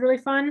series, which was really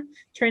fun,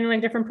 training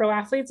like different pro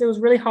athletes. It was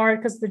really hard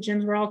because the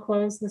gyms were all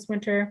closed this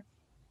winter.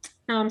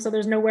 So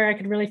there's nowhere I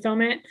could really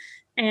film it.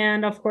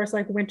 And of course,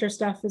 like winter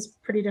stuff is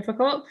pretty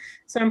difficult.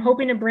 So I'm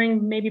hoping to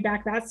bring maybe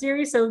back that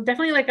series. So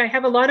definitely like I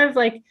have a lot of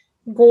like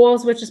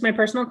goals with just my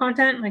personal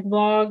content, like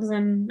vlogs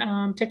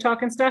and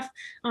TikTok and stuff.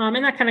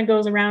 And that kind of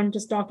goes around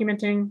just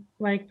documenting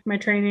like my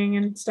training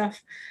and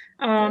stuff.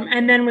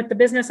 And then with the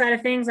business side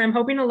of things, I'm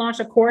hoping to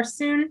launch a course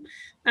soon.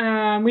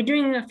 We're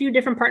doing a few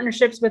different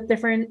partnerships with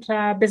different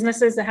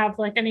businesses that have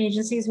like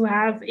agencies who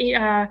have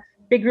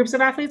big groups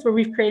of athletes, where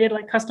we've created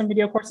like custom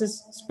video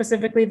courses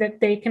specifically that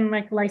they can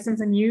like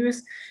license and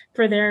use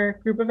for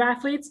their group of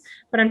athletes.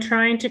 But I'm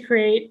trying to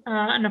create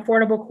an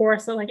affordable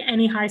course that like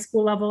any high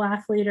school level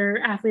athlete or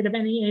athlete of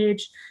any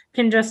age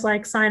can just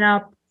like sign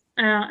up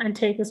and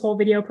take this whole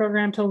video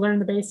program to learn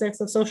the basics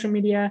of social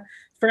media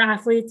for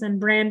athletes and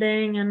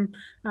branding and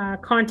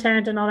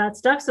content and all that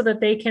stuff, so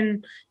that they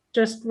can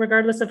just,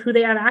 regardless of who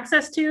they have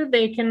access to,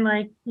 they can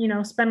like,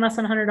 spend less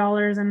than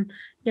 $100 and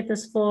get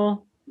this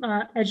full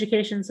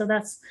education. So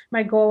that's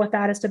my goal with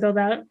that, is to build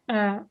out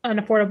an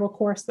affordable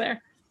course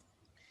there.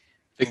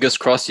 Fingers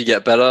crossed you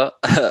get better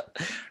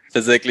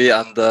physically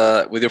and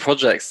with your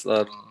projects.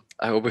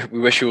 I hope we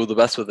wish you all the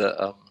best with it.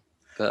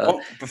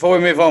 Before we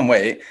move on,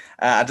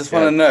 I just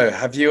want to know,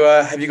 have you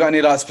got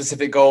any like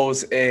specific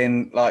goals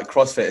in like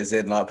CrossFit, as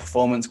in like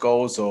performance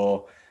goals,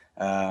 or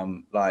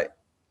like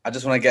I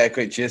just want to get a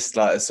quick gist,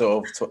 like as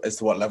to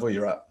what level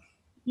you're at.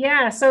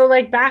 Yeah, so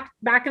like back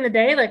in the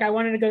day, like I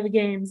wanted to go to the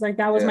games, like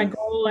that was my Yeah.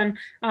 goal. And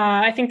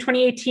I think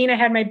 2018 I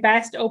had my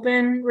best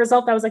open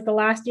result. That was like the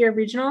last year of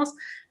regionals,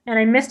 and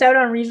I missed out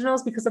on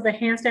regionals because of the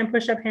handstand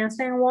push-up,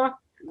 handstand walk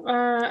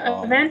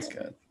Oh, event,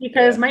 good.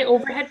 because Yeah. my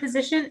overhead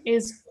position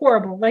is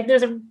horrible. Like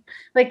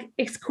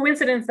it's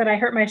coincidence that I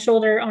hurt my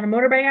shoulder on a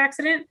motorbike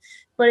accident,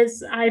 but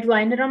I've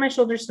landed on my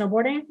shoulder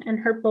snowboarding and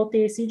hurt both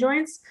the AC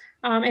joints.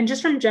 And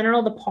just from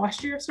general, the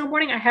posture of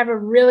snowboarding, I have a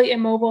really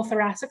immobile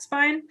thoracic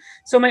spine.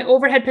 So my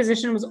overhead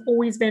position was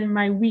always been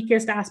my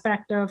weakest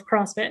aspect of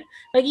CrossFit.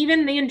 Like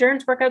even the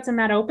endurance workouts in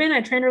that open,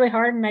 I trained really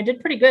hard and I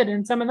did pretty good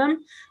in some of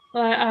them.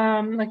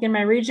 Like in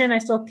my region, I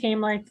still came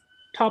like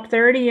top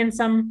 30 in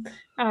some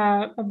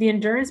of the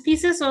endurance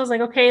pieces. So I was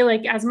like, okay,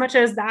 like as much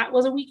as that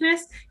was a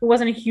weakness, it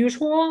wasn't a huge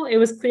hole. It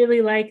was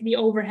clearly like the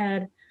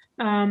overhead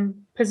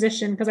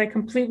position, because I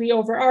completely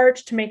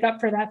overarched to make up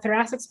for that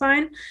thoracic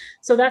spine.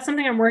 So that's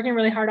something I'm working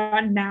really hard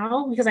on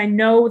now, because I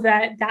know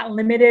that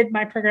limited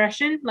my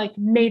progression like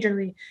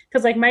majorly,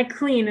 because like my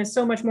clean is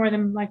so much more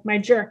than like my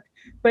jerk.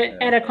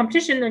 But at a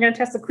competition, they're going to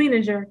test the clean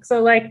and jerk.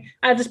 So like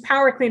I'll just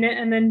power clean it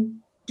and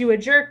then do a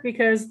jerk,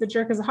 because the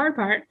jerk is the hard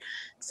part.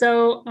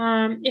 So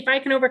if I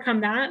can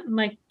overcome that and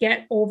like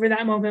get over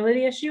that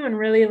mobility issue and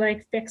really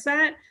like fix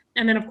that,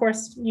 and then of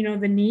course, you know,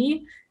 the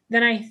knee,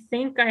 then I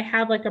think I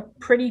have like a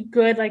pretty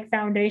good like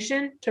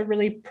foundation to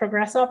really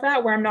progress off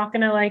that, where I'm not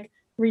going to like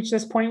reach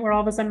this point where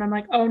all of a sudden I'm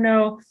like, oh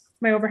no,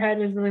 my overhead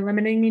is really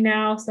limiting me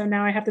now. So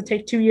now I have to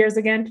take 2 years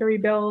again to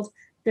rebuild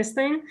this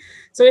thing.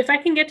 So if I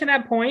can get to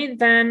that point,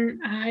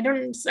 then I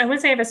wouldn't say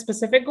I have a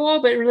specific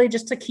goal, but really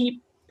just to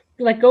keep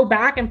like go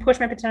back and push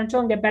my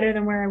potential and get better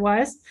than where I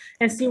was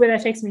and see where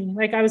that takes me.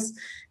 Like I was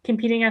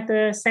competing at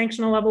the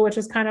sanctional level, which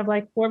is kind of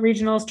like what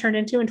regionals turned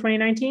into in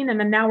 2019. And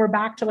then now we're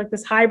back to like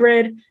this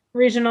hybrid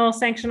regional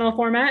sanctional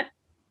format.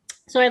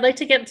 So I'd like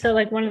to get to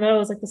like one of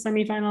those, like the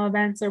semifinal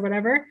events or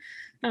whatever,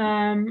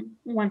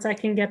 once I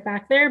can get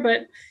back there.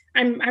 But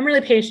I'm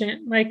really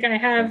patient. Like I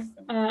have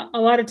a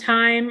lot of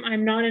time.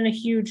 I'm not in a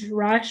huge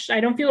rush. I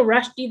don't feel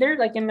rushed either.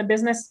 Like in the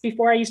business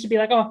before, I used to be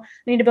like, oh, I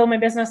need to build my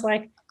business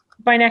like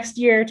by next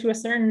year to a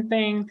certain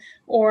thing,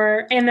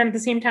 and then at the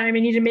same time, I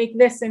need to make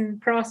this in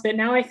CrossFit.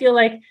 Now I feel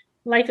like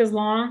life is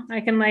long.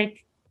 I can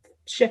like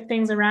shift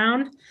things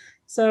around.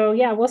 So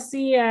yeah, we'll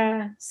see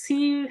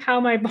how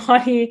my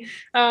body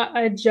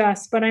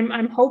adjusts. But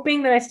I'm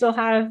hoping that I still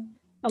have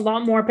a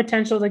lot more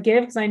potential to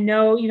give, because I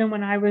know even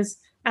when I was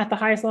at the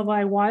highest level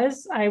I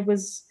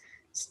was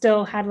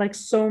still had like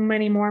so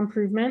many more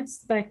improvements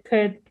that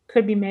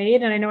could be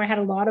made. And I know I had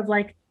a lot of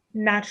like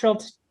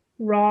natural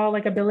raw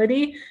like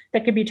ability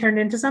that could be turned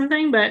into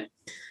something. But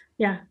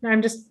yeah,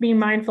 I'm just being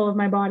mindful of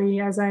my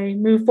body as I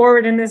move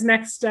forward in this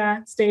next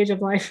stage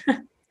of life. All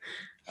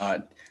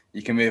right,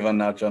 you can move on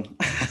now, John.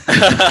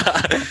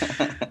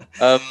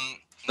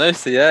 No,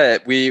 so yeah,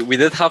 we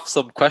did have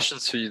some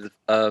questions for you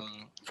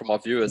from our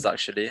viewers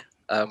actually.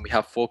 We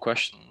have 4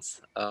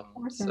 questions.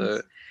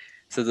 Awesome.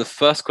 So the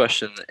first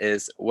question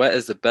is, where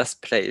is the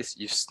best place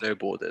you've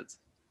snowboarded?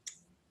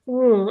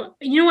 Ooh,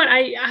 you know what?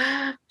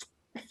 I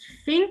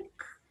think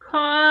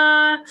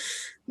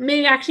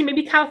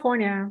maybe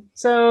California.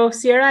 So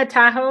Sierra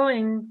Tahoe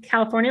in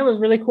California was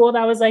really cool.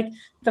 That was like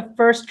the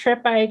first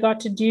trip I got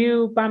to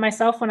do by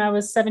myself when I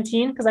was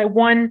 17, because I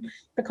won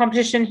the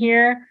competition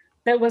here.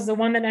 That was the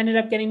one that ended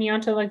up getting me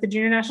onto like the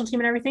junior national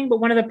team and everything. But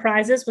one of the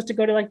prizes was to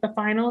go to like the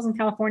finals in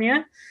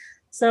California.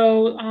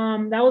 So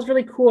that was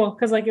really cool,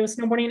 because like it was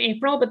snowboarding in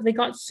April, but they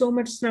got so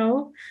much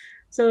snow.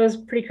 So it was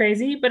pretty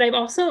crazy. But I've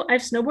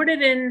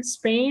snowboarded in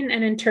Spain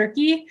and in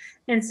Turkey,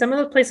 and some of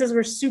the places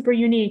were super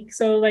unique.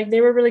 So like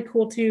they were really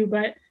cool too,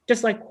 but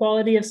just like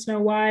quality of snow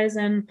wise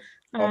and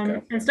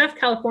stuff,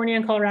 California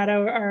and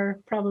Colorado are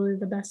probably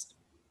the best.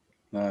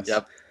 Nice. Yeah,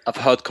 I've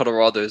heard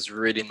Colorado is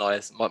really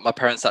nice. My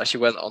parents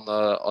actually went on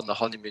the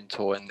honeymoon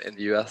tour in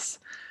the US,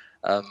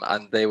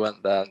 and they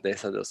went there and they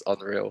said it was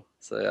unreal.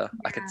 So yeah,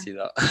 I can see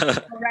that.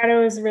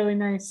 Colorado is really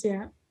nice.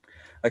 Yeah.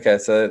 Okay,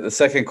 so the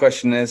second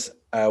question is,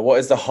 what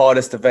is the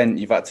hardest event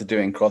you've had to do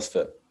in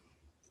CrossFit?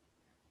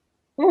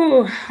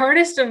 Ooh,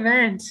 hardest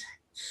event.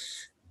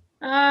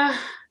 I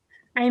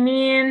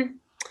mean,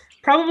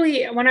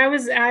 probably when I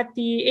was at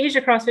the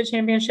Asia CrossFit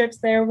Championships,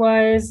 there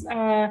was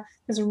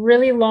this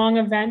really long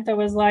event that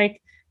was like,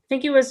 I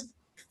think it was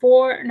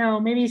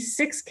maybe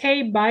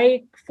 6K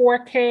bike,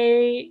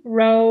 4K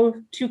row,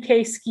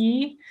 2K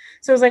ski.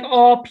 So it was like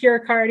all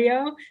pure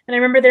cardio. And I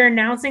remember they're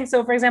announcing,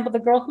 so for example, the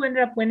girl who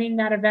ended up winning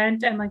that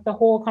event and like the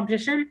whole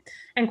competition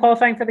and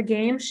qualifying for the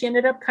games, she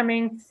ended up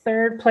coming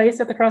 3rd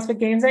place at the CrossFit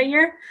Games that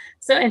year.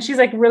 So, and she's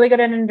like really good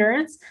at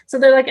endurance. So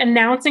they're like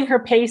announcing her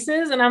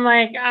paces, and I'm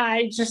like,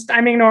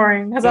 I'm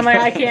ignoring, because I'm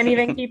like, I can't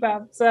even keep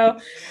up. So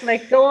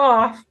like go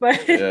off,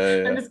 but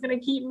yeah. I'm just going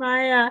to keep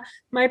my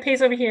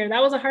pace over here.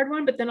 That was a hard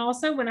one. But then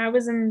also when I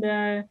was in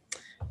the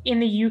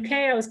UK,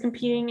 I was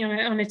competing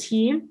on a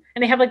team,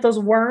 and they have like those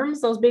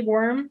big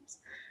worms.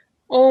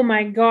 Oh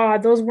my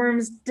God, those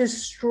worms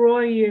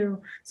destroy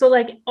you. So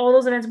like all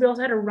those events, we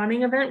also had a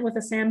running event with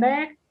a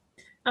sandbag.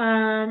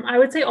 I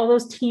would say all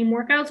those team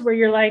workouts where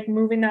you're like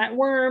moving that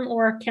worm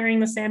or carrying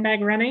the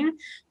sandbag running,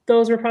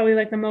 those were probably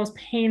like the most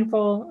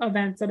painful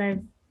events that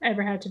I've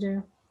ever had to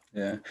do.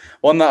 Yeah.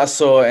 One that I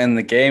saw in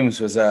the games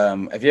was,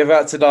 have you ever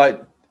had to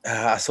like,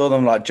 I saw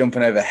them like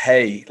jumping over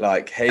hay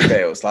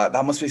bales. Like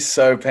that must be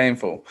so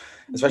painful,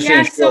 especially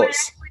in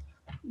shorts.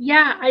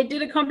 Yeah, I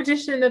did a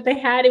competition that they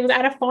had. It was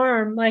at a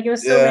farm. Like it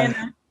was so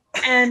random.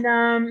 And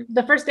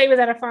the first day was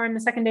at a farm.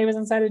 The second day was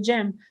inside a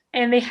gym.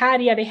 And they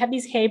had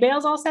these hay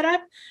bales all set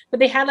up, but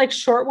they had like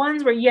short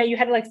ones where you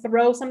had to like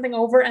throw something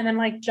over and then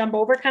like jump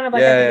over, kind of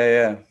like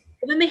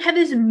But then they had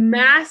this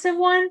massive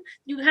one.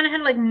 You kind of had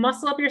to like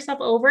muscle up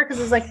yourself over because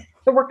it was like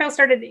the workout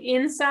started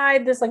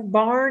inside this like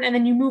barn, and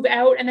then you move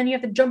out, and then you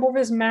have to jump over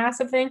this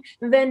massive thing,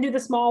 and then do the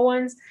small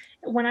ones.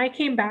 When I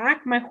came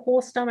back, my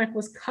whole stomach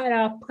was cut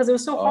up because it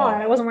was so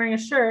hot. I wasn't wearing a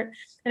shirt,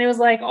 and it was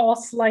like all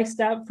sliced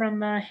up from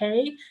the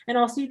hay. And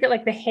also you get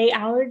like the hay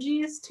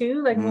allergies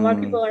too. Like a lot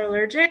of people are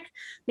allergic.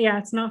 Yeah,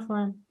 it's not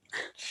fun.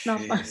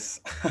 Not fun.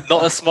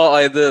 Not a smart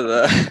idea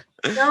there.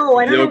 No,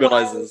 I don't know. The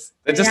organizers.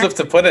 They just love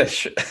to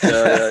punish.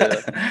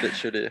 Yeah.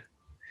 Literally.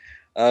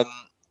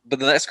 But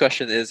the next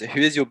question is, who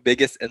is your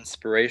biggest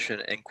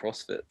inspiration in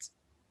CrossFit?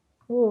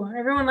 Oh,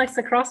 everyone likes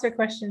the CrossFit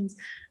questions.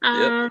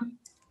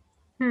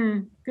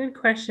 Good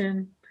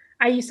question.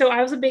 I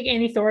was a big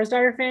Amy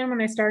Thorisdottir fan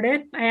when I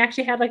started. I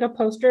actually had like a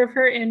poster of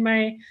her in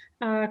my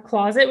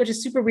closet, which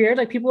is super weird.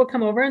 Like people would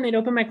come over and they'd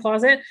open my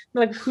closet.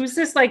 They're like, who's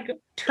this like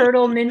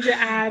turtle ninja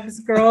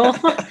abs girl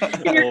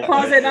in your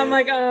closet? And I'm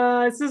like,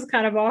 this is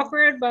kind of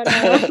awkward, but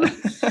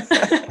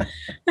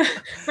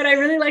but I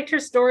really liked her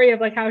story of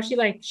like how she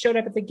like showed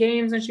up at the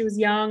games when she was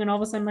young and all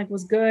of a sudden like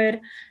was good,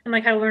 and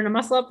like how to learn to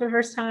muscle up for the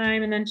first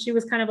time. And then she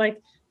was kind of like,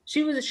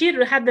 she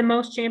had the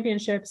most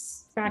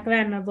championships back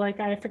then of like,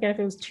 I forget if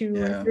it was 2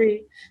 or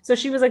 3. So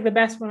she was like the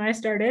best when I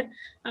started.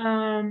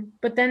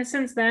 But then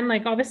since then,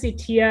 like obviously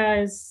Tia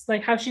is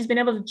like, how she's been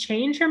able to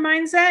change her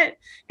mindset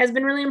has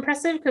been really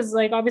impressive. Because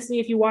like, obviously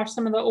if you watch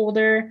some of the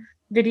older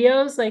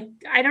videos, like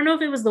I don't know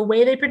if it was the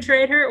way they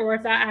portrayed her or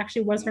if that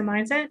actually was her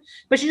mindset,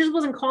 but she just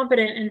wasn't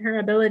confident in her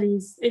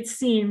abilities, it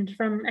seemed,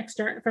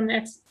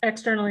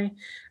 externally.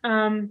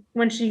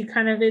 When she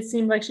it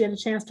seemed like she had a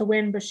chance to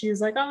win, but she was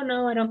like, oh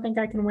no, I don't think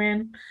I can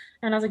win.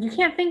 And I was like, you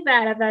can't think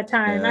that at that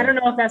time. I don't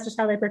know if that's just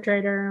how they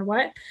portrayed her or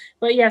what,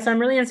 but yes, I'm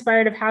really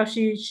inspired of how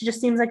she just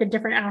seems like a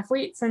different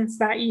athlete since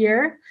that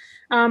year.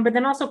 But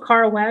then also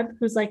Cara Webb,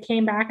 who's like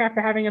came back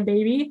after having a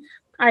baby.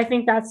 I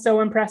think that's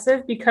so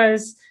impressive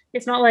because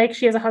it's not like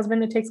she has a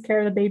husband that takes care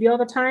of the baby all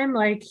the time.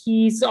 Like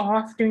he's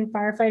off doing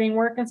firefighting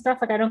work and stuff.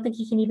 Like I don't think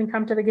he can even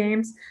come to the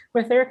games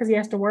with her because he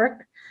has to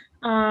work.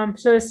 So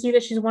to see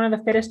that she's one of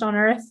the fittest on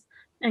earth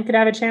and could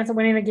have a chance of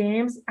winning the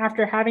games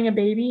after having a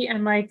baby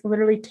and like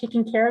literally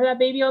taking care of that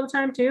baby all the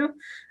time too,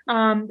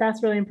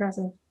 that's really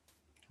impressive.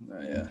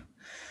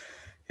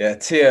 Yeah,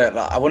 Tia,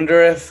 I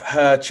wonder if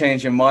her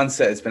change in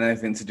mindset has been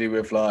anything to do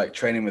with like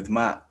training with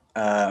Matt,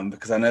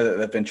 because I know that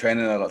they've been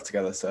training a lot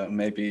together. So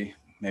maybe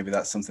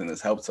that's something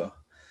that's helped her.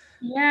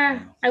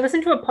 Yeah, I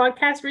listened to a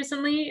podcast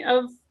recently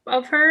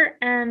of her,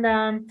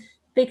 and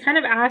they kind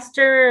of asked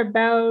her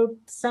about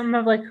some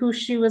of like who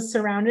she was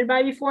surrounded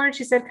by before, and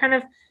she said kind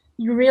of,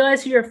 you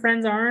realize who your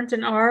friends aren't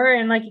and are,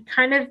 and like it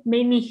kind of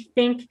made me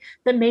think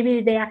that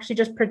maybe they actually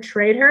just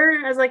portrayed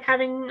her as like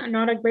having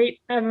not a great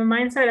of a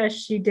mindset as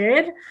she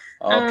did.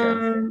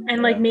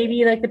 And like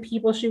maybe like the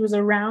people she was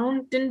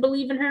around didn't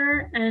believe in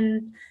her,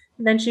 and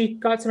then she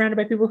got surrounded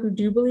by people who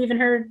do believe in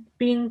her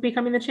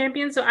becoming the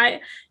champion. So I'm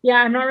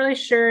not really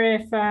sure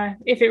if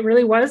it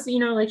really was,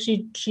 like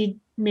she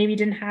maybe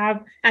didn't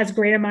have as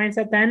great a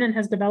mindset then and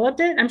has developed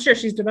it. I'm sure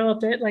she's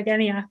developed it like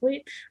any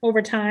athlete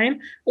over time,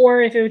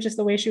 or if it was just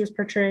the way she was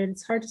portrayed.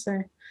 It's hard to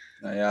say.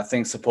 Yeah, I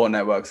think support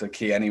networks are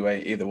key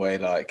anyway. Either way,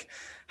 like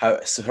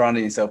how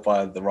surrounding yourself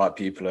by the right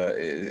people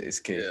is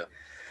key.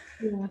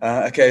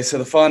 Yeah. Okay, so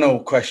the final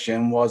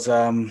question was,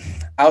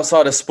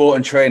 outside of sport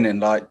and training,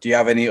 like, do you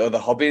have any other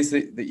hobbies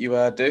that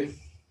you do?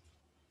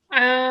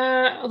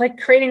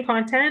 Like creating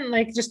content,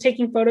 like just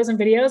taking photos and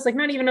videos, like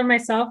not even of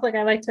myself. Like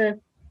I like to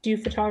do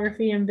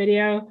photography and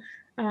video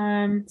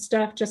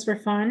stuff just for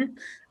fun.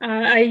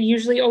 I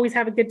usually always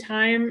have a good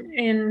time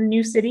in a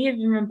new city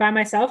by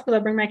myself because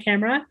I'll bring my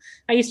camera.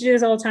 I used to do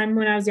this all the time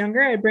when I was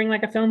younger. I'd bring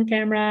like a film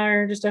camera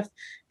or just a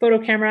photo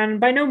camera, and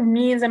by no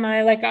means am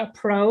I like a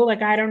pro.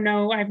 Like I don't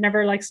know, I've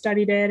never like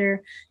studied it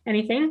or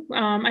anything.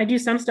 I do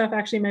some stuff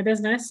actually in my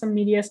business, some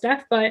media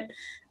stuff, but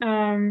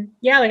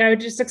like I would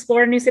just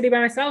explore a new city by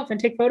myself and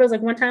take photos.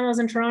 Like one time I was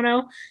in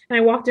Toronto and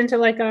I walked into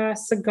like a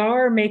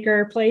cigar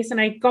maker place and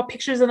I got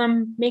pictures of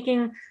them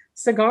making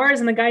cigars,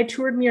 and the guy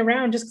toured me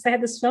around just because I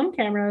had this film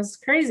camera. It was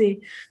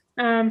crazy.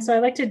 So I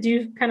like to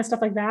do kind of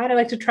stuff like that. I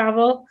like to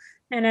travel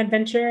and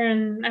adventure,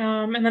 and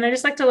then I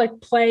just like to like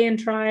play and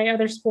try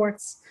other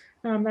sports.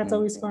 That's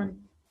always fun.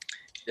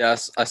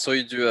 Yes, I saw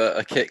you do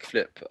a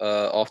kickflip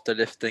after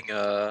lifting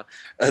a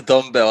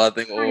dumbbell, I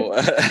think, or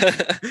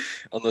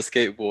on the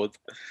skateboard.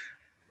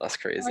 That's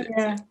crazy.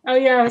 Oh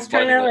yeah. I was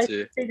trying to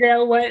like figure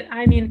out what,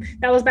 I mean,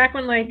 that was back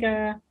when like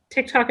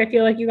TikTok, I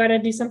feel like you got to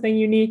do something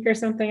unique or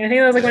something. I think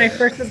that was like when I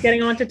first was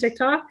getting onto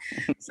TikTok.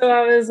 So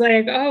I was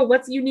like, oh,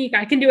 what's unique?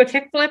 I can do a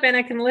kickflip and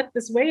I can lift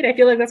this weight. I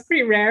feel like that's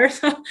pretty rare.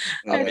 So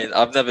I mean,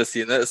 I've never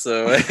seen it,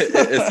 so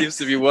it seems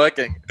to be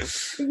working.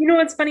 You know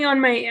what's funny,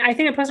 I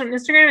think I posted on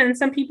Instagram, and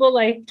some people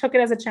like took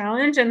it as a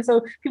challenge, and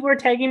so people were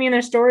tagging me in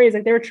their stories,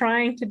 like they were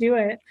trying to do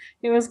it.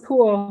 It was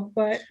cool,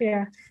 but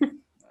yeah.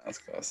 That's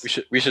close.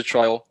 We should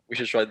try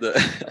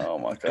that. Oh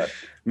my god,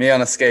 me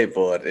on a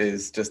skateboard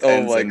is just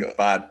ends in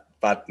bad.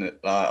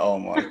 Oh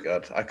my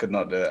god, I could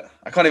not do it.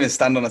 I can't even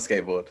stand on a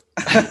skateboard.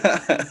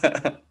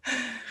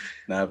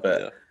 No,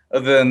 but. Yeah.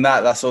 Other than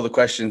that, that's all the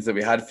questions that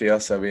we had for you.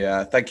 So we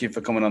thank you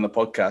for coming on the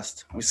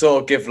podcast. We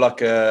sort of give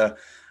like a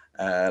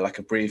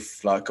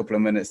brief, like a couple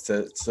of minutes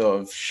to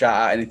sort of shout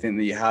out anything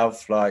that you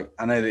have. Like,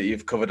 I know that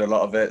you've covered a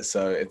lot of it.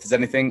 So if there's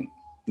anything,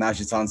 now's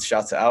your time to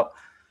shout it out.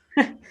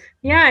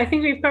 Yeah, I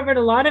think we've covered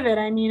a lot of it.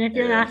 I mean, if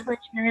you're an athlete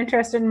and you're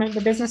interested in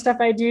the business stuff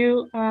I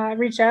do,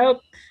 reach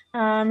out.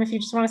 If you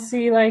just want to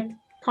see like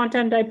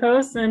content I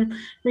post, then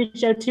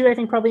reach out too. I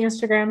think probably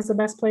Instagram is the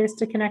best place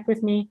to connect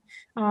with me,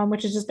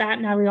 which is just at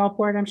Natalie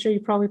Allport. I'm sure you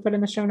probably put in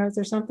the show notes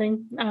or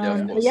something.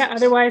 But yeah,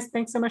 otherwise,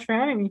 thanks so much for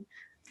having me.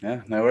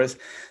 Yeah, no worries.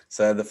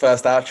 So the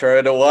first outro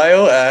in a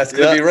while. It's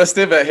going to be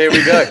rusty, but here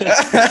we go.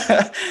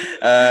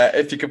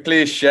 If you could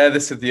please share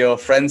this with your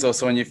friends or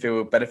someone you feel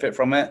will benefit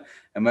from it.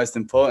 And most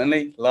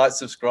importantly, like,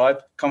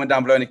 subscribe, comment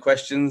down below any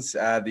questions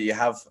that you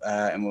have,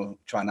 and we'll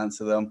try and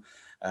answer them.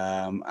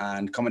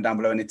 And comment down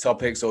below any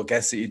topics or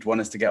guests that you'd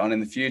want us to get on in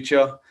the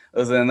future.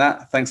 Other than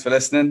that, thanks for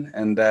listening,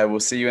 and we'll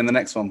see you in the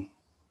next one.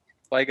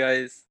 Bye,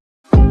 guys.